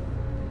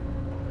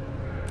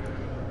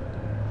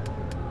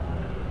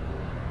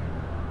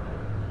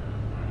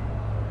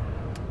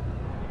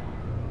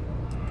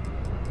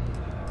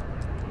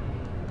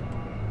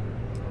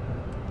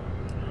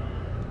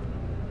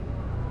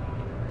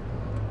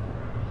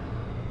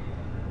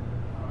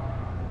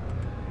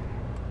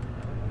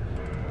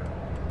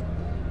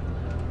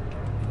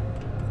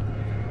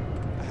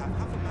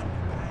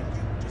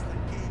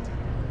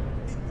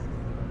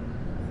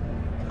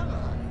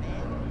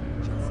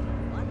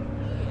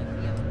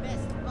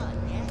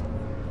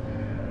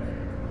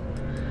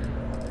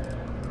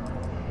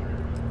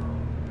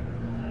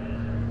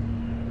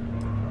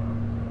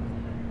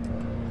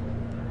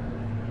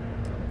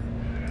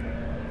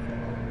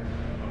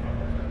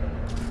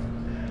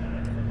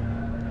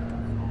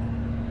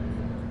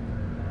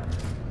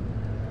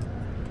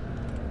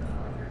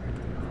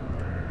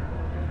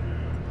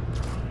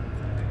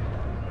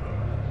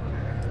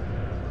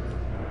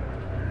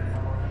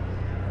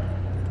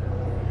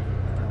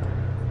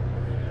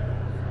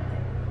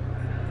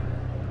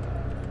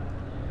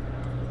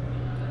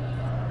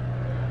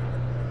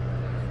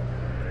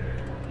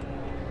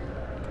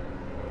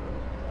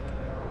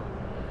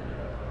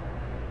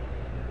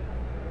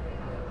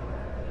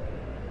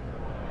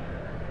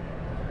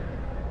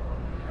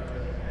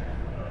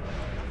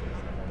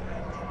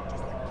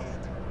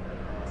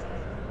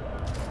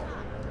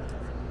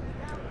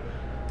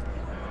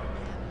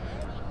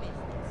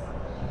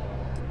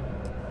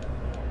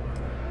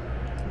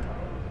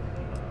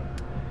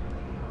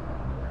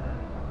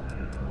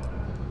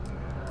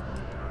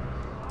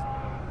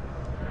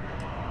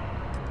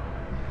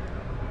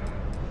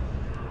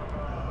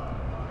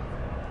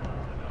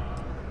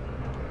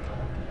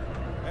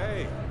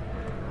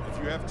 If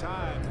you have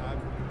time,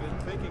 I've been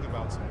thinking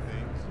about some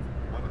things.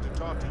 Wanted to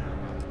talk to you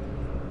about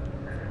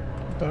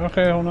it.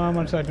 Okay, hold on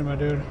 1 second, my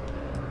dude.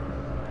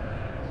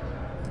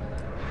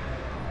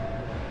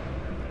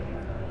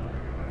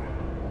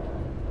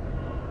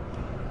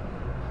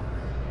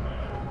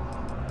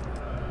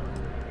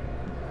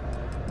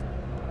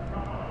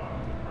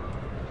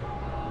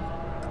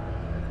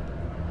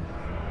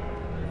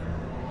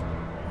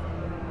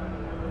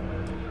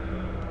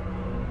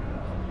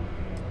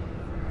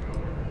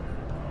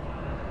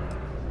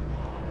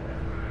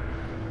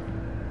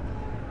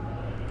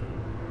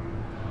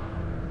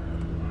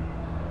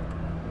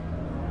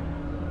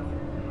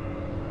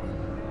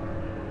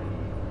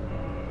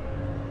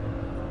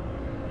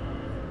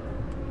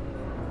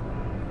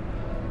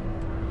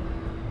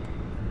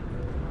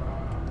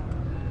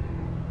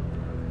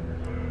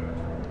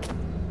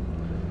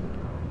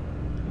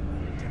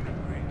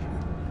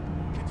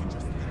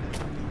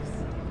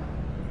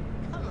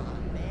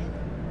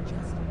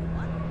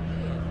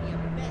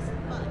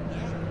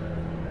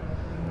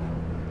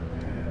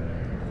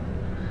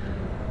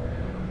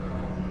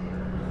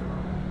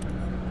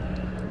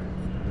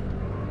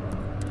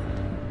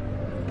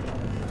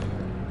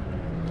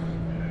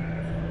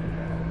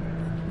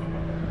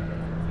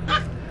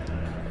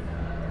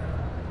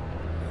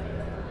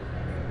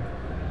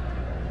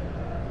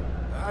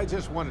 I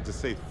just wanted to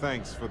say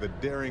thanks for the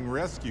daring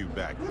rescue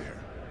back there.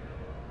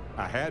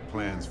 I had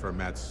plans for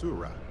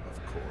Matsura,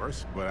 of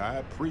course, but I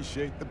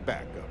appreciate the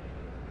backup.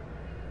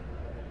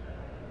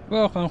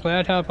 Welcome,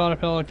 glad to help out a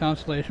fellow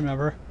Constellation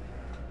member.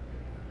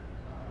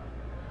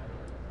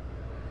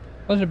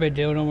 Wasn't a big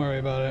deal, don't worry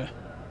about it.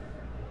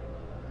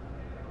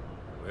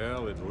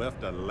 Well, it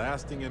left a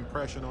lasting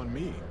impression on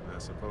me, I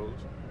suppose.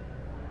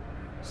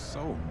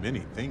 So many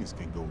things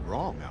can go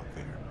wrong out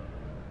there.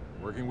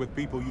 Working with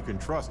people you can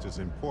trust is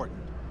important.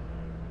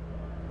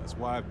 That's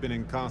why I've been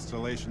in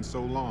Constellation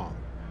so long.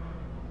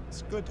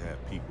 It's good to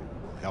have people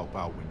who will help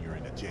out when you're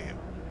in a jam.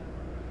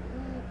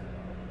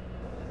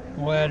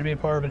 Glad to be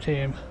part of a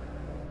team.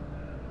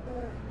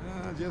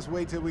 Just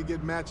wait till we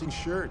get matching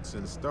shirts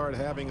and start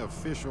having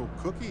official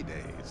cookie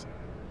days.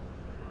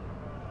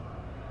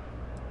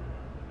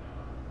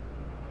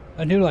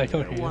 I do like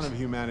cookies. One of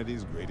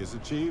humanity's greatest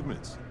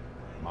achievements.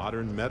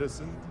 Modern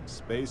medicine,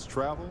 space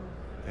travel,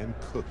 and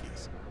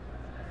cookies.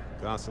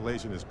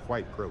 Constellation is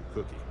quite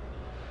pro-cookie.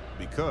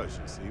 Because,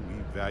 you see,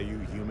 we value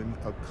human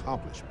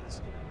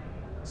accomplishments.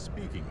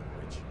 Speaking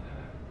of which,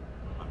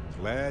 I'm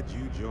glad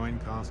you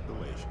joined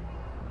Constellation.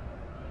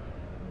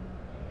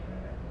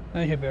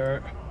 Thank you,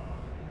 Barrett.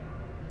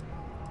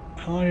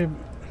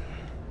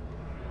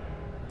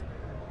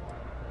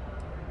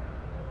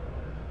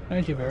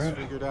 Thank you, Barrett.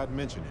 I figured I'd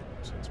mention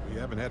it, since we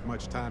haven't had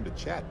much time to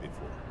chat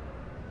before.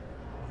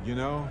 You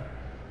know,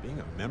 being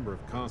a member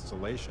of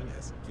Constellation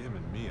has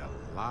given me a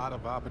lot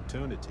of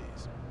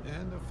opportunities,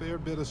 and a fair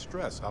bit of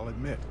stress, I'll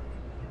admit.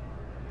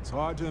 It's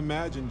hard to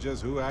imagine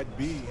just who I'd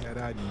be had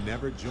I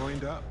never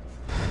joined up.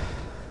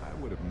 I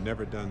would have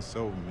never done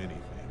so many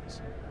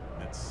things,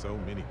 met so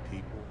many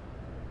people.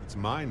 It's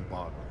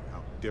mind-boggling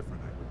how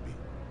different I would be.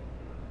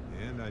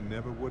 And I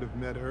never would have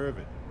met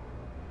Irvin.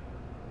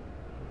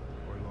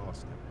 Or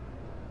lost him,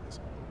 I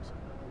suppose.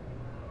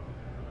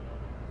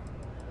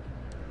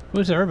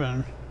 Who's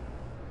Irvin?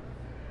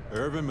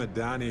 Irvin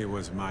Madani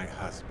was my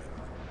husband.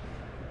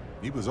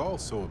 He was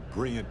also a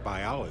brilliant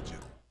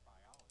biologist.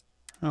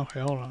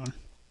 Okay, hold on.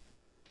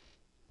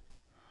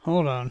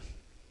 Hold on.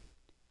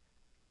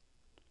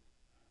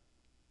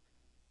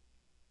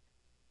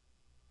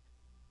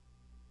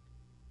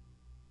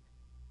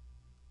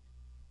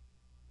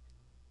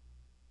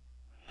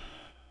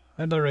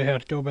 I literally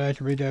have to go back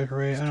and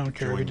redecorate. I don't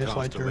care if he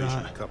disliked it or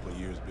not. A couple of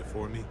years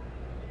before me.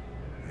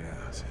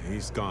 Yeah,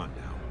 he's gone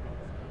now.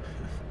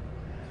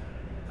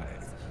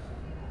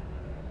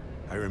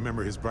 I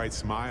remember his bright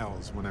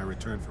smiles when I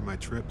returned from my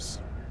trips.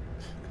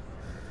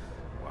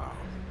 Wow,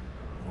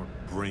 more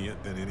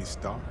brilliant than any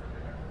star.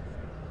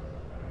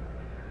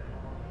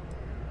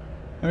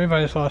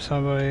 Everybody's lost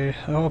somebody.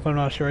 I hope I'm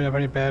not sure you have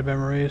any bad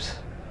memories.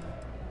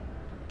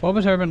 What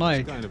was Irvin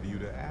like? It's kind of you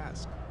to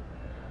ask.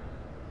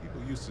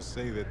 People used to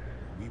say that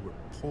we were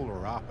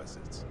polar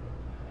opposites.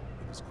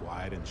 He was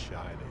quiet and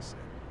shy, they said.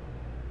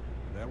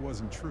 That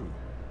wasn't true.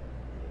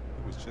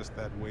 He was just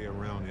that way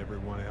around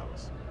everyone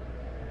else.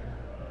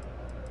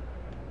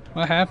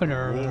 What happened to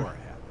Irvin? War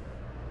happened.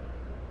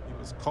 He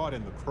was caught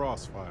in the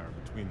crossfire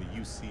between the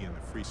UC and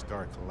the Free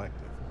Star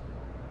Collective.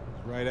 It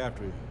was right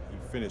after he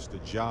finished the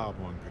job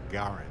on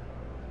Gagarin.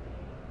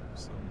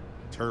 Some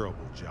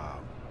terrible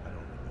job. I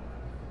don't remember.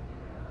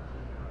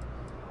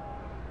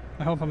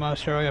 I hope I'm not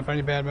sure I have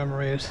any bad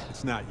memories.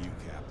 It's not you,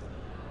 Captain.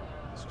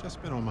 It's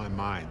just been on my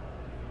mind.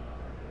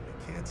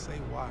 I can't say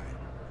why.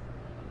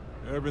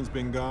 Irvin's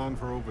been gone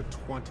for over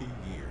 20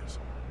 years.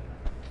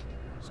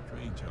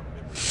 Strange how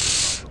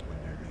memories pop up when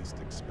you're least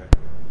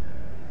expected.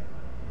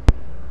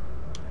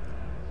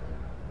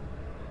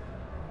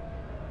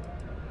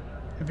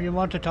 If you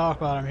want to talk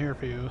about it, I'm here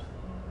for you.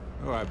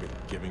 Oh, I've been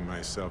giving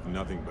myself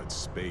nothing but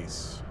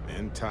space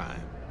and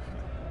time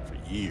for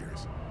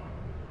years.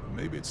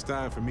 Maybe it's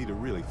time for me to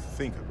really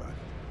think about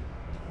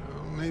it.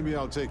 Well, maybe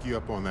I'll take you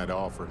up on that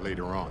offer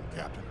later on,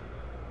 Captain.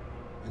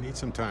 I need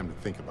some time to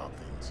think about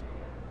things.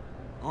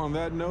 On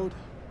that note,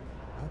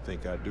 I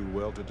think I'd do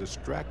well to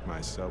distract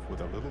myself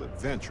with a little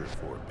adventure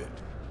for a bit.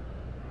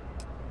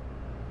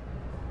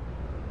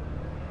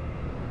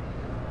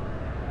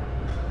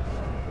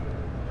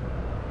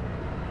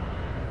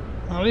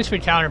 Well, at least we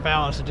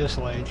counterbalance the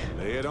dislike.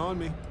 Lay it on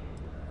me.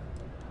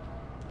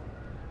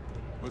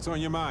 What's on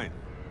your mind?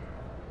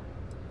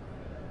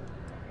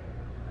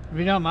 If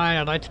you don't mind,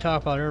 I'd like to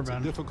talk about Irvin.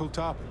 It's a difficult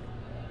topic.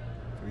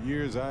 For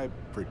years, I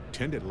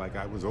pretended like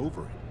I was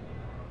over it.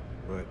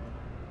 But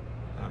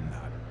I'm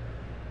not.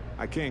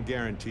 I can't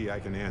guarantee I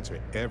can answer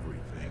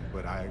everything,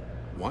 but I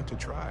want to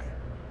try.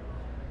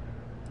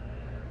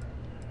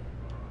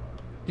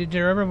 Did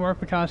you ever work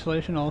for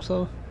Constellation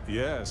also?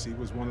 Yes, he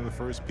was one of the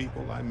first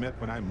people I met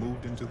when I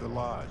moved into the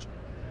lodge.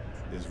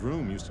 His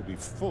room used to be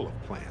full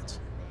of plants.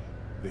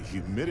 The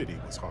humidity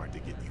was hard to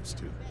get used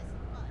to.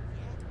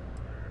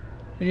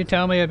 Can you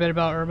tell me a bit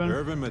about Irvin?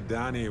 Irvin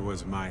Madani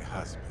was my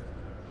husband.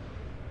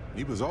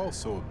 He was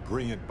also a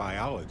brilliant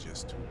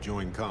biologist who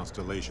joined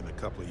Constellation a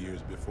couple of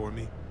years before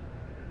me.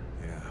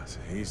 Yeah, so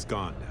he's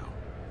gone now.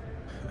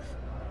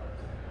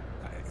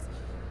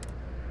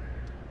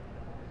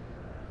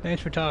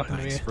 Thanks for talking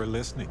to me. Thanks for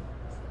listening.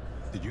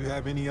 Did you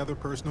have any other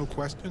personal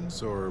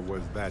questions, or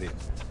was that it?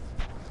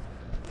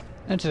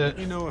 That's it. Let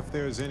me know if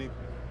there's any...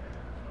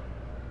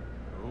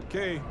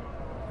 Okay.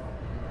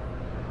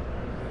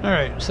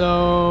 Alright,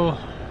 so...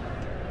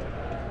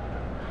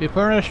 we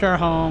furnished our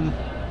home.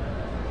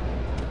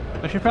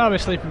 I should probably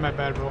sleep in my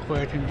bed real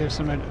quick and get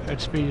some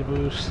at speed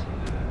boost.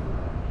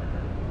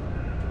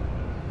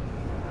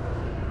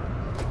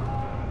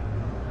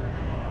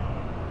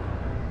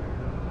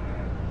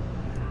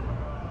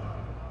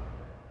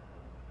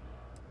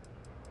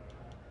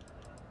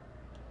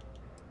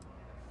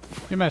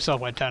 Give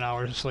myself like 10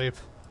 hours of sleep.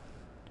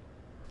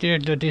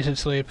 Get a decent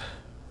sleep.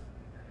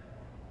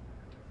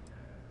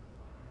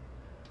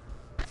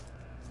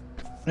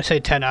 I say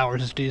 10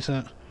 hours is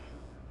decent.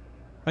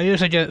 I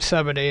usually get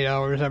 7 to 8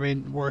 hours every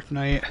work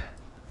night.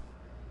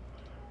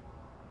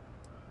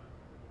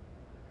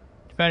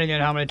 Depending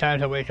on how many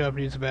times I wake up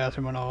and use the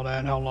bathroom and all that,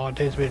 and how long it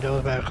takes me to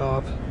doze back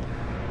off.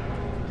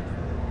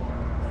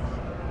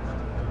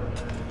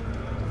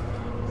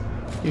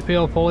 You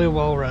feel fully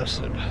well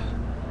rested.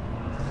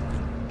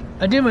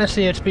 I do miss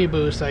the HP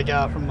boost I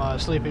got from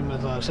sleeping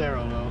with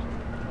Sarah though.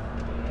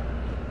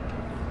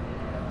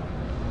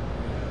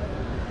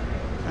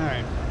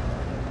 Alright.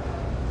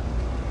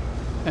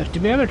 Do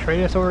we have a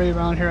trade authority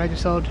around here I can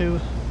sell it to?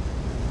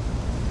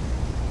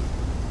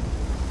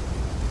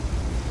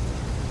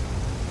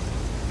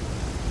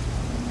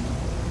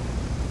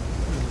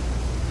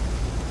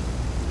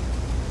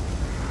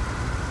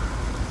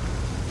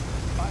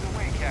 By the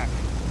way,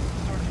 Captain,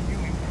 Sergeant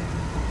Ewing.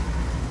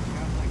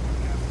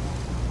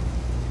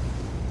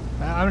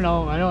 I don't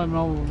know. I don't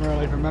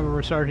really remember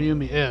where Sergeant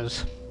Yumi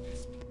is.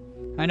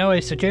 I know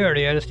he's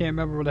security, I just can't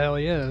remember where the hell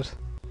he is.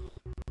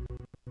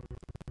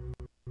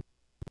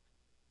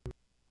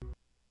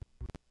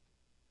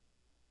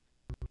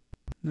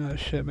 Oh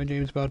shit, my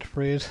game's about to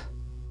freeze.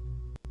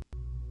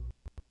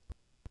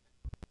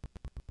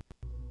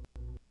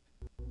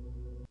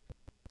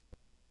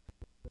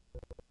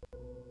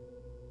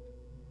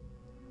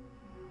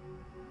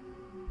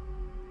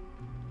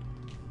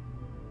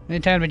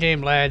 Anytime the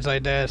game lags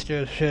like that, it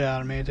scares the shit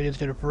out of me. It's just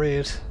gonna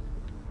freeze.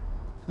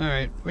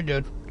 Alright, we're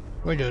good.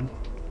 We're good.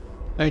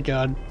 Thank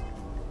God.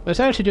 Let's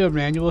actually do a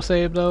manual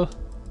save though.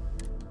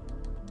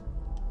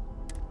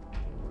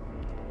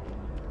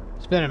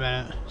 It's been a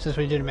minute since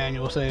we did a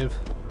manual save.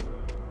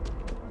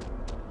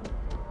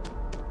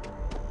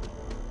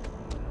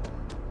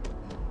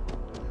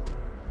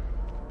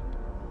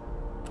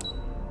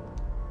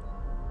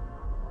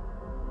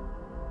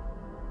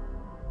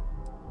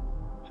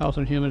 Health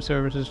and Human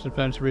Services,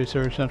 Defense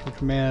Research, Central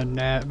Command,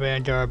 NAT,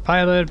 Vanguard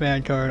Pilot,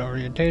 Vanguard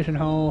Orientation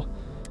Hall,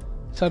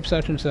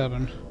 Subsection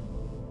 7.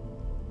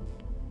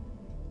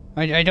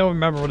 I don't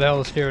remember what the hell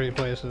the security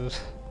place is.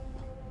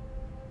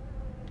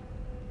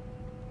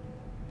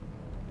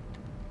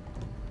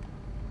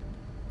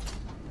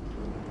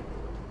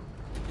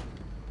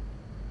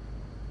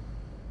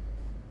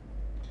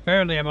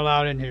 Apparently I'm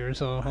allowed in here,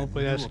 so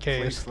hopefully that's the case.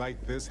 A place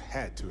like this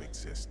had to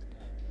exist.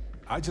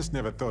 I just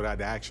never thought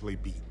I'd actually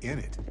be in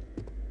it.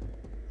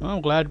 Well,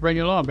 I'm glad to bring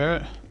you along,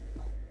 Barrett.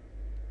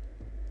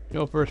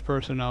 Go first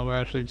person now, we're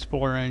actually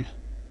exploring.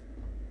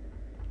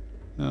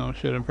 Oh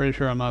shit, I'm pretty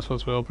sure I'm not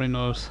supposed to be opening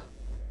those.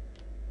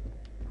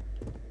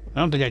 I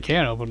don't think I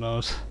can open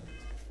those.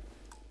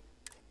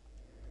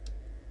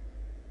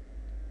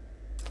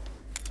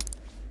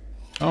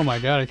 Oh my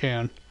god, I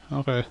can.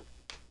 Okay.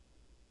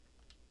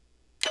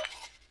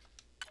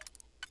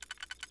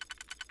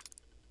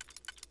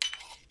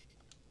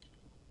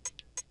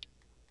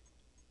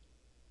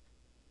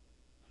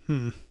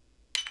 I'm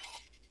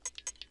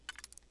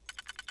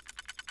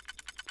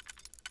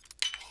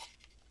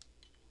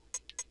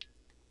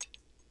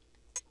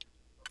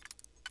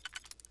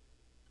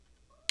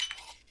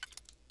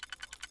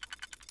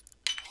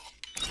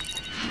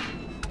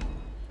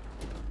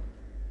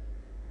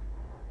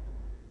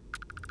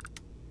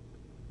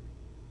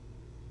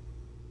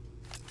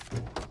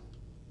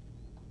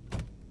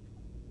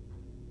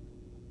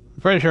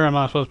pretty sure I'm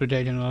not supposed to be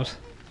taking those.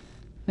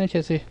 Hey,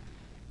 Kissy.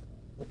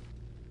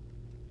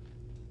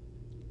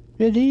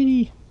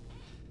 Bedini!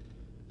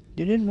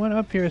 You didn't want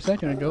up here a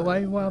second ago, why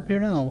are you up here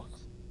now?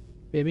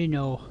 Baby,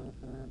 no.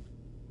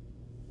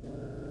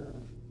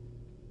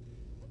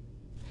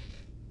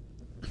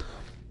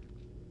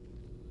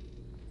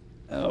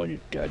 Oh,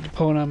 God, you're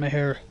pulling on my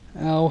hair.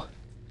 Ow.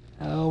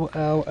 Ow,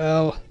 ow,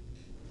 ow.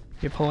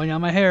 You're pulling on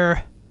my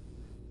hair.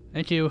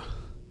 Thank you.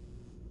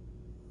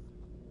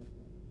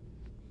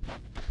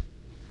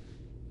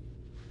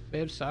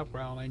 Babe, stop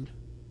growling.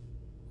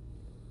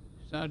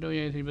 She's not doing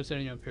anything but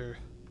sitting up here.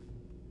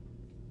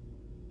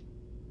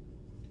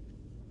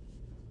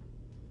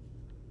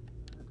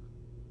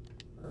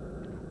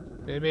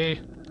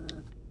 Baby,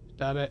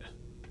 stop it.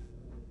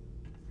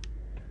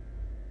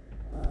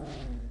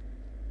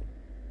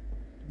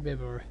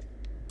 Baby.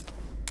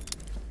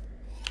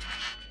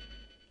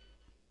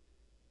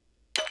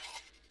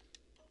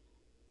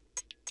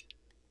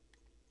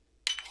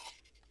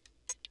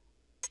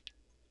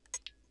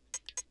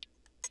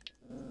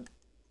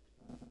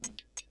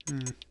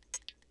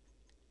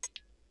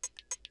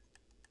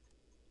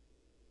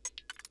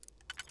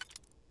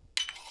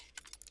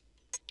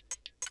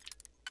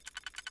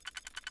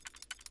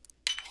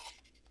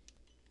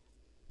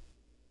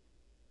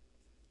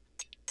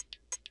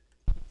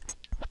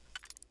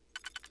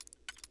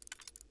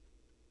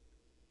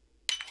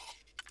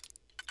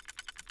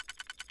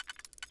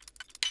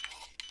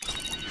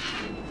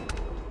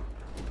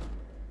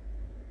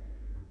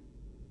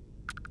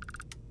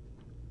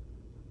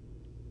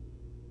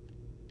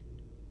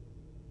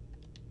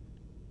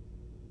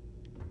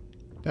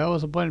 That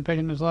was the point of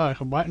picking his lock.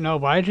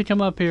 Why did you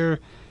come up here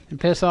and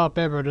piss off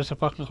Pepper just to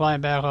fucking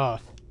climb back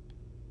off?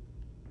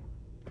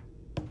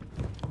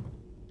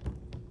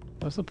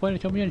 What's the point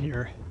of coming in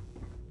here?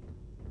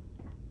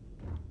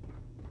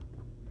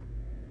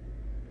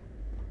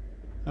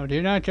 Oh, do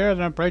you not care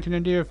that I'm breaking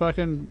into your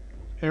fucking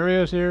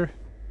areas here?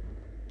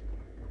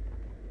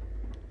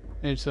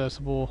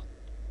 Accessible.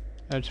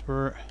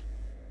 Expert.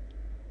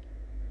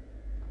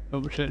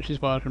 Oh shit, she's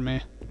watching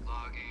me.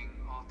 Logging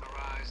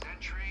authorized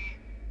entry.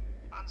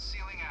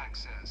 Unsealing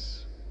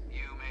access. You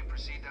may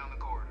proceed down the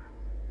corridor.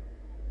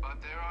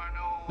 But there are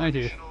no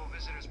additional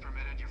visitors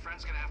permitted. Your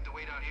friend's gonna have to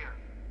wait out here.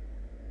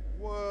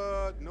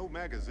 What? No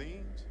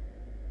magazines?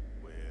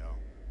 Well,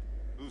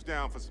 who's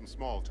down for some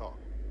small talk?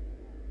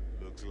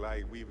 Looks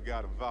like we've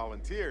got a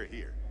volunteer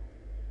here.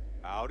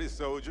 Howdy,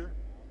 soldier.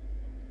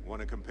 Want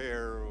to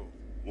compare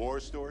war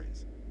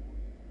stories?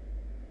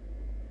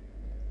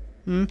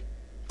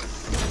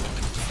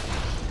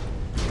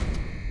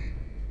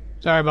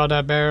 Sorry about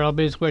that, Bear. I'll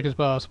be as quick as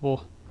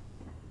possible.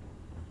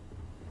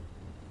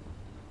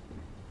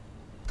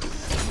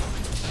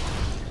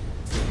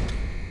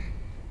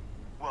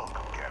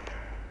 Welcome, Captain.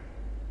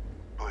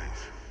 Please,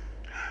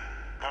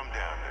 come down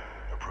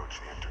and approach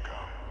the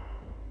intercom.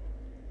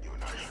 You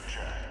and I should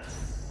chat.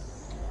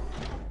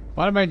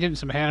 Why am I getting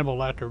some Hannibal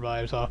Lecter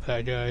vibes off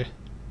that guy?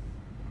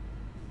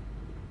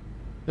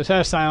 This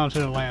has Silence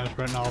in the Lambs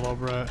written all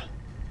over it.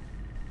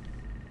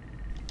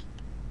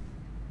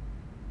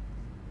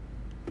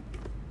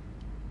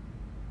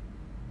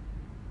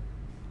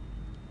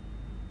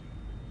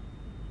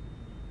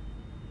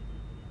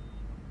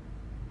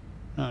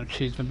 Oh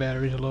jeez, my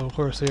batteries are low, of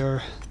course they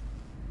are.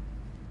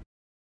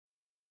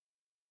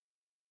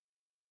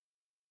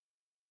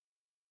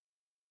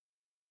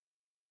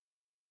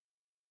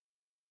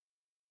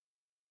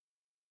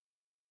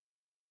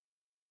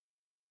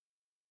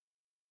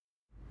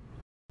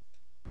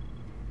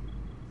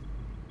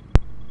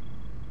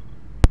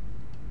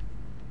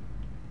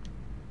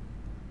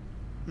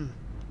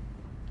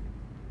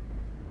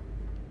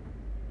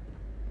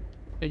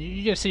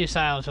 You just see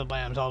Silence of the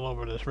Lambs all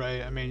over this,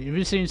 right? I mean, if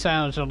you've seen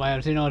Silence of the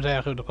Lambs, you know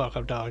exactly what the fuck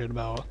I'm talking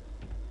about.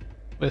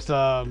 With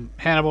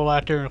Hannibal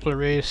Lecter and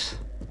Clarice.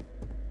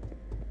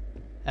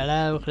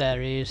 Hello,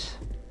 Clarice.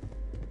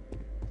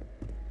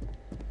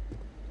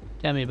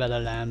 Tell me about the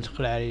lambs,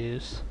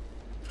 Clarice.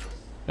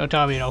 Don't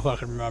tell me you don't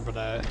fucking remember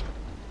that.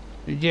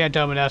 You can't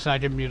tell me that's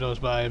not giving you those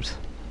vibes.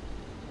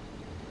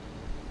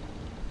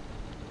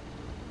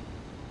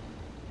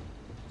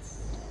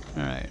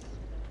 Alright.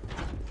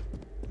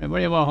 Hey, what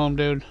do you want home,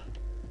 dude?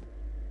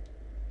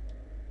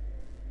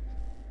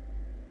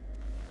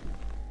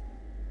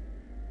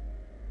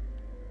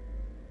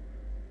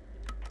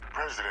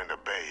 President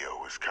Abeyo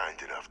was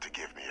kind enough to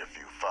give me a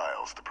few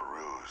files to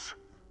peruse.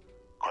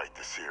 Quite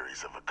the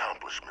series of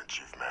accomplishments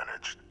you've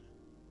managed.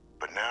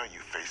 But now you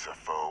face a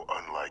foe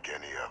unlike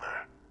any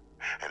other.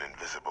 An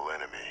invisible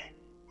enemy,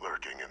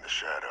 lurking in the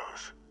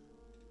shadows.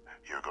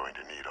 You're going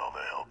to need all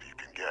the help you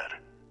can get.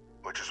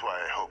 Which is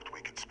why I hoped we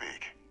could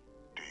speak.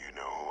 Do you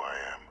know who I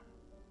am?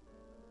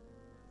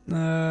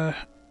 Oh.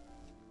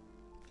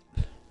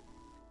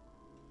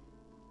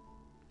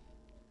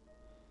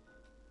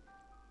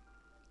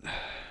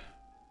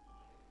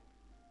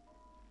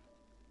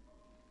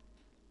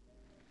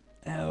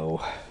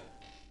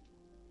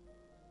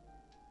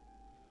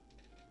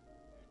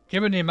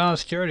 Given the amount of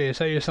security, I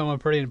say you're someone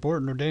pretty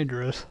important or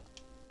dangerous.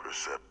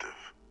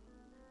 Receptive.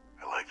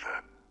 I like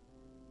that.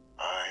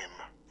 I'm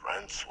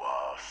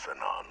Francois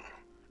Sanon.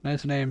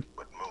 Nice name.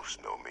 But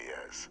most know me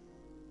as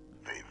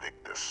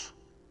Victus.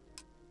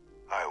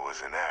 I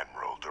was an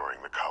admiral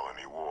during the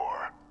Colony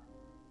War.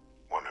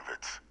 One of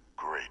its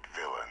great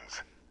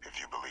villains, if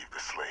you believe the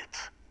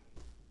slates.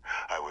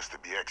 I was to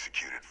be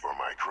executed for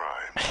my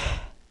crimes.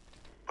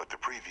 But the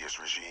previous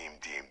regime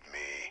deemed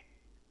me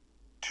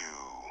too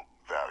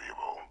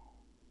valuable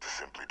to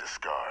simply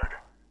discard.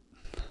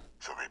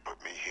 So they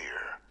put me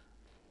here.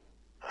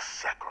 A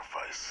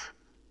sacrifice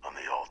on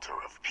the altar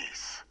of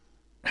peace.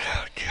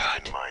 Oh,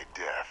 God. And my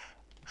death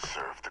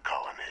served the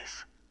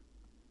colonies.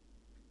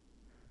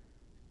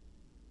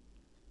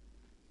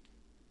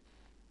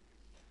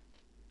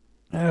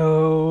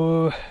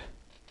 Oh.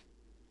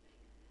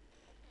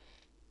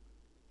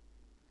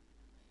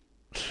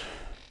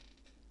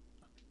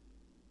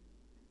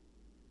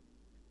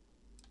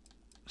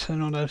 So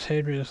no, that's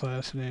Hadrian's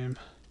last name.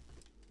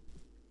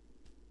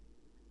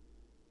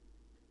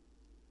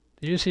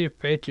 Did you see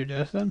Fate your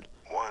death then?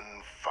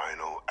 One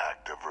final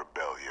act of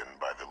rebellion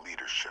by the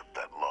leadership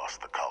that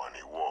lost the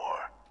Colony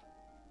War.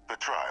 The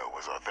trial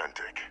was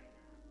authentic.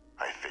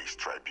 I faced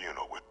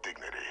tribunal with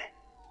dignity.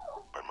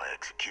 But my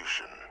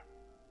execution...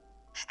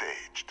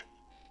 staged.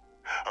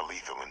 A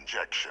lethal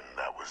injection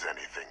that was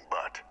anything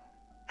but.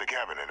 The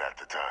cabinet at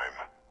the time,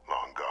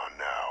 long gone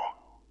now,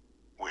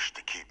 wished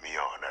to keep me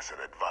on as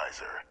an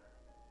advisor.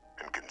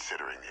 And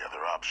considering the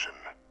other option,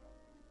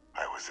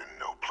 I was in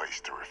no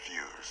place to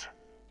refuse.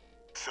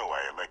 So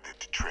I elected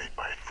to trade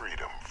my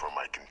freedom for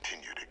my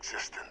continued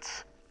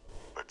existence.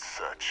 But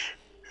such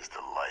is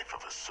the life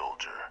of a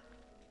soldier.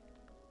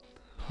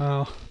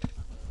 Wow.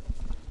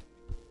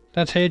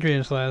 That's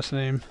Hadrian's last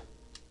name.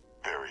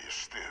 Very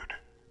astute.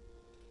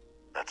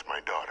 That's my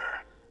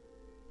daughter.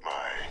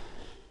 My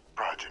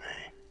progeny.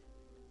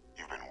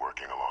 You've been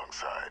working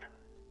alongside.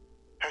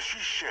 Has she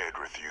shared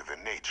with you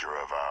the nature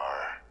of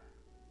our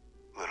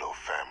little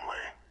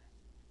family?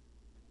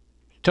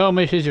 Told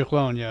me she's your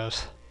clone,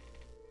 yes.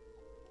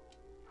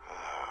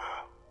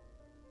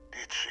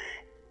 Did she?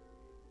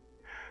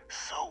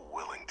 So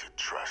willing to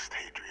trust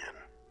Hadrian.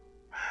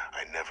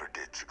 I never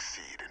did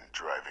succeed in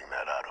driving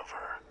that out of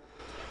her.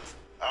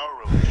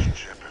 Our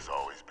relationship has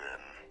always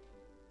been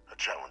a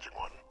challenging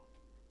one.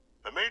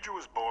 The Major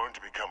was born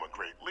to become a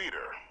great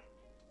leader,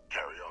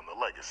 carry on the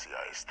legacy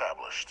I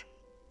established,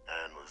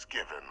 and was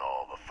given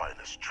all the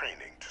finest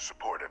training to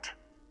support it.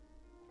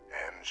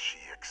 And she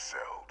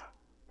excelled.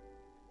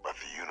 But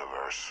the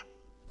universe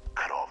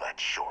cut all that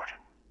short.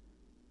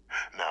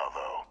 Now,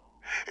 though,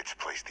 it's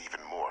placed even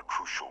more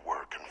crucial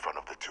work in front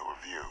of the two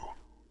of you.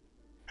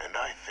 And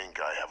I think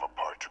I have a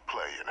part to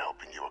play in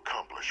helping you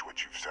accomplish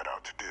what you've set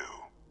out to do.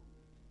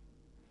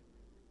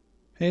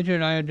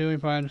 Hadrian and I are doing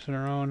pilots on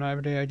our own.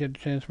 Every day I get the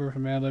chance to work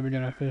from Mad Living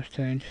in a fish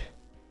tank.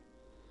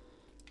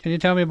 Can you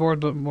tell me more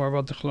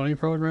about the cloning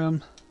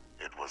program?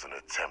 It was an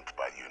attempt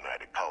by the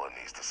United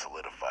Colonies to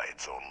solidify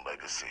its own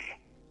legacy,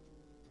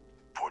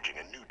 forging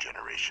a new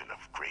generation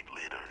of great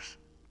leaders.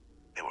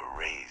 They were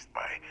raised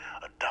by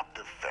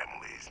adoptive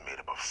families made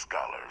up of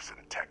scholars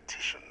and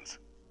tacticians,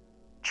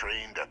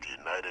 trained at the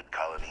United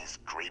Colonies'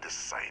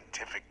 greatest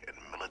scientific and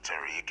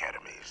military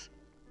academies,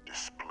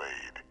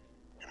 displayed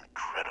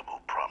incredible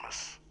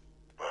promise.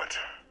 But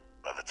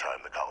by the time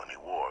the Colony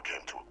War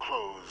came to a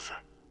close,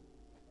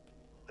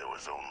 there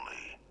was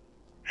only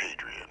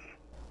Hadrian.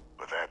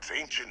 But that's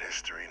ancient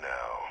history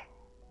now.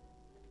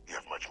 You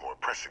have much more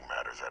pressing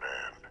matters at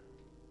hand,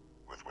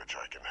 with which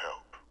I can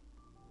help.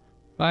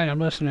 Fine, I'm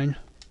listening.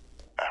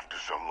 After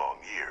some long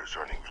years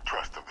earning the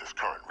trust of this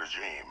current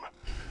regime,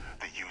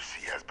 the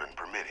UC has been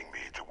permitting me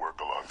to work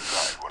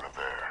alongside one of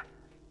their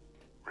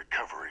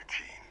recovery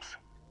teams,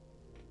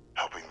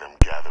 helping them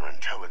gather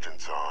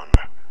intelligence on,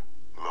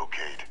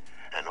 locate,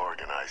 and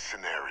organize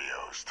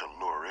scenarios to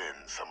lure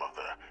in some of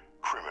the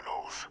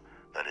criminals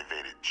that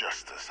evaded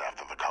justice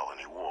after the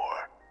Colony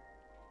War.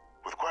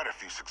 With quite a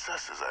few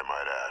successes, I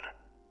might add.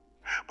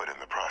 But in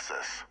the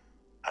process,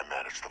 I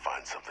managed to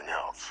find something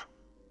else.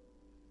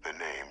 The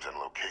names and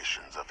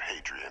locations of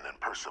Hadrian and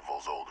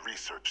Percival's old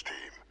research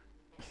team.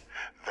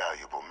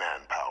 Valuable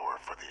manpower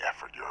for the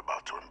effort you're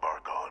about to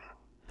embark on.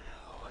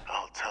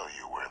 I'll tell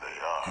you where they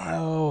are.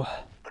 Oh.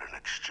 But in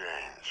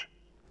exchange,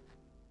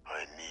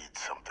 I need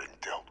something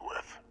dealt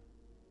with.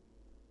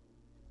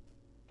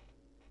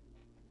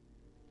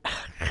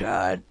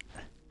 God.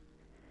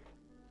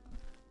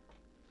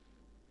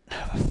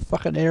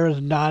 Fucking air is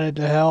knotted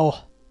to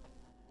hell.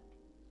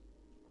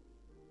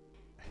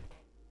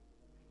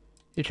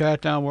 You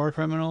track down war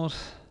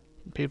criminals?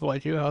 People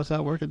like you? How's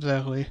that work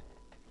exactly?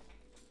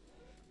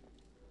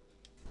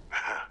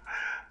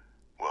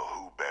 Well,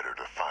 who better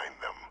to find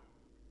them?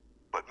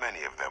 But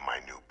many of them I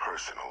knew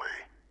personally.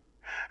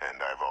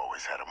 And I've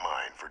always had a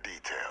mind for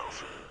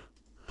details.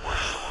 Where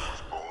someone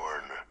was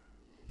born,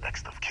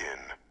 next of kin.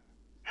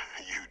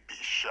 You'd be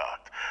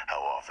shocked how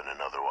often an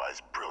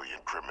otherwise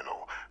brilliant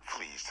criminal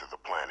flees to the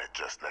planet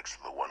just next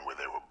to the one where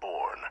they were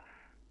born,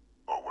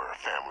 or where a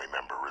family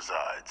member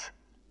resides.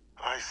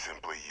 I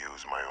simply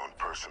use my own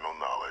personal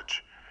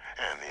knowledge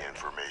and the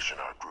information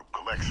our group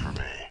collects for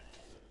me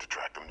to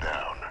track them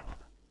down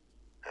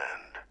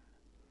and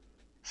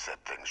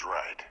set things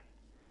right.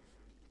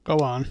 Go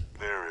on.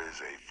 There is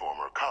a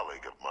former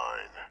colleague of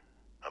mine,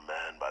 a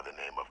man by the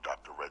name of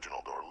Dr.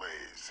 Reginald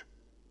Orlaise.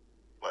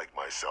 Like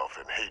myself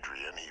and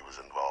Hadrian, he was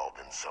involved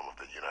in some of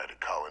the United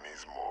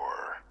Colonies'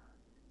 more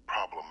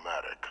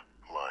problematic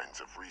lines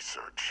of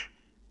research.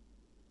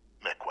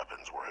 Mech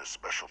weapons were his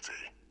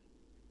specialty.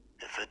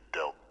 If it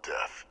dealt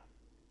death,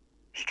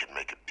 he could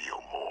make a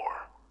deal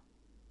more.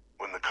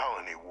 When the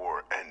Colony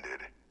War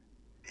ended,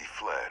 he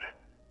fled,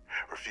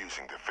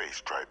 refusing to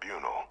face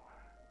tribunal,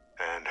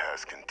 and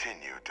has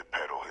continued to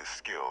peddle his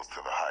skills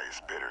to the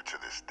highest bidder to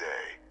this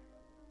day.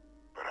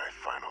 But I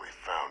finally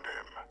found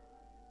him.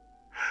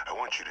 I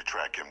want you to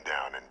track him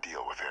down and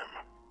deal with him,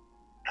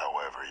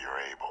 however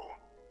you're able.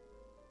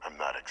 I'm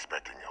not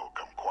expecting he'll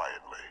come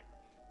quietly.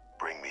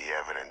 Bring me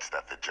evidence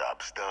that the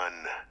job's done,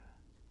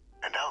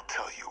 and I'll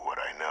tell you what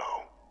I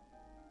know.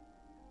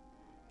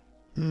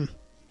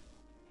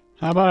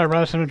 How about I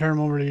arrest him and turn him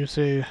over to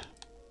UC?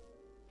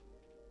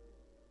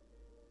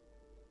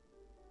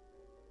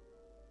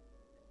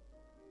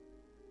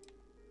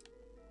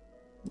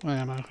 Well,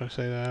 I'm not gonna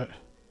say that.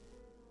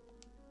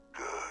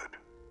 Good.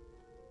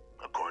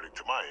 According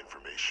to my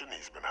information,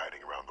 he's been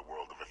hiding around the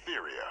world of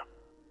Etheria.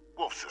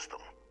 Wolf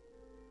system.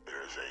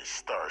 There's a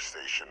star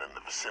station in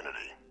the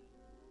vicinity.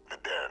 The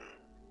Den.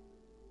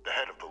 The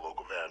head of the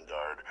local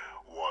vanguard,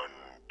 one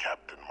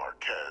Captain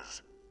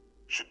Marquez,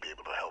 should be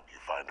able to help you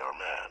find our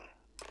man.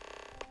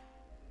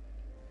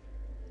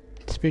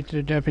 Speak to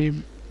the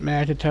Deputy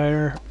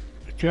McIntyre.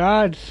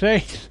 God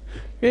sakes!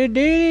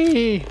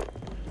 Houdini!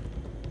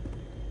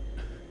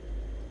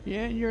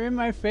 Yeah, you're in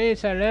my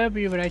face. I love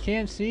you, but I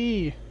can't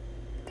see.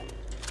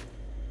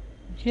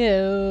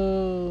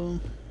 Kill.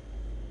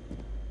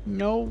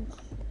 No.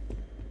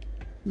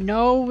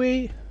 No,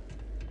 wait.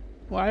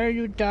 Why are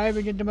you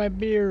diving into my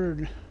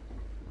beard?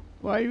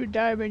 Why are you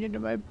diving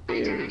into my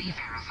beard? Identity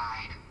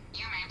verified.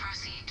 You may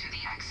proceed to the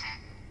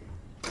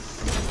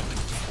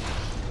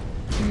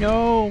exit.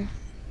 No.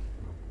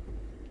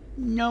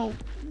 No.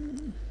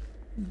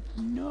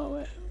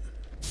 No.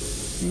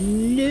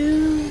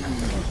 No.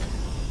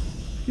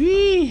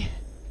 Wee.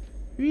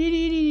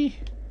 Wee.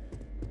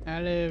 I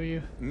love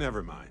you.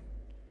 Never mind.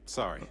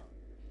 Sorry.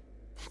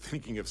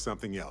 Thinking of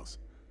something else.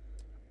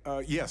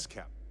 Yes,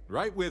 Cap.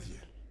 Right with you.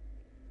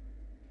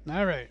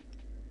 All right.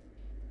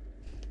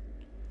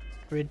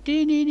 I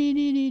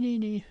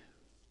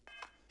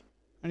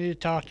need to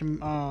talk to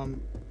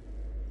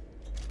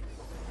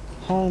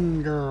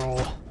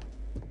homegirl.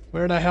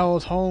 Where the hell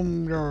is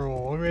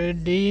homegirl?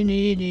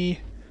 Redini,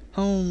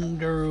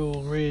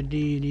 homegirl,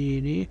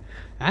 Redini.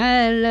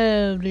 I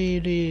love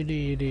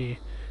Redini.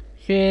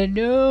 Said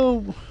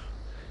no.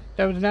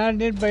 That was not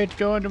an invite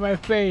going to my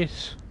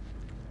face.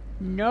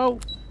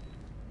 No.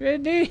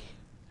 Redini.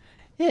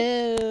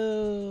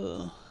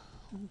 Ew.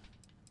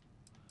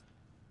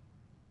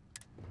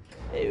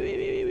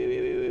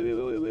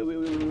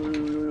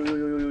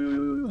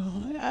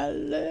 I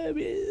love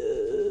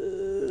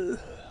you.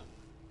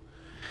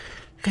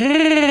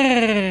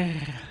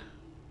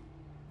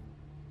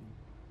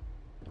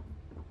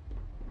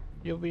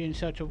 You're being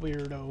such a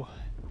weirdo,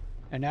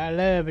 and I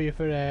love you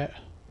for that.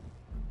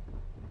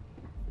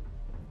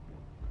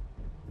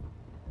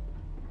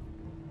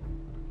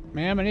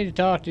 Ma'am, I need to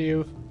talk to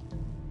you.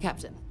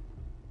 Captain,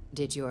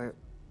 did your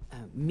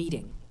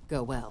meeting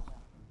go well?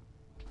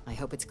 I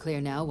hope it's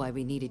clear now why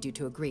we needed you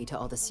to agree to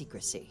all the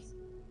secrecy.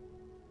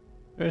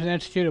 There's an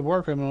executed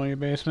war criminal in your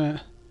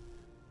basement.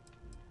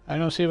 I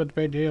don't see what the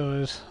big deal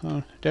is.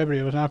 Oh,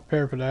 Deputy was not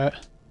prepared for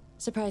that.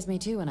 Surprised me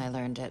too when I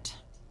learned it.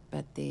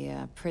 But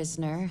the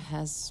prisoner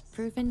has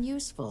proven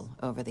useful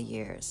over the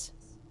years,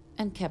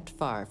 and kept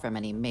far from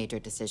any major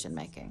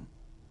decision-making.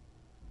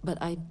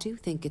 But I do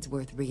think it's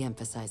worth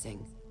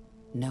re-emphasizing.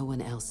 No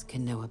one else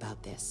can know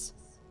about this.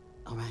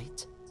 All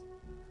right?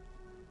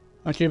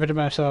 I'll keep it to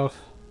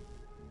myself.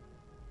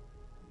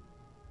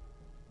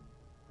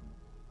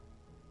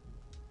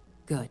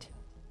 Good.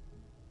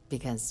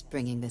 Because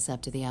bringing this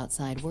up to the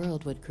outside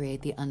world would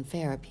create the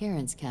unfair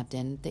appearance,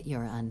 Captain, that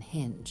you're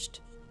unhinged.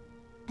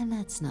 And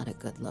that's not a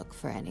good look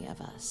for any of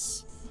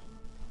us.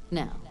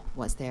 Now,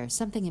 was there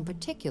something in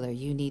particular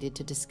you needed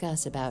to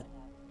discuss about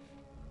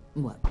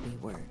what we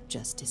were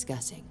just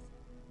discussing?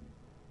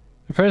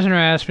 The prisoner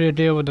asked me to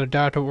deal with the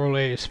Dr.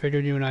 Orlace.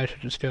 Figured you and I should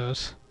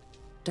discuss.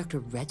 Dr.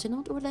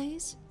 Reginald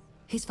Orlace?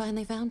 He's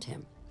finally found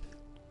him.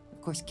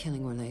 Of course,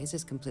 killing Orlace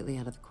is completely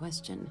out of the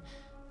question.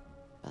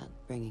 But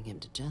bringing him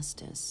to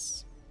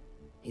justice...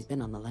 He's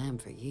been on the lam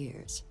for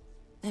years.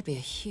 That'd be a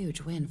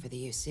huge win for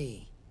the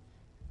UC.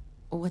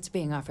 What's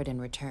being offered in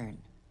return?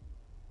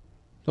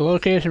 The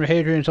location of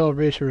Hadrian's old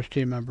research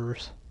team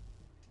members.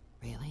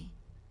 Really?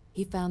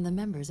 He found the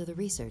members of the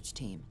research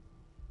team.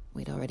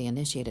 We'd already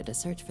initiated a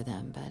search for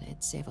them, but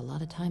it'd save a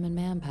lot of time and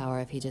manpower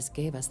if he just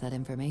gave us that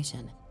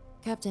information.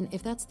 Captain,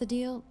 if that's the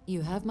deal,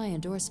 you have my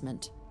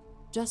endorsement.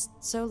 Just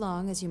so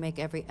long as you make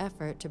every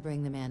effort to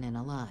bring the man in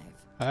alive.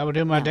 I will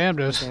do my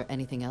damnedest. Is there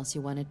anything else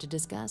you wanted to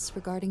discuss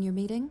regarding your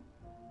meeting?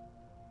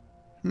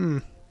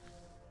 I'm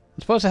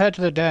supposed to head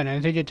to the den.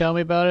 Anything you tell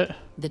me about it?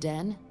 The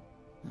den?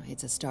 Oh,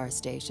 it's a star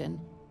station.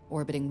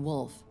 Orbiting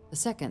Wolf. The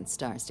second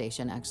star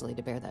station, actually,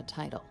 to bear that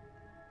title.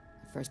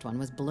 The first one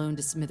was blown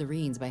to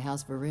smithereens by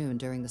House Varun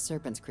during the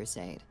Serpent's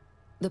Crusade.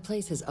 The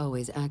place has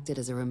always acted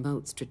as a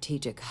remote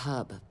strategic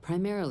hub,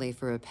 primarily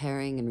for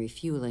repairing and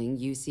refueling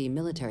UC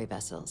military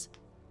vessels.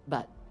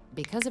 But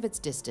because of its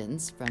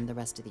distance from the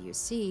rest of the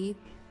UC,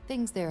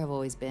 things there have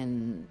always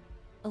been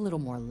a little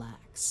more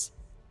lax.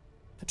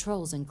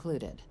 Patrols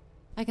included.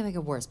 I can think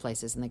of worse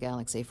places in the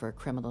galaxy for a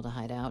criminal to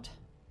hide out.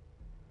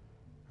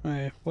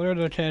 Hey, what are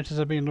the chances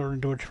of being lured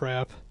into a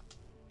trap?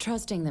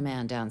 Trusting the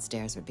man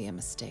downstairs would be a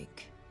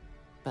mistake.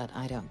 But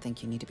I don't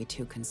think you need to be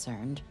too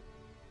concerned.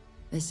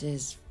 This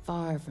is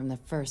far from the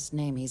first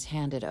name he's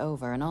handed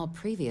over, and all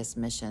previous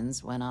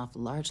missions went off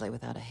largely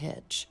without a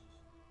hitch.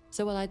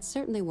 So while I'd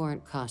certainly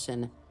warrant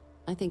caution,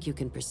 I think you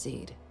can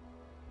proceed.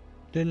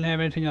 Didn't have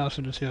anything else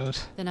to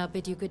discuss. Then I'll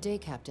bid you good day,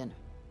 Captain.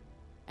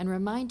 And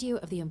remind you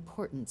of the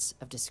importance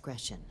of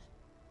discretion.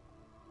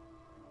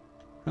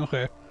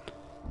 Okay.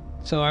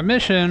 So our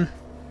mission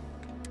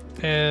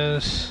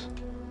is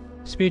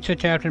speech to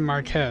Captain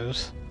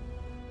Marquez.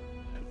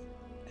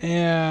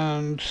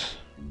 And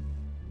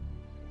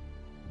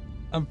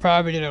I'm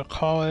probably gonna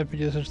call it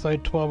because it's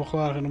like 12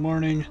 o'clock in the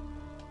morning.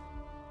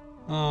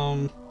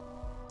 I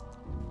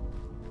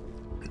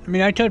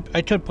mean, I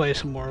could play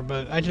some more,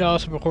 but I could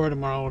also record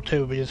tomorrow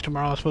too, because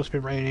tomorrow is supposed to be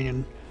raining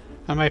and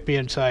I might be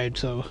inside,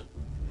 so.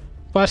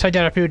 Plus, I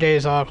got a few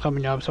days off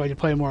coming up, so I can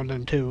play more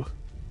than 2.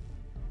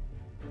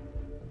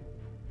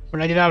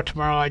 When I get out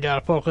tomorrow, I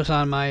gotta focus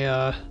on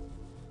my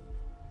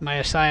my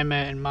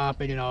assignment and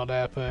mopping and all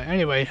that. But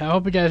anyway, I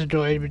hope you guys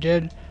enjoyed. If you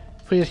did,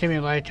 please give me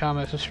a like,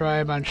 comment,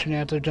 subscribe on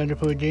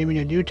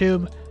GenderFluidGaming on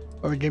YouTube,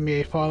 or give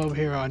me a follow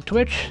here on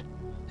Twitch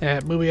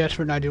at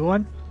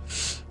MovieExpert91.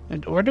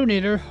 Or do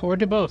neither, or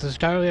do both. It's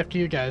entirely up to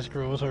you guys,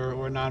 girls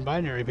or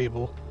non-binary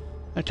people.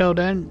 Until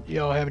then,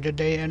 y'all have a good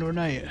day and or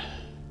night.